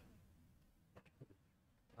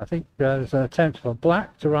 I think there's an attempt for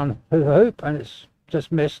black to run through the hoop, and it's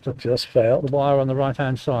just missed the Just failed. wire on the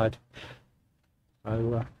right-hand side.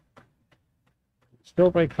 So still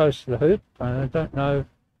very close to the hoop, and I don't know.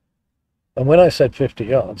 And when I said 50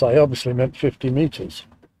 yards, I obviously meant 50 meters.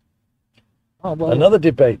 Oh well. Another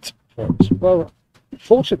debate. Folks. Well,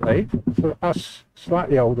 fortunately for us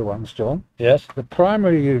slightly older ones, John, Yes, the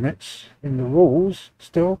primary units in the rules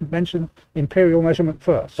still mention imperial measurement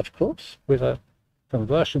first, of course. with a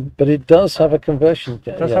conversion. But it does have a conversion.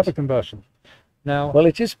 It does have a conversion. Now, Well,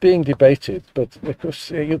 it is being debated, but of course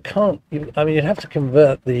you can't. I mean, you'd have to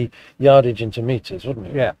convert the yardage into meters, wouldn't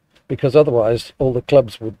you? yeah, Because otherwise, all the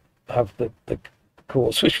clubs would have the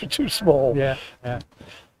courts which were too small. yeah, yeah.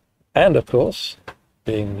 And of course,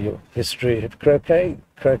 being your history of croquet,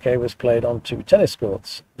 croquet was played on 2 tennis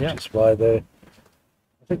courts, which Yeah. is why they're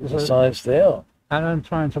I think the there's a size they are. Annan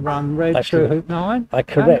trying to run red Actually, to hoop 9. I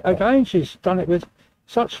correct And that. again, she's done it with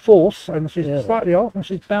such force, and she's Yeah. slightly off, and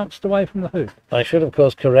she's bounced away from the hoop. I should, of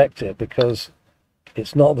course, correct it because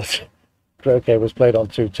it's not that croquet was played on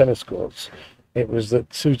 2 tennis courts. It was that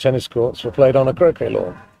 2 tennis courts were played on a croquet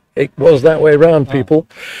lawn. It was that way round, people.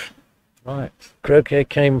 Right. Croquet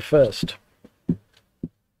came first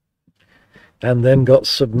and then got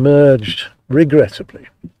submerged, regrettably.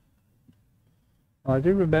 I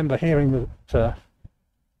do remember hearing that, as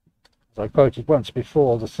I quoted once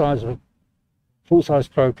before, the size of a full-size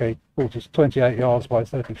croquet court is 28 yards by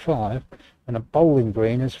 35, and a bowling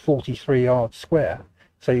green is 43 yards square.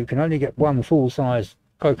 So you can only get one full-size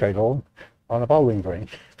croquet lawn on a bowling green.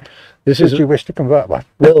 This Should is you wish to convert one?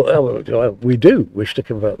 well, we do wish to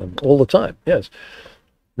convert them all the time. Yes.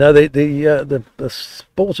 Now the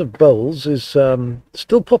sport of bowls is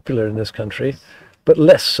still popular in this country, but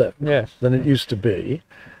less so Yes. than it used to be.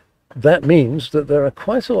 That means that there are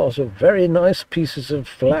quite a lot of very nice pieces of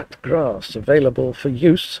flat grass available for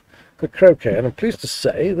use for croquet, and I'm pleased to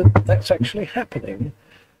say that that's actually happening,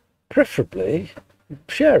 preferably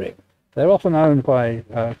sharing. They're often owned by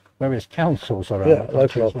various councils around. Yeah, the local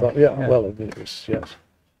country as authority. Yeah, well, it is, yes.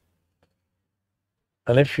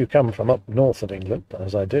 And if you come from up north of England,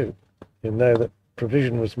 as I do, you know that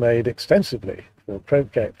provision was made extensively for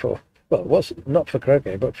croquet, well, it was not for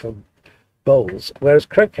croquet, but for bowls, whereas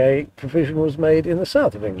croquet provision was made in the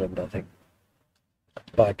south of England, I think,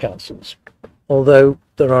 by councils. Although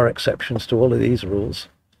there are exceptions to all of these rules.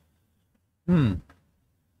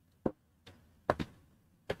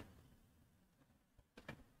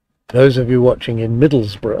 Those of you watching in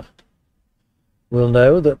Middlesbrough will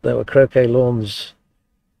know that there were croquet lawns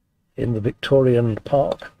in the Victorian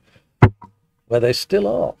Park, where they still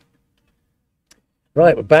are.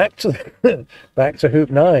 Right, we're back to back to hoop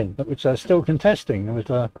 9. which they're still contesting with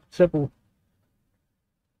several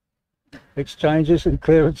exchanges and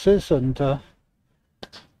clearances, and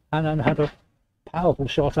Annan had a powerful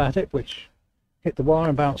shot at it which hit the wire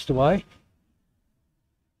and bounced away.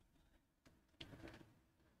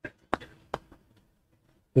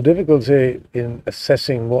 The difficulty in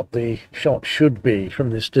assessing what the shot should be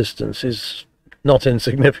from this distance is not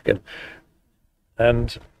insignificant,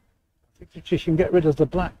 and She can get rid of the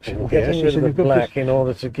black ball here. getting She's rid of in the a good black in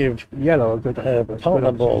order to give yellow a good her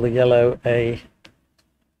partner ball, the yellow, a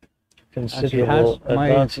considerable made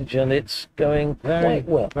advantage, and it's going very quite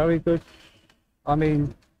well. very good. I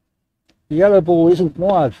mean, the yellow ball isn't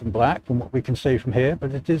wired from black from what we can see from here,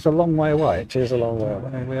 but it is a long way away. It is a long way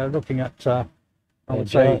away. We are looking at I would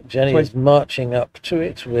Jenny, say Jenny is marching up to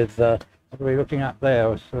it with What are we looking at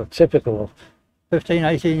there? It's sort of Typical 15,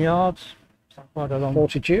 18 yards. Quite a long.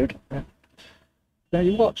 fortitude. Now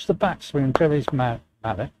you watch the backswing Jerry's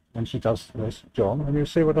mallet when she does this, John, and you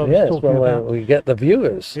see what I was Yes, talking well, about. we get the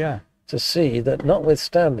viewers Yeah, to see that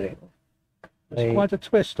notwithstanding there's quite a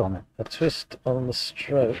twist on it. a twist on the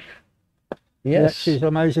stroke. Yeah, Yes, she's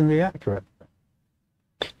amazingly accurate,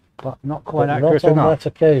 but not quite but accurate not on enough. that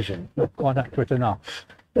occasion. Not quite accurate enough.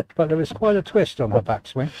 But there was quite a twist on her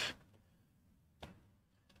backswing.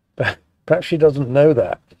 Perhaps she doesn't know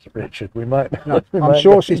that, Richard. We might. No, we I'm might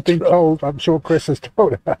sure get she's in been trouble. told. I'm sure Chris has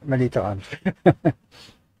told her that many times.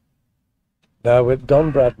 Now, with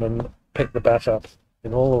Don Bradman picked the bat up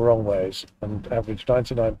in all the wrong ways and averaged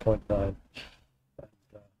 99.9.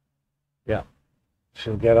 Yeah.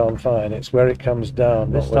 She'll get on fine. It's where it comes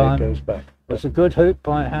down, This not where it time- goes back. It's a good hoop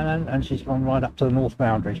by Hannon, and she's gone right up to the north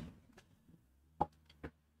boundary.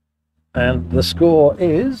 And the score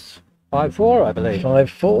is 5-4, I believe.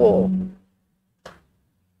 5-4.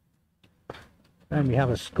 And we have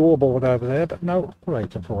a scoreboard over there, but no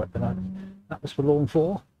operator for it. But that was for lawn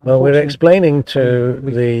 4. Well, we're Unfortunately, explaining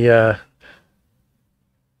to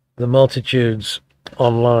the multitudes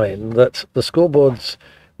online that the scoreboards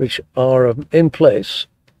which are in place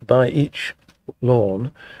by each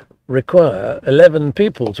lawn require 11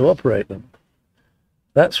 people to operate them.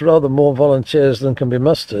 That's rather more volunteers than can be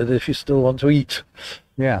mustered if you still want to eat.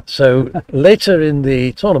 Yeah. So later in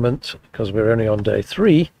the tournament, because we're only on day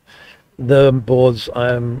 3, the boards,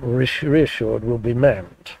 I am reassured, will be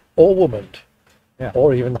manned or womaned, Yeah.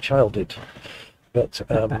 or even childed, but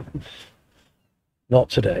not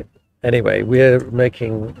today. Anyway, we're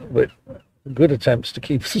making good attempts to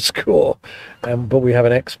keep the score, but we have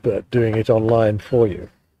an expert doing it online for you.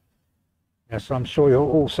 Yes, I'm sure you're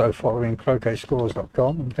also following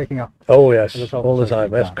croquetscores.com and picking up. Oh yes, Results all the as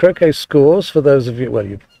time. you Yes, can. Croquet Scores, for those of you, well,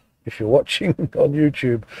 if you're watching on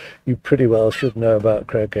YouTube, you pretty well should know about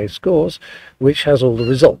Croquet Scores, which has all the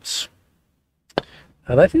results.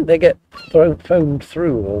 And I think they get phoned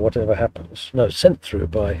through or whatever happens. No, sent through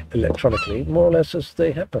by electronically, more or less as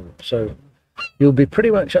they happen. So you'll be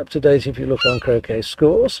pretty much up to date if you look on Croquet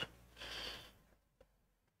Scores.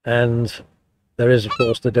 And there is, of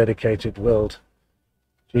course, the dedicated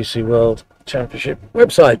GC World Championship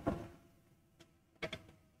website.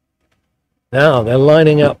 Now they're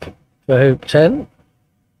lining up for hoop 10.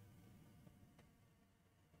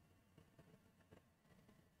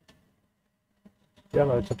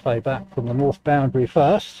 Yellow to play back from the north boundary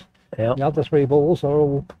first. Yeah. The other 3 balls are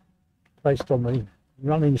all placed on the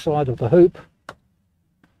running side of the hoop.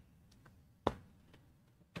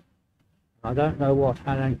 I don't know what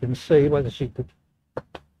Hannon can see, whether she could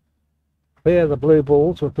clear the blue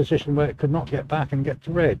ball to a position where it could not get back and get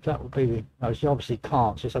to red. That would be the... No, she obviously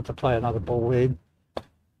can't. She's had to play another ball in.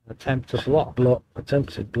 Attempt to block.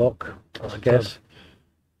 Attempted block, I guess.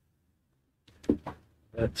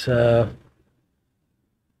 But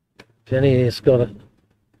Jenny has got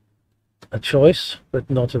a choice, but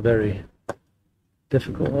not a very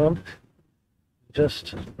difficult one.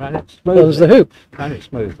 Just Ran it close the smoothly. hoop. Ran it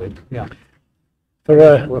smoothly, yeah. For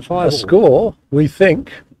We're 5 a all. score, we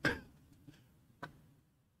think.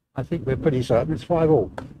 I think we're pretty certain it's 5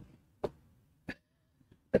 all.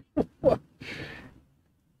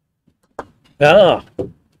 Ah,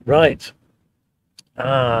 right.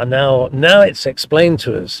 Ah, now it's explained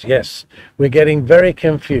to us. Yes, we're getting very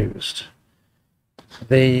confused.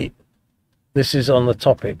 This is on the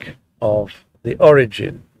topic of the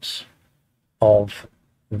origins of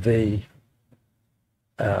the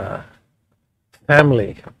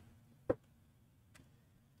family.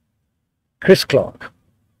 Chris Clark.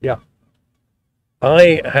 Yeah.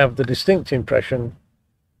 I have the distinct impression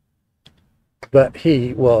that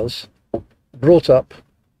he was brought up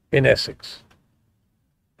in Essex.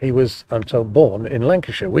 He was, I'm told, born in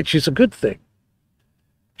Lancashire, which is a good thing.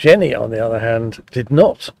 Jenny, on the other hand, did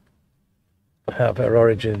not have her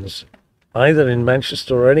origins either in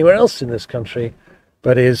Manchester or anywhere else in this country,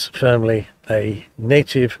 but is firmly a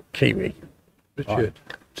native Kiwi. Richard,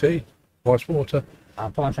 tea, ice water.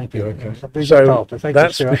 I'm fine, thank you. Okay. It's a big So result. Thank you,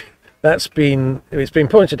 Stuart. it's been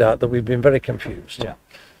pointed out that we've been very confused. Yeah.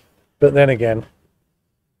 But then again,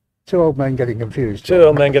 2 old men getting confused. 2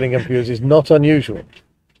 old men getting confused is not unusual.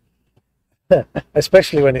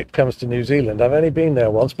 Especially when it comes to New Zealand. I've only been there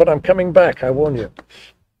once, but I'm coming back, I warn you.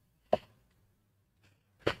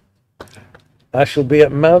 I shall be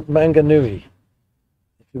at Mount Manganui.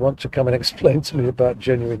 If you want to come and explain to me about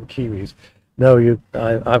genuine Kiwis. No,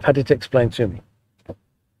 I've had it explained to me.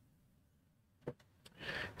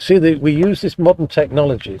 See, we use this modern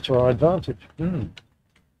technology to our advantage.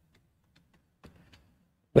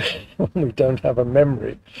 when we don't have a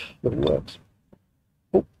memory that works.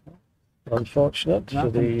 Oh, unfortunate for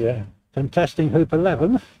the... Contesting hoop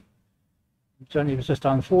 11. Johnny was just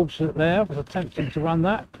unfortunate there, was attempting to run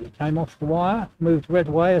that, but it came off the wire, moved red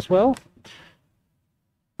away as well.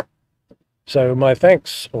 So my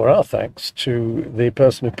thanks, or our thanks, to the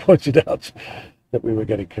person who pointed out that we were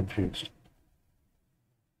getting confused.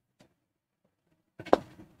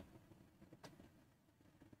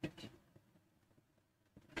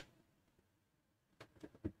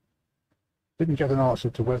 Didn't get an answer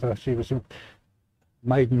to whether she was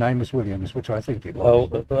maiden name was Williams, which I think it was.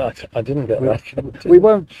 Oh, I didn't get that. We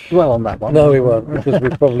won't dwell on that one. No, we won't, because we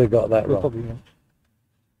probably got that We'll wrong. probably won't.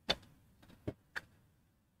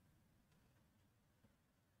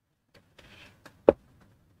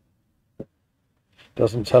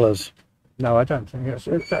 Doesn't tell us. No, I don't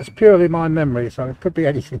think that's purely my memory, so it could be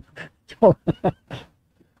anything.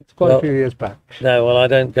 It's quite a few years back. No, well, I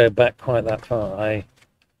don't go back quite that far.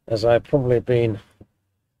 As I've probably been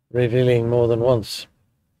revealing more than once,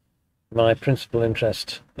 my principal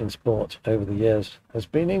interest in sport over the years has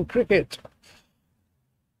been in cricket,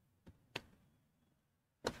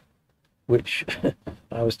 which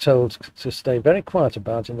I was told to stay very quiet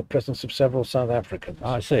about in the presence of several South Africans.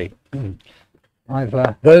 I see.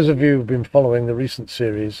 Those of you who've been following the recent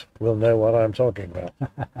series will know what I'm talking about.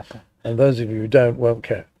 And those of you who don't won't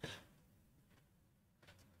care.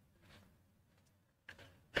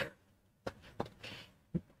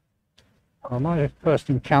 Well, my first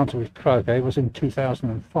encounter with croquet was in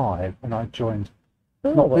 2005 when I joined,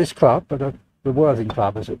 Oh, not well, this club, but the Worthing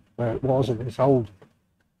Club, where it was at its old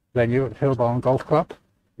venue at Hillbarn Golf Club.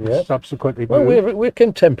 yeah. Subsequently Well, moved. we're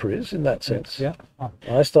contemporaries in that sense. Yeah.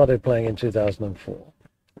 I started playing in 2004.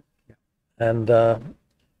 And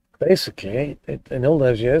basically, in all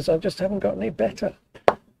those years, I just haven't got any better.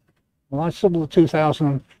 Well, I saw the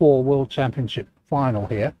 2004 World Championship final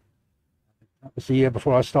here. That was the year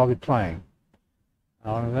before I started playing.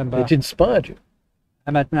 I remember It inspired you.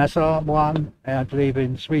 Ahmed Nasser won, I believe,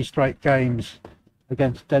 in 3 straight games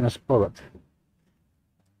against Dennis Bullock.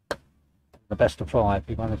 The best of 5,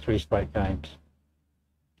 he won in 3 straight games.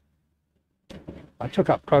 I took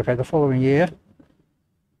up croquet the following year,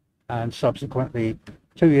 and subsequently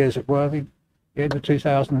 2 years at Worthing. The end of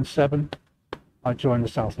 2007, I joined the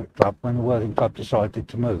Southwick Club when the Worthing Club decided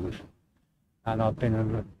to move. And I've been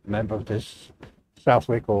a member of this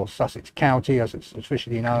Southwick, or Sussex County as it's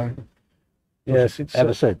officially known, Yes, it's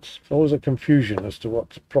ever since. always a confusion as to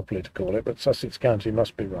what properly to call it, but Sussex County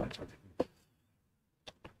must be right, I think.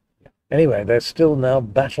 Anyway, they're still now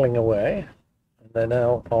battling away, and they're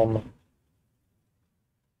now on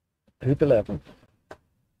hoop 11.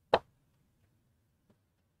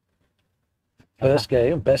 First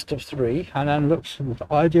game, best of 3. And then looks in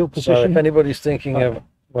the ideal So position. if anybody's thinking of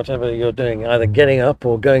whatever you're doing, either getting up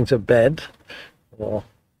or going to bed, or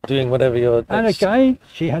doing whatever you're... And again,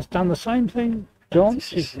 she has done the same thing, John.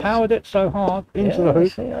 She's powered it so hard into the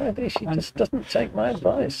hoop. See, she just doesn't take my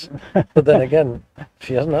advice. But then again,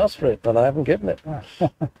 she hasn't asked for it, and I haven't given it.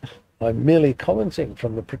 I'm merely commenting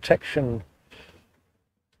from the protection,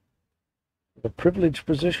 the privileged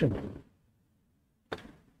position.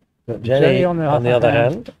 But Jenny, on the other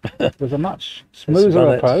hand, with a much has smoother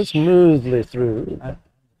run it approach, smoothly through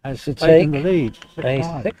has to taken take the lead. a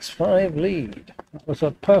 6-5. 6-5 lead. It was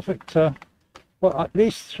a perfect. Well, at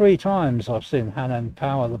least 3 times I've seen Hanan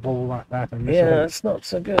power the ball like that. And Yeah, it's not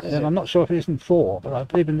so good, is and it? I'm not sure if it isn't 4, but I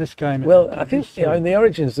believe in this game. Well, I think in the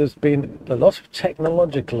origins there's been a lot of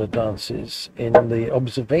technological advances in the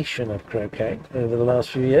observation of croquet over the last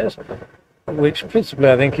few years, which principally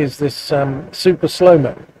I think is this super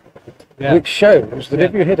slow-mo, which shows that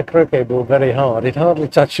if you hit a croquet ball very hard, it hardly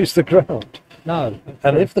touches the ground. No.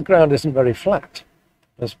 And if the ground isn't very flat,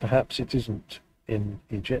 as perhaps it isn't in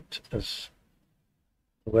Egypt, as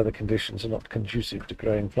the weather conditions are not conducive to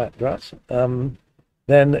growing flat grass, then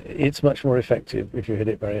it's much more effective if you hit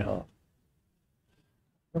it very hard.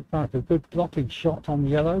 Looks like a good blocking shot on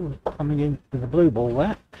yellow coming in with the blue ball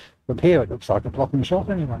there. From here it looks like a blocking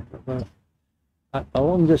shot anyway. But, at a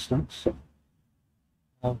long distance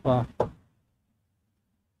of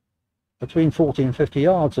between 40 and 50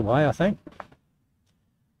 yards away, I think.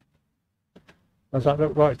 Does that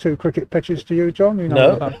look like 2 cricket pitches to you, John? You know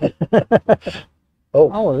No. about Oh,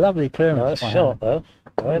 Oh, a lovely clearance. nice by shot Hanan.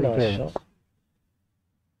 though. Very Lovely nice clearance. shot.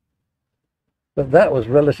 But that was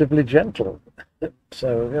relatively gentle.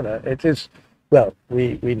 So, you know, it is, well,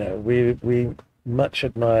 we know, we much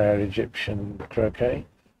admire Egyptian croquet.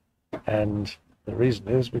 And the reason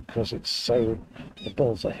is because it's so, the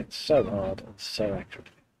balls are hit so hard and so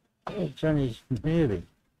accurately. Oh, Jenny's nearly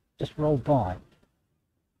just rolled by.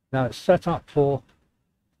 Now it's set up for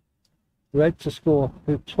red to score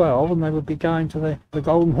hoop 12, and they would be going to the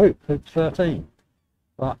golden hoop, hoop 13.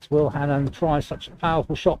 But will Hannon try such a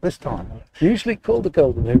powerful shot this time? Usually called the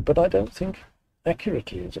golden hoop, but I don't think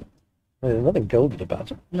accurately, is it? There's nothing golden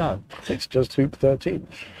about it. No. It's just hoop 13.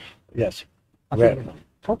 Yes. I think it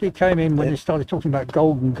probably came in when you started talking about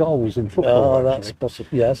golden goals in football. Oh, that's possible.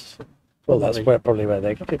 Yes. Well, that's probably where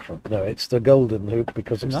they get it from. No, it's the golden hoop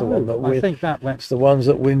because it's the one that I think that went. It's the ones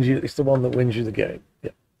that wins you. It's the one that wins you the game.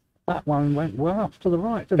 Yeah. That one went well up to the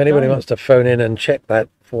right. If anybody wants to phone in and check that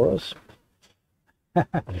for us,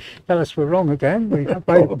 tell us we're wrong again. We have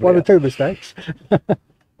made one or two mistakes.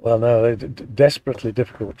 well, no, they're desperately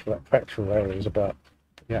difficult factual errors about.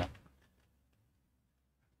 Yeah.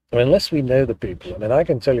 I mean, unless we know the people. I mean, I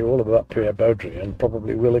can tell you all about Pierre Baudry and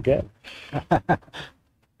probably will again.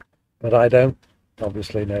 But I don't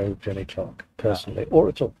obviously know Jenny Clark personally or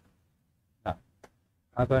at all. No.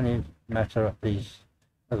 I've only met her at these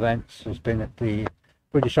events. She's been at the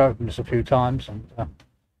British Opens a few times,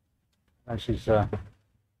 and she's her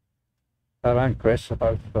and Chris are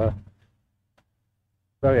both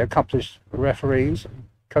very accomplished referees and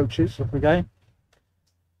coaches of the game.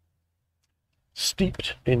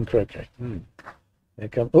 Steeped in croquet. Here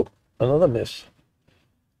comes, oh, another miss.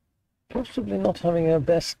 Possibly not having her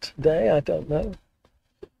best day, I don't know.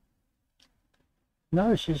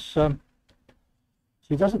 No, she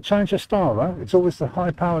doesn't change her style though. It's always the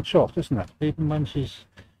high-powered shot, isn't it? Even when she's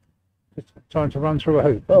trying to run through a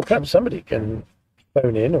hoop. Well, perhaps somebody can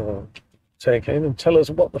phone in or take in and tell us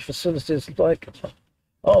what the facilities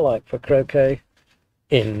are like for croquet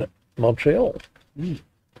in Montreal.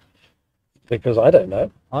 Because I don't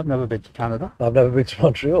know. I've never been to Canada. I've never been to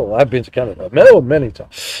Montreal. I've been to Canada many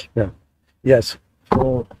times. Yeah. Yes.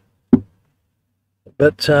 But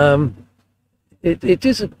it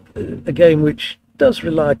is a game which does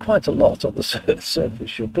rely quite a lot on the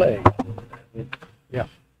surface you're playing. Yeah.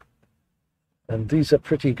 And these are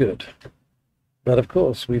pretty good. But of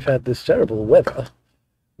course, we've had this terrible weather,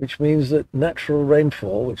 which means that natural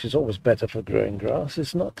rainfall, which is always better for growing grass,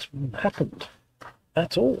 has not happened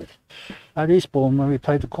at all. At Eastbourne, when we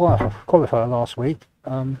played the qualifier last week,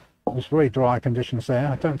 it was very dry conditions there.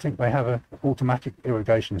 I don't think they have an automatic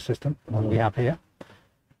irrigation system like we have here.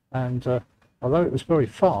 And although it was very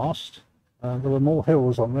fast, there were more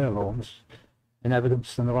hills on their lawns in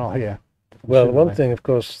evidence than there are here. Well, one thing, of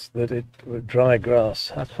course, that it dry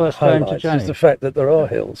grass That's first game to Jenny. is the fact that there are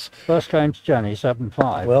hills. First game to Jenny,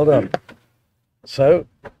 7-5. Well done. So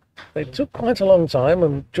it took quite a long time,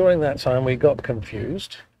 and during that time we got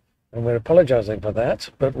confused, and we're apologising for that,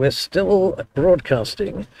 but we're still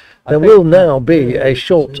broadcasting. There will now be a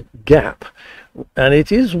short gap, and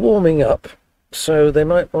it is warming up, so they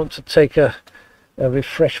might want to take a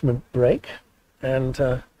refreshment break, and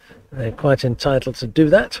they're quite entitled to do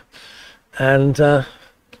that. And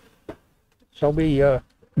shall we?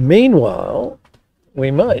 Meanwhile, we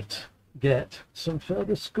might get some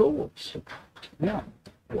further scores. Yeah.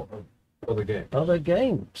 Other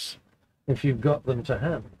games, if you've got them to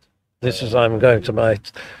hand. This is I'm going to my.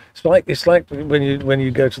 It's like when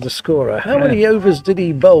you go to the scorer. How many overs did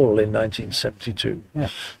he bowl in 1972? Yeah.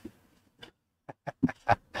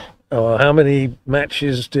 Or how many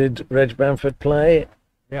matches did Reg Bamford play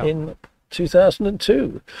in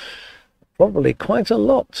 2002? Probably quite a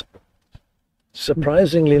lot.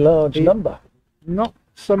 Surprisingly large number. Not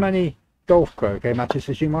so many golf croquet matches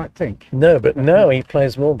as you might think. No, but now he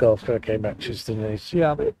plays more golf croquet matches than he's.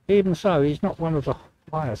 Yeah, but even so, he's not one of the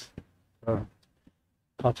highest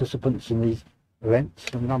participants in these events,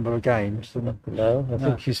 the number of games. No, I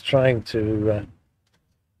think he's trying to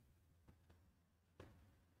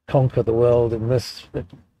conquer the world in this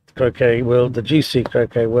croquet world, the GC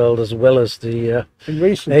croquet world, as well as the in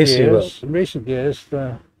recent AC years. world. In recent years,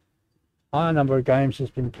 the higher number of games has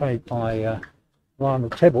been played by Ryan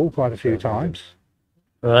Tibble quite a few times,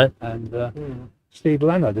 Right. and Steve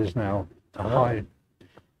Leonard is now a high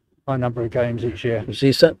number of games each year. You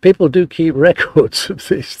see, some people do keep records of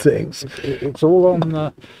these things. It's all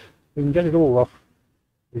on. You can get it all off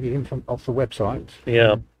the website.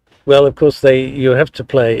 Yeah. Well, of course, you have to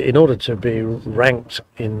play in order to be ranked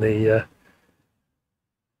in the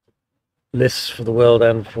lists for the world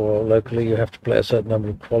and for locally. You have to play a certain number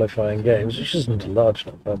of qualifying games, which isn't a large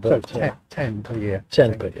number, but So 10 per year.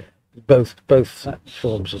 10 per year. Both That's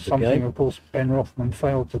forms of the something, game. of course, Ben Rothman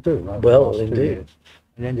failed to do over Well, the last 2 indeed. years.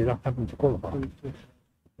 He ended up having to qualify.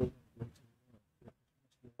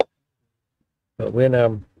 But we're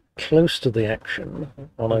now close to the action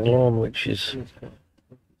on a lawn which is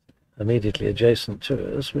immediately adjacent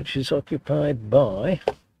to us, which is occupied by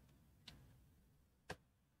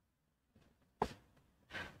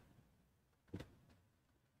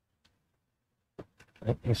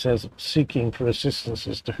He says, seeking for assistance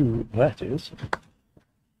as to who that is.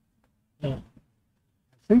 I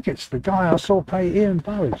think it's the guy I saw play Ian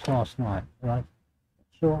Burridge last night. Right?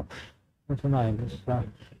 Sure. What's the name? It's,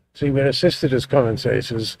 See, we're assisted as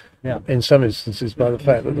commentators yeah. in some instances by the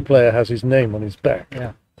fact that the player has his name on his back.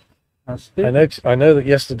 Yeah. I know that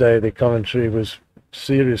yesterday the commentary was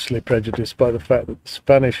seriously prejudiced by the fact that the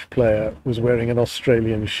Spanish player was wearing an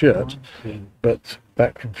Australian shirt, but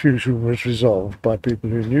that confusion was resolved by people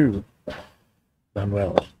who knew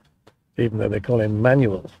Manuel, even though they call him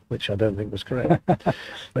Manuel, which I don't think was correct.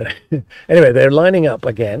 But anyway, they're lining up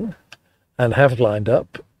again, and have lined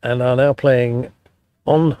up, and are now playing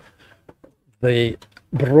on the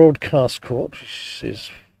broadcast court, which is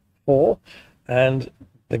 4, and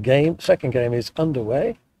the second game is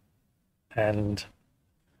underway, and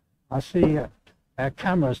I see our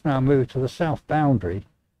camera's now moved to the south boundary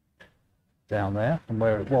down there from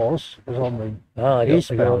where it was on the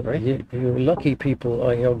east boundary. You lucky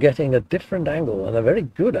people, you're getting a different angle, and a very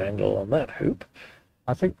good angle on that hoop.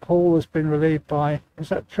 I think Paul has been relieved by, is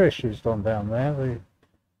that Trish who's gone down there?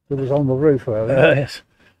 Who was on the roof earlier? Yes.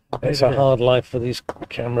 It's a hard life for these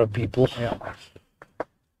camera people. Yeah.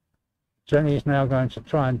 Jenny's now going to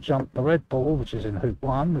try and jump the red ball, which is in hoop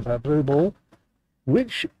 1 with her blue ball.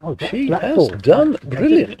 Which she black has ball. done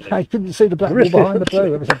brilliantly. I couldn't see the black ball behind the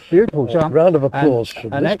blue. It was a beautiful jump. Round of applause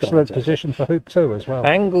for an this excellent contest. position for hoop 2 as well.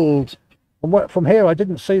 Angled. From here, I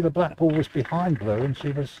didn't see the black ball was behind blue, and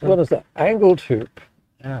she was. What is that? Angled hoop.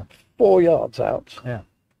 Yeah. 4 yards out. Yeah.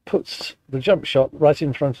 Puts the jump shot right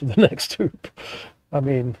in front of the next hoop. I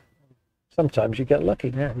mean, sometimes you get lucky.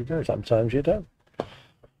 Yeah, you do. Sometimes you don't.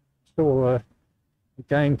 Saw the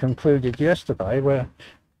game concluded yesterday where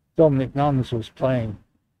Dominic Nuns was playing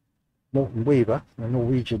Morton Weaver, the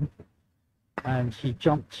Norwegian, and he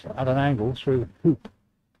jumped at an angle through hoop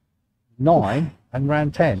 9 and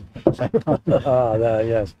ran 10. There,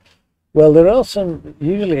 yes. Well, there are some,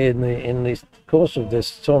 usually in the course of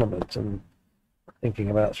this tournament, and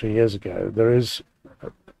thinking about 3 years ago, there is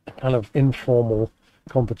a kind of informal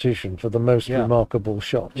competition for the most remarkable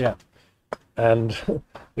shot. Yeah. And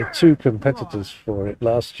the 2 competitors for it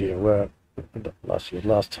last time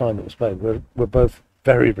it was played, were both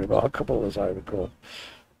very remarkable, as I recall.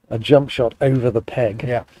 A jump shot over the peg.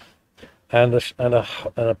 Yeah. And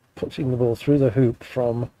a putting the ball through the hoop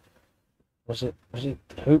from, was it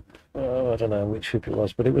hoop? I don't know which hoop it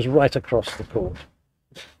was, but it was right across the court.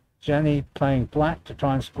 Jenny playing black to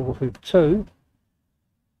try and score hoop 2,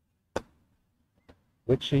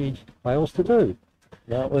 which she fails to do.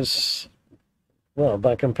 That was, well,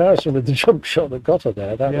 by comparison with the jump shot that got her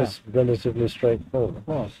there, that was relatively straightforward. It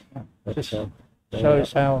was. But, Just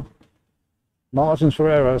shows how margins for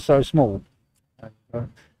error are so small.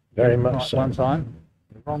 very right much so. One time,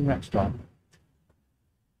 wrong next time.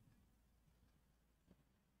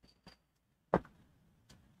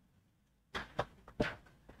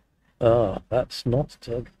 That's not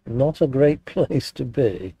a great place to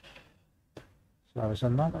be. So there's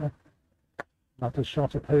another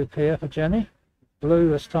shot at hoop here for Jenny. Blue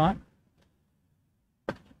this time.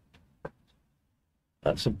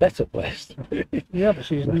 That's a better place to be. Yeah, but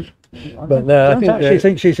she's. But no, I don't actually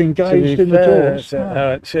think she's engaged in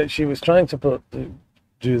the draws. She was trying to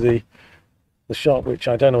do the shot, which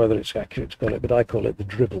I don't know whether it's accurate to call it, but I call it the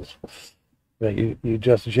dribble. Where you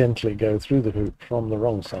just gently go through the hoop from the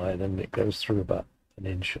wrong side, and it goes through about an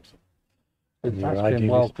inch or so. That's been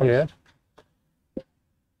well cleared.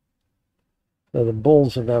 So the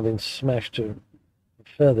balls have now been smashed to the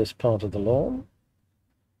furthest part of the lawn,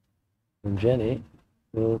 and Jenny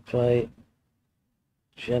will play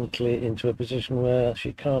gently into a position where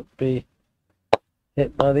she can't be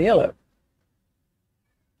hit by the yellow.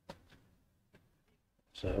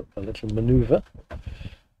 So a little manoeuvre.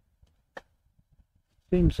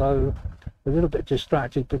 Seems so a little bit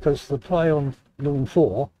distracted because the play on lawn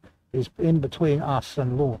 4 is in between us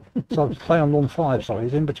and lawn. So play on lawn 5, sorry,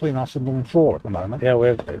 is in between us and lawn 4 at the moment. Yeah,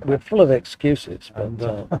 we're full of excuses,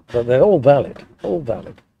 but they're all valid. All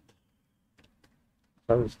valid.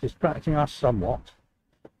 So it's distracting us somewhat.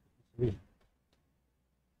 We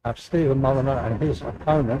have Stephen Mulliner and his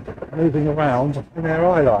opponent moving around in their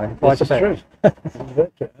eye line. This is true.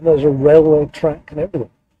 And there's a railway track and everything.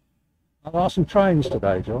 And there are some trains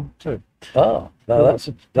today, John, too. No, that's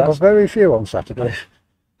There are very few on Saturday.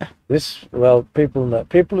 People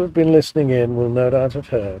who've been listening in will no doubt have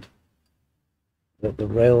heard that the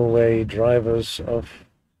railway drivers of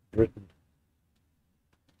Britain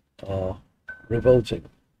are revolting.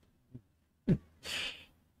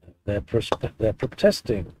 They're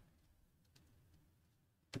protesting.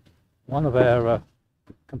 One of our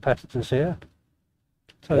competitors here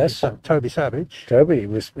Yes. Toby Savage. Toby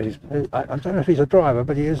he's I don't know if he's a driver,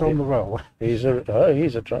 but he is on the roll. he's a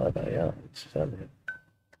driver, yeah. It's certainly.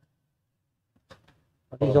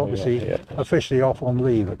 He's obviously officially off on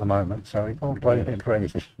leave at the moment, so he can't blame him for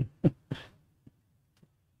anything.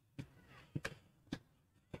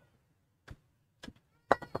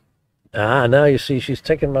 Now you see she's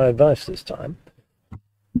taken my advice this time.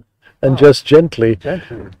 And just gently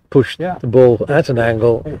pushed the ball at an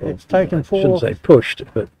angle. It's taken I shouldn't say pushed,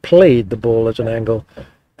 but played the ball at an angle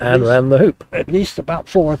and ran the hoop. At least about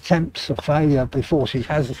 4 attempts of failure before she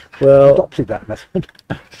has adopted that method.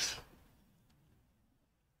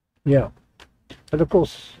 Yeah. But of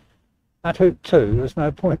course, at hoop 2, there's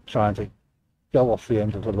no point trying to go off the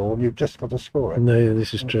end of the lawn. You've just got to score it. No,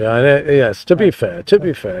 this is true. I know, yes, to be fair,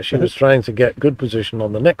 she was trying to get good position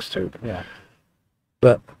on the next hoop. Yeah.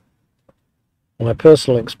 But my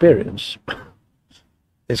personal experience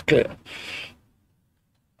is clear.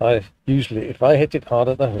 I usually, if I hit it hard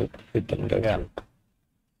at the hoop, it doesn't go through.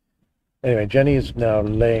 Anyway, Jenny is now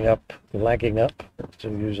lagging up, to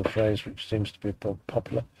use a phrase which seems to be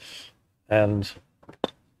popular, and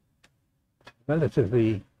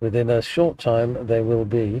relatively within a short time they will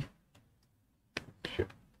be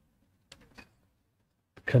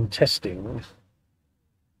contesting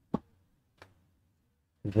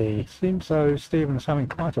It seems though Stephen's having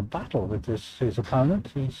quite a battle with his opponent.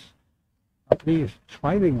 He's, I believe,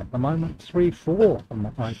 trailing at the moment 3-4 from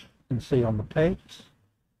what I can see on the pegs.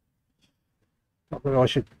 Not that I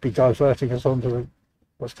should be diverting us onto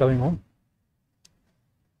what's going on.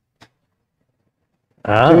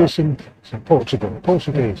 Some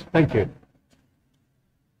Portuguese. Thank you.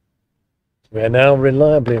 We are now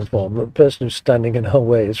reliably informed that the person who's standing in our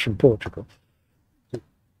way is from Portugal.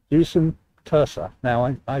 Jason Tersa.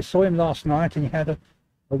 Now, I saw him last night and he had a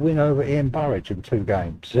win over Ian Burridge in 2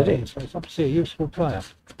 games. Did he? So he's obviously a useful player.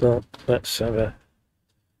 Well, let's have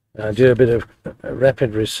do a bit of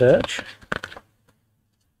rapid research.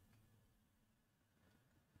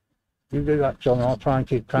 You do that, John, and I'll try and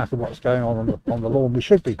keep track of what's going on the lawn we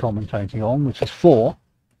should be commentating on, which is 4.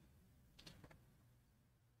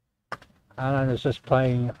 Alan is just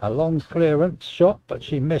playing a long clearance shot, but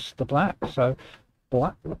she missed the black, so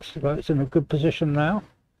black looks like it's in a good position now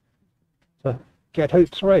to get hoop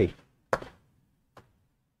 3.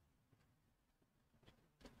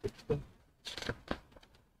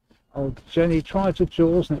 Oh, Jenny tried to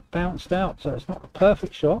jaws and it bounced out, so it's not a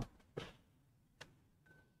perfect shot.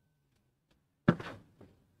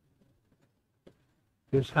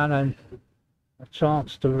 Gives Hanan a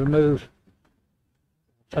chance to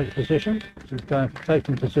take position. She's going for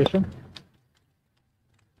taking position.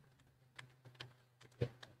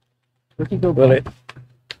 Pretty good. Well,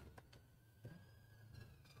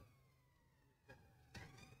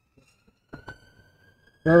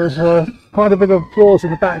 there is quite a bit of applause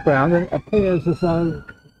in the background, and it appears as though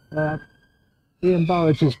Ian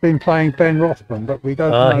Burridge has been playing Ben Rothman, but we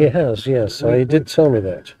don't know. He has, yes. He did tell me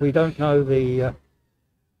that. We don't know the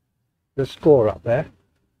score up there.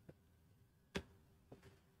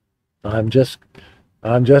 I'm just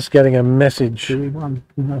getting a message. Do you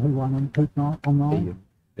know who won on hoop on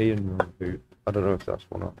Ian, I don't know if that's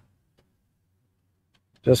one up.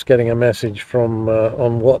 Just getting a message from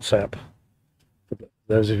on WhatsApp. For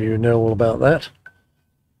those of you who know all about that,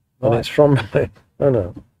 and it's from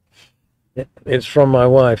it's from my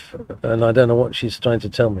wife, and I don't know what she's trying to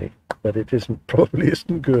tell me, but it probably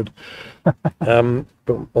isn't good.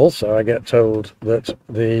 But also, I get told that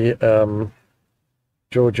the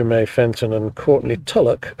Georgia May Fenton and Courtney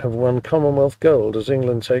Tulloch have won Commonwealth gold as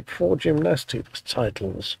England take 4 gymnastics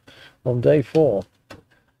titles on day 4.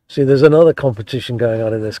 See, there's another competition going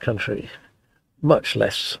on in this country, much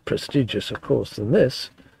less prestigious, of course, than this,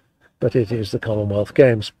 but it is the Commonwealth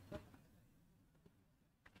Games.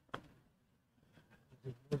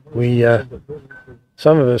 We,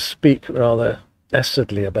 some of us speak rather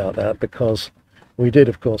acidly about that because we did,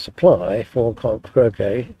 of course, apply for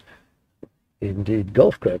croquet, indeed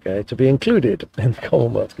golf croquet, to be included in the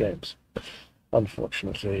Commonwealth Games.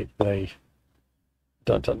 Unfortunately, they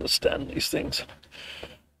don't understand these things.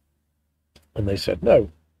 And they said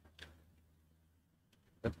no.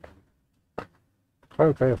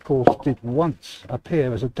 Croquet, of course, did once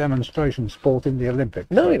appear as a demonstration sport in the Olympics.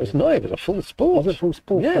 No, it was not. It was a full sport. Was it full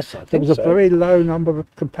sport? Yes, I think there was so. A very low number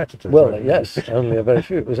of competitors. Well, yes, only a very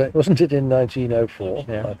few. Wasn't it in 1904?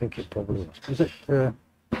 Yeah. I think it probably was. Was it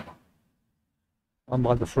won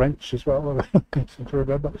by the French as well? I seem to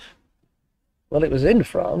remember. Well, it was in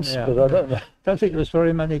France, Yeah. but I don't know. I don't think there was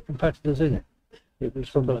very many competitors in it. It was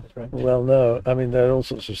from the French. Well, no. I mean, there are all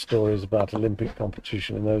sorts of stories about Olympic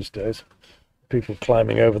competition in those days. people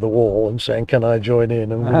climbing over the wall and saying, "Can I join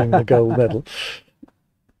in?" and winning the gold medal.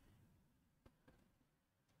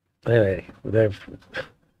 Anyway, a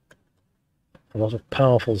lot of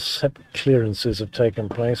powerful clearances have taken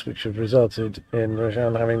place, which have resulted in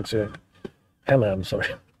Hanan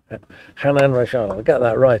Rashan. I'll get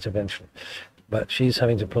that right eventually, but she's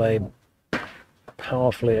having to play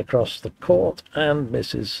powerfully across the court and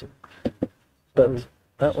misses. But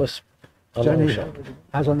that was a long Jenny shot.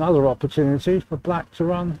 has another opportunity for black to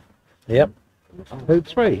run Yep. hoop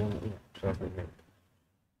 3.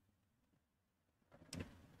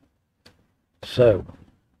 So,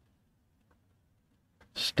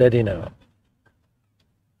 steady now.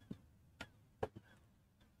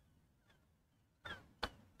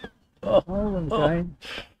 Oh, and Oh. again.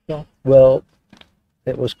 Well,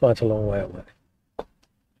 it was quite a long way away.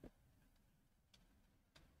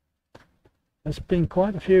 There's been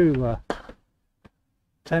quite a few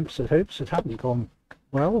attempts at hoops that haven't gone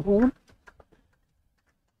well for them.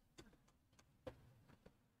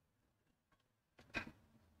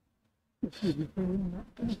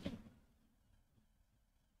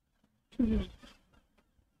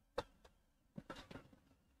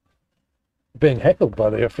 Being heckled by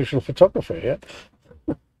the official photographer here.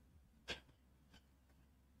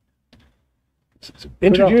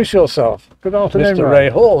 Introduce yourself. Good afternoon, Mr. Ray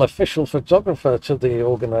Hall, official photographer to the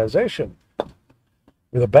organisation,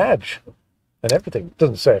 with a badge and everything.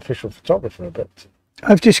 Doesn't say official photographer, but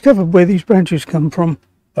I've discovered where these branches come from.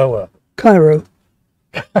 oh, Cairo.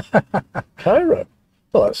 Cairo.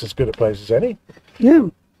 Well, that's as good a place as any. Yeah,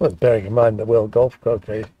 Well, bearing in mind the World Golf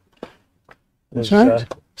Croquet was That's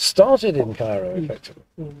right. started in Cairo, effectively.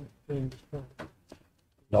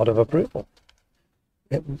 Nod of approval.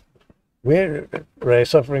 We're, Ray,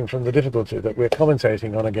 suffering from the difficulty that we're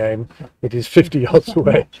commentating on a game that is 50 yards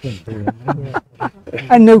away.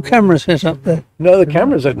 and no camera set up there. No, the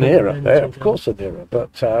cameras are nearer. They, of course, are nearer,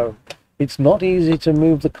 but it's not easy to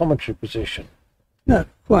move the commentary position, No,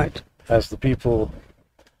 quite. as the people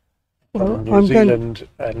Well, from New I'm going. Zealand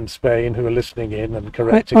and Spain who are listening in and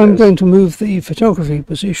correcting I'm us. going to move the photography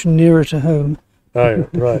position nearer to home. Oh,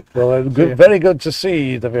 right. Well, good, very good to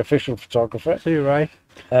see the official photographer. See you, Ray.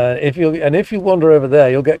 If you wander over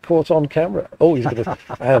there, you'll get caught on camera. Oh, he's going to,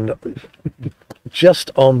 and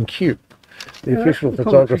just on cue, the official the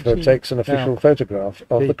photographer commentary team. takes an official photograph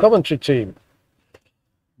of the commentary team.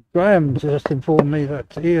 Graham just informed me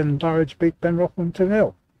that Ian Burridge beat Ben Rothman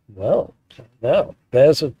 2-0. Well, now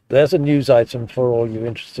there's a news item for all you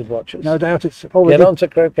interested watchers. No doubt it's Get already, on to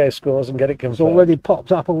Croquet Scores and get it it's confirmed. already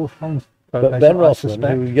popped up all on. But Ben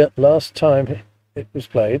Rothman, who last time it was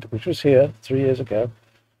played, which was here 3 years ago,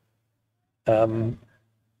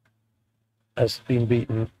 has been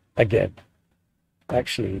beaten again.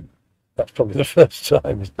 Actually, that's probably the first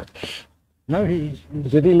time. No, he's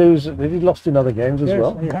Did he lose? Did he lost in other games as yes,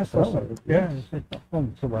 well? he has lost it. Yeah, he's not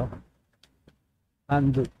done so well.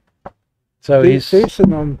 And So he's.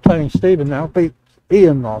 Stevenson, I'm playing Stephen now, beat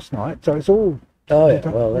Ian last night, so it's all Oh yeah.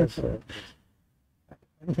 Well, that's.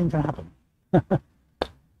 anything can happen.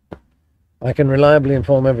 I can reliably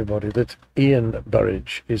inform everybody that Ian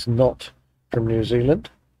Burridge is not from New Zealand.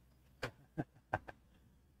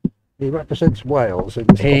 He represents Wales in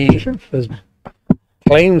this He competition.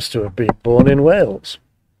 claims to have been born in Wales.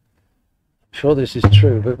 I'm sure this is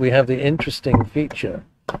true, but we have the interesting feature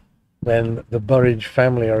when the Burridge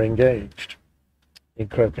family are engaged in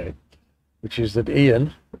croquet, which is that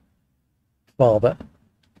Ian, father,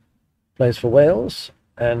 plays for Wales,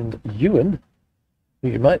 and Ewan, who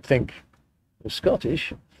you might think was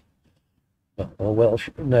Scottish, or Welsh,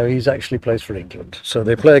 no, he's actually plays for England. So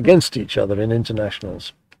they play against each other in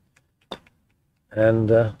internationals. And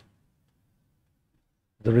the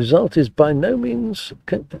result is by no means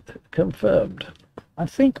confirmed. I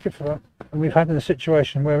think if we've had a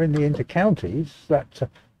situation where in the inter-counties that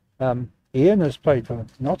Ian has played for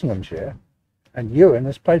Nottinghamshire and Ewan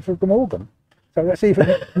has played for Glamorgan. So that's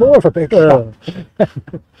even more of a big shock.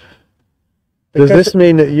 Does this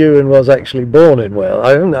mean that Ewan was actually born in Wales?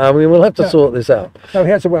 I don't know. I mean, we'll have to sort this out. No, he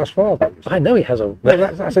has a Welsh father. I know he has a...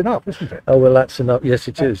 Well, that's enough, isn't it? Oh, well, that's enough. Yes,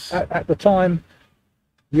 it is. At the time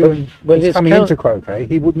Ewan well, was his coming count- into croquet,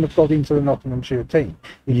 he wouldn't have got into the Nottinghamshire team.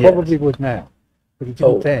 He Yes. probably would now, but he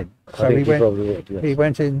Oh, didn't then. I So think he he went. probably would, yes. He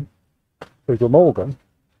went in for Glamorgan,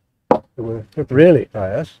 who were different Really?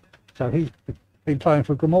 players. So he's been playing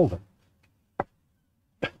for Glamorgan.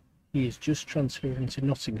 He is just transferring to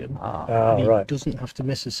Nottingham. Ah, He right. doesn't have to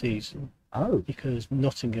miss a season Oh, because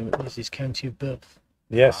Nottingham is his county of birth.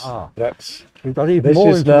 Yes, Ah. that's. We've got even This more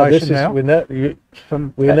is now. information This is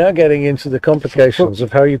now. we're now getting into the complications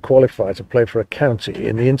of how you qualify to play for a county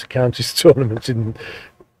in the inter-counties tournament in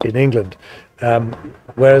England.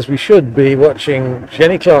 Whereas we should be watching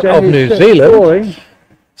Jenny Clark of New Zealand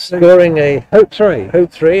scoring a Hope 3.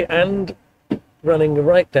 hoop 3 and running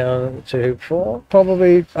right down to hoop 4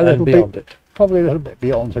 Probably a little and beyond bit. it. Probably a little bit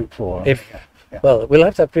beyond hoop 4. Well, we'll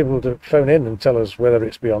have to have people to phone in and tell us whether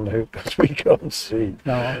it's beyond the hoop because we can't see.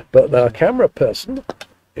 No. But our camera person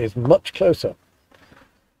is much closer,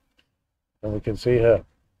 and we can see her.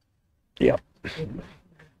 Yeah.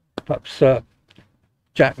 Perhaps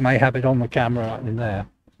Jack may have it on the camera in there,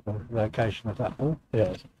 the location of that ball.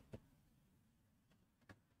 Yes.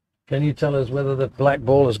 Can you tell us whether the black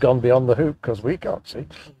ball has gone beyond the hoop? Because we can't see.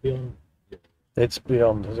 Beyond. It's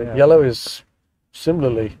beyond. Is it? Yeah. Yellow is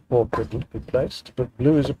similarly awkwardly placed, but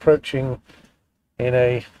blue is approaching in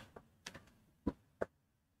a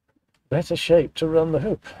better shape to run the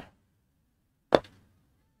hoop.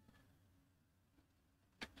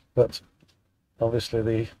 But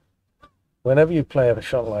obviously, whenever you play a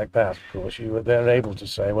shot like that, of course, they're able to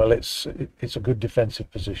say, well, it's a good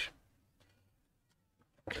defensive position.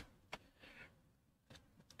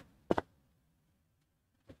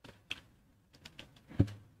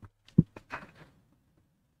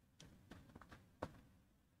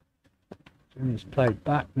 He's played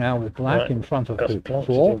back now with black Right. in front of Just hoop planted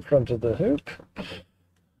 4. in front of the hoop.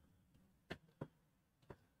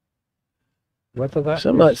 Whether that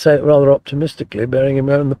Some is- might say it rather optimistically, bearing in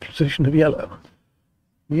mind the position of yellow.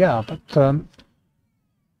 Yeah, but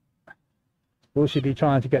will she be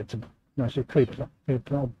trying to get to? No, she'll creep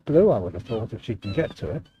on blue. I would have thought if she can get to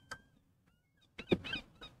it.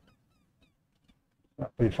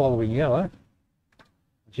 That'll be following yellow.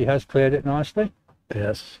 She has cleared it nicely.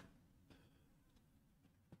 Yes.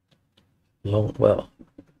 Well,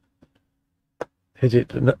 hit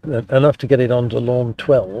it enough to get it onto lawn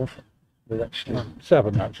 12. With actually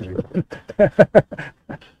 7 actually.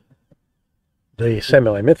 the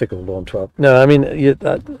semi-mythical lawn 12. No, I mean,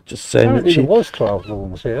 just saying that Apparently she. there was 12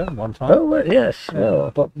 lawns here at one time. Oh, well, yes. Yeah,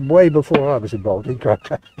 Well, but way before I was involved in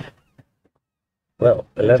croquet. well,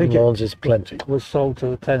 I 11 think it- lawns is plenty. It was sold to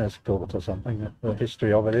the tennis court or something. The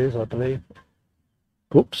history of it is, I believe.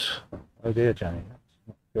 Whoops. Oh dear, Jenny. That's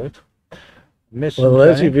not good. Miss Well, and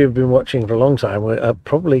those Jenny. of you who've been watching for a long time are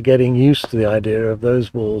probably getting used to the idea of those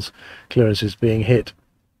balls clearances being hit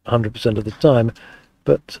 100% of the time,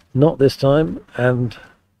 but not this time, and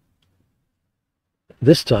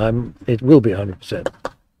this time it will be 100%.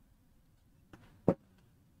 But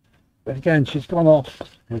again, she's gone off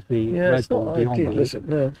with the Yeah, red it's ball not beyond the ideal, loop. is it?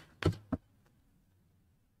 No.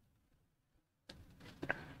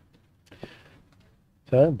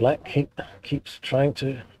 So black keeps trying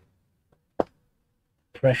to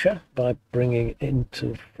pressure by bringing it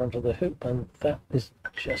into front of the hoop, and that is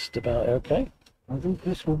just about okay. I think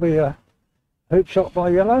this will be a hoop shot by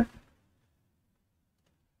yellow.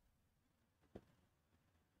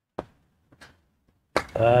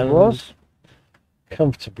 And It was.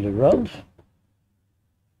 comfortably run.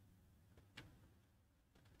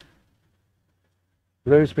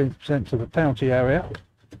 Blue's been sent to the penalty area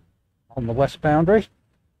on the west boundary.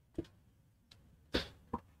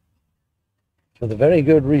 For the very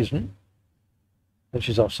good reason that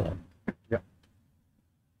she's offside. Yeah.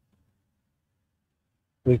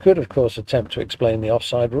 We could, of course, attempt to explain the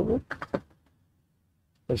offside rule.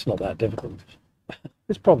 It's not that difficult.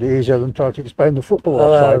 It's probably easier than trying to explain the football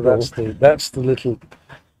offside rule. That's the little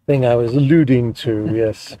thing I was alluding to,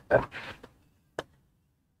 yes.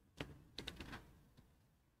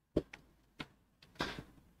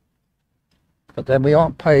 But then we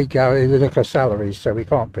aren't paid Gary Lineker salaries, so we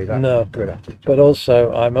can't be that No. good at it. But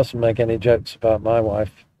also, I mustn't make any jokes about my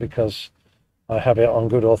wife because I have it on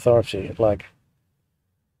good authority, like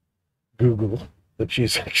Google, that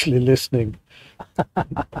she's actually listening.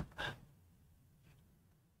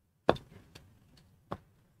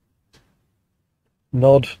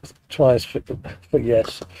 Nod twice for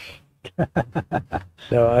yes.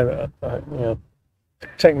 No, you know,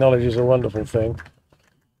 technology is a wonderful thing.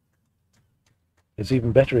 It's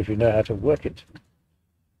even better if you know how to work it.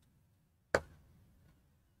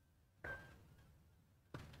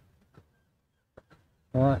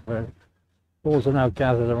 Right, well, balls are now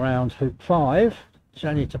gathered around hoop 5.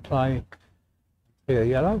 Jenny to play here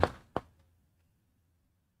yellow.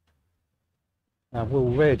 Now will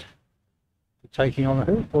red be taking on a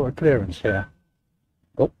hoop or a clearance here?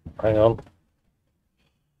 Oh, hang on.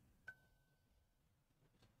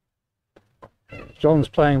 John's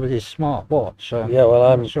playing with his smart watch. Yeah,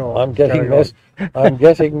 well, not sure I'm what's getting going on. I'm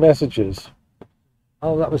getting messages.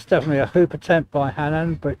 Oh, that was definitely a hoop attempt by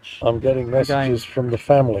Hannon, which I'm getting messages from the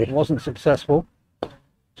family. wasn't successful.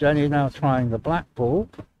 Jenny now trying the black ball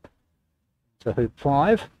to hoop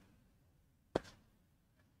 5.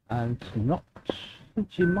 And not, I think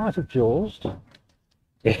she might have jawsed.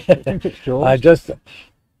 I think it's jawsed.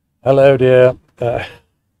 Hello dear.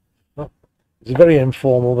 It's very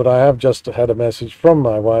informal, but I have just had a message from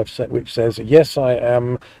my wife which says, yes, I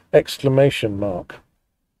am, exclamation mark.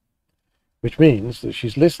 Which means that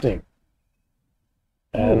she's listening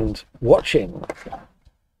and watching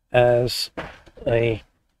as a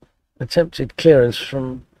attempted clearance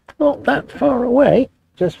from not that far away.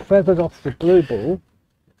 Just feathered off the blue ball,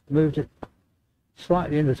 moved it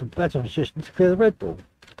slightly into a better position to clear the red ball.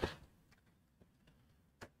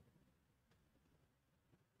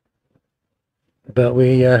 But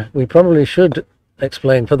we probably should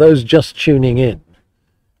explain for those just tuning in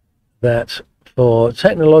that for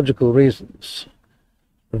technological reasons,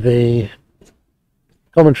 the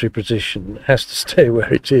commentary position has to stay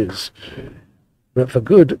where it is. But for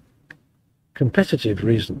good competitive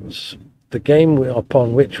reasons, the game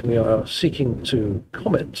upon which we are seeking to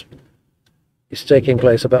comment is taking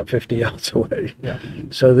place about 50 yards away,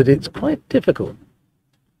 so that it's quite difficult.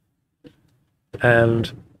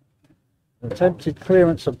 And Attempted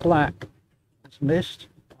clearance of black was missed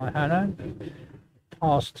by Hanno,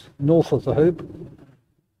 passed north of the hoop.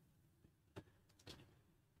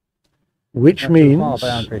 which That's means our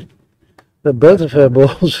boundary. that both of her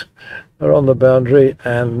balls are on the boundary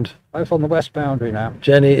and Both on the west boundary now.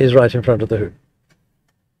 Jenny is right in front of the hoop.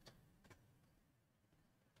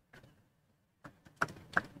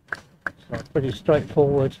 So pretty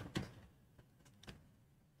straightforward.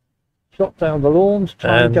 Shot down the lawn to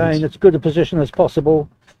try and gain as good a position as possible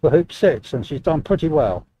for hoop 6, and she's done pretty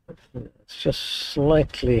well. It's just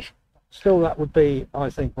slightly Still, that would be, I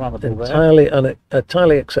think, runnable there.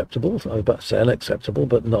 entirely acceptable. I was about to say unacceptable,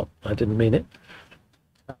 but not. I didn't mean it.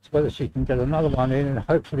 That's whether she can get another one in and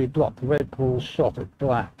hopefully block the red ball's shot at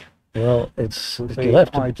black. Well, Would it'll be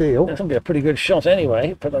have to ideal. It'll be a pretty good shot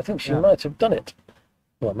anyway, but I think she might have done it.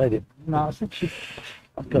 Well, made it. No, I think she.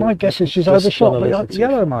 My guess is she's Just overshot, gone a little but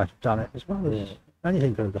yellow might have done it as well. Yeah.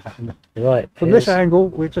 Anything could have happened. Right. From this angle,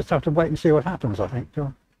 we just have to wait and see what happens, I think,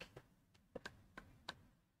 John.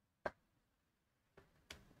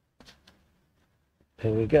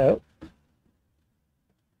 Here we go.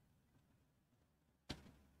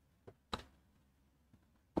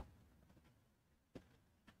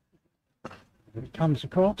 It comes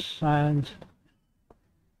across and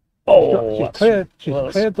Oh, she's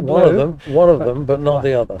cleared the blue. One of them, but not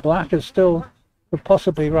the other. Black is still could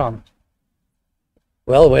possibly run.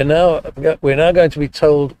 Well, we're now going to be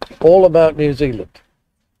told all about New Zealand.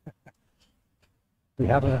 We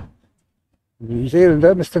have a New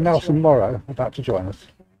Zealander, Mr. Nelson Morrow, about to join us.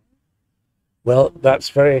 Well, that's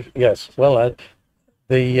very yes. Well,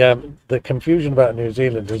 the confusion about New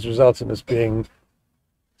Zealand has resulted in us being,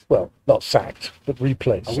 well, not sacked, but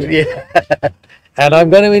replaced. Yeah. And I'm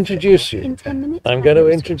going to introduce you. In 10 minutes. I'm going to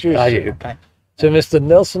introduce you to Mr.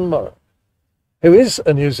 Nelson Morrow, who is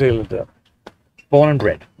a New Zealander, Born and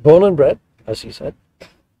bred. born and bred, as he said.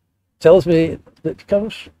 Tells me that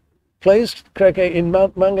he plays croquet in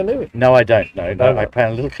Mount Manganui. No, I don't. No, No. I play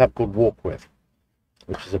in a little club called Warkworth,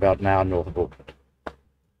 which is about an hour north of Auckland.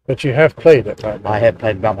 But you have played at Mount I have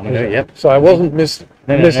played Mount Manganui, yep. So I wasn't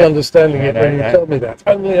misunderstanding it No, when you no. told me that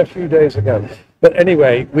only a few days ago. But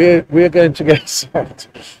anyway, we're going to get sacked.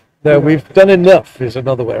 No, we've done enough is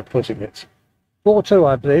another way of putting it. 4-2,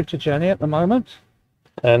 I believe, to Jenny at the moment.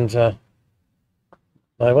 And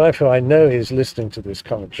my wife, who I know is listening to this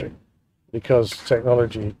commentary, because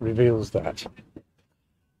technology reveals that,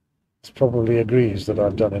 probably agrees that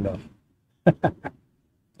I've done enough.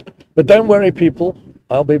 But don't worry, people,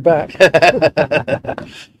 I'll be back.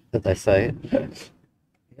 Did they say it?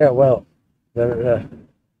 Yeah, well,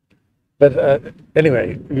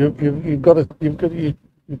 anyway, you've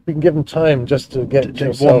been given time just to get To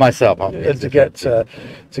yourself, warm myself up.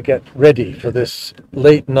 to get ready for this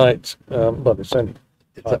late night. Well, it's only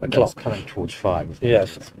It's 5 o'clock. coming towards 5.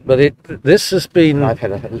 Yes, but this has been. I've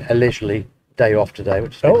had a leisurely day off today,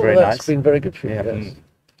 which has been very that's nice. been very good for you. Yeah, Yes.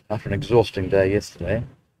 after an exhausting day yesterday.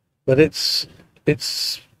 But this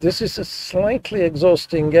is a slightly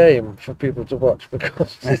exhausting game for people to watch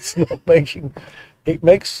because it's not it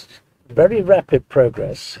makes very rapid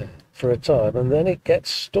progress for a time and then it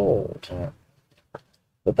gets stalled.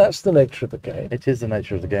 But that's the nature of the game. It is the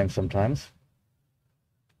nature of the game sometimes.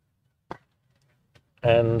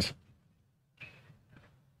 And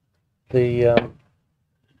the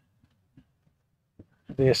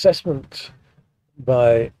assessment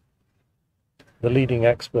by the leading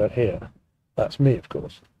expert here, that's me, of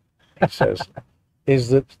course, he says, is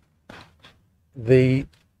that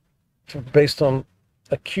based on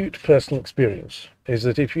acute personal experience, is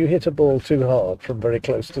that if you hit a ball too hard from very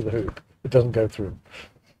close to the hoop, it doesn't go through.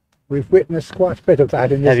 We've witnessed quite a bit of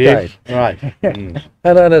that in this Have game. you? Right. Mm.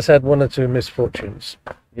 And Anna's had one or two misfortunes.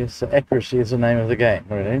 Yes, accuracy is the name of the game,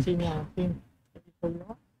 really.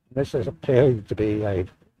 This is appearing to be a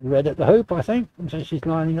red at the hoop, I think, since she's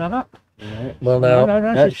lining that up. Yeah. Well, now,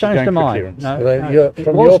 No, she's changed her going for mind. clearance. No, well, no, it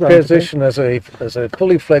from was your going to be. position as a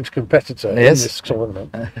fully fledged competitor Yes. in this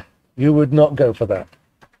tournament, you would not go for that.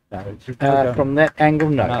 No, From that angle,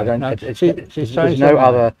 no. No, I don't. no, It's, she- it's, she's there's changed no her mind.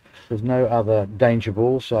 other. There's no other danger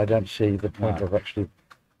ball, so I don't see the point No. of actually.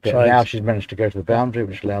 But Right. now she's managed to go to the boundary,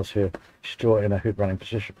 which allows her to store in a hoop running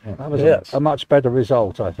position. Yeah. That was Yes. a much better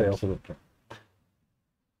result, I feel. Absolutely.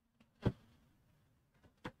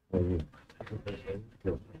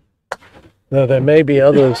 Now, there may be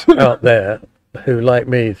others out there who, like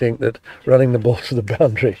me, think that running the ball to the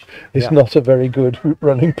boundary is Yeah. not a very good hoop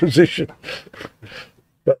running position.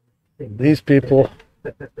 But these people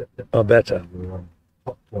are better.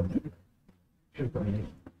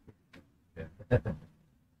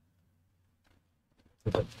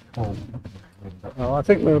 Well, I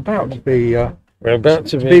think we're about to be We're about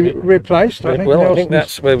to be replaced. I think well, I think Nelson's-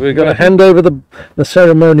 that's where we're going to hand over the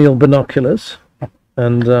ceremonial binoculars.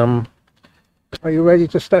 And Are you ready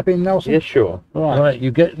to step in, Nelson? Yes, sure. right,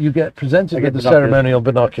 you get presented I get with the binoculars. ceremonial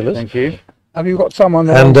binoculars. Thank you. Have you got someone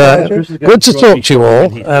there? And beside you? good to talk to you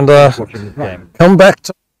all. And Watching the game. come back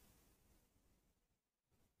to.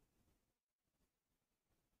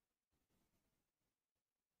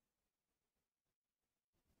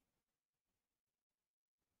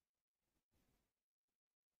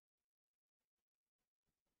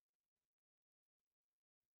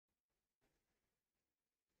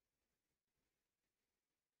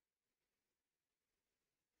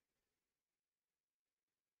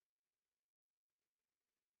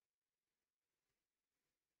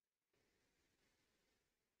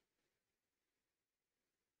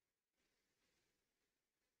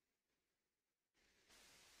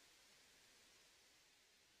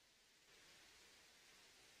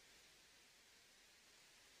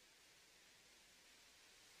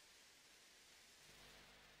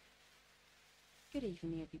 Good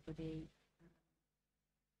evening, everybody.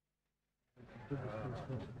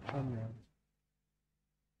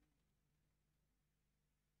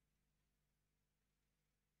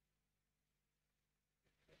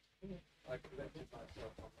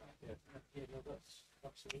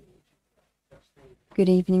 Good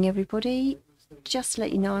evening, everybody. Just to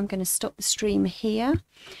let you know, I'm going to stop the stream here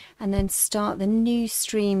and then start the new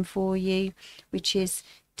stream for you, which is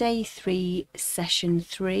day 3, session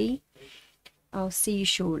 3. I'll see you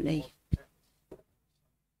shortly.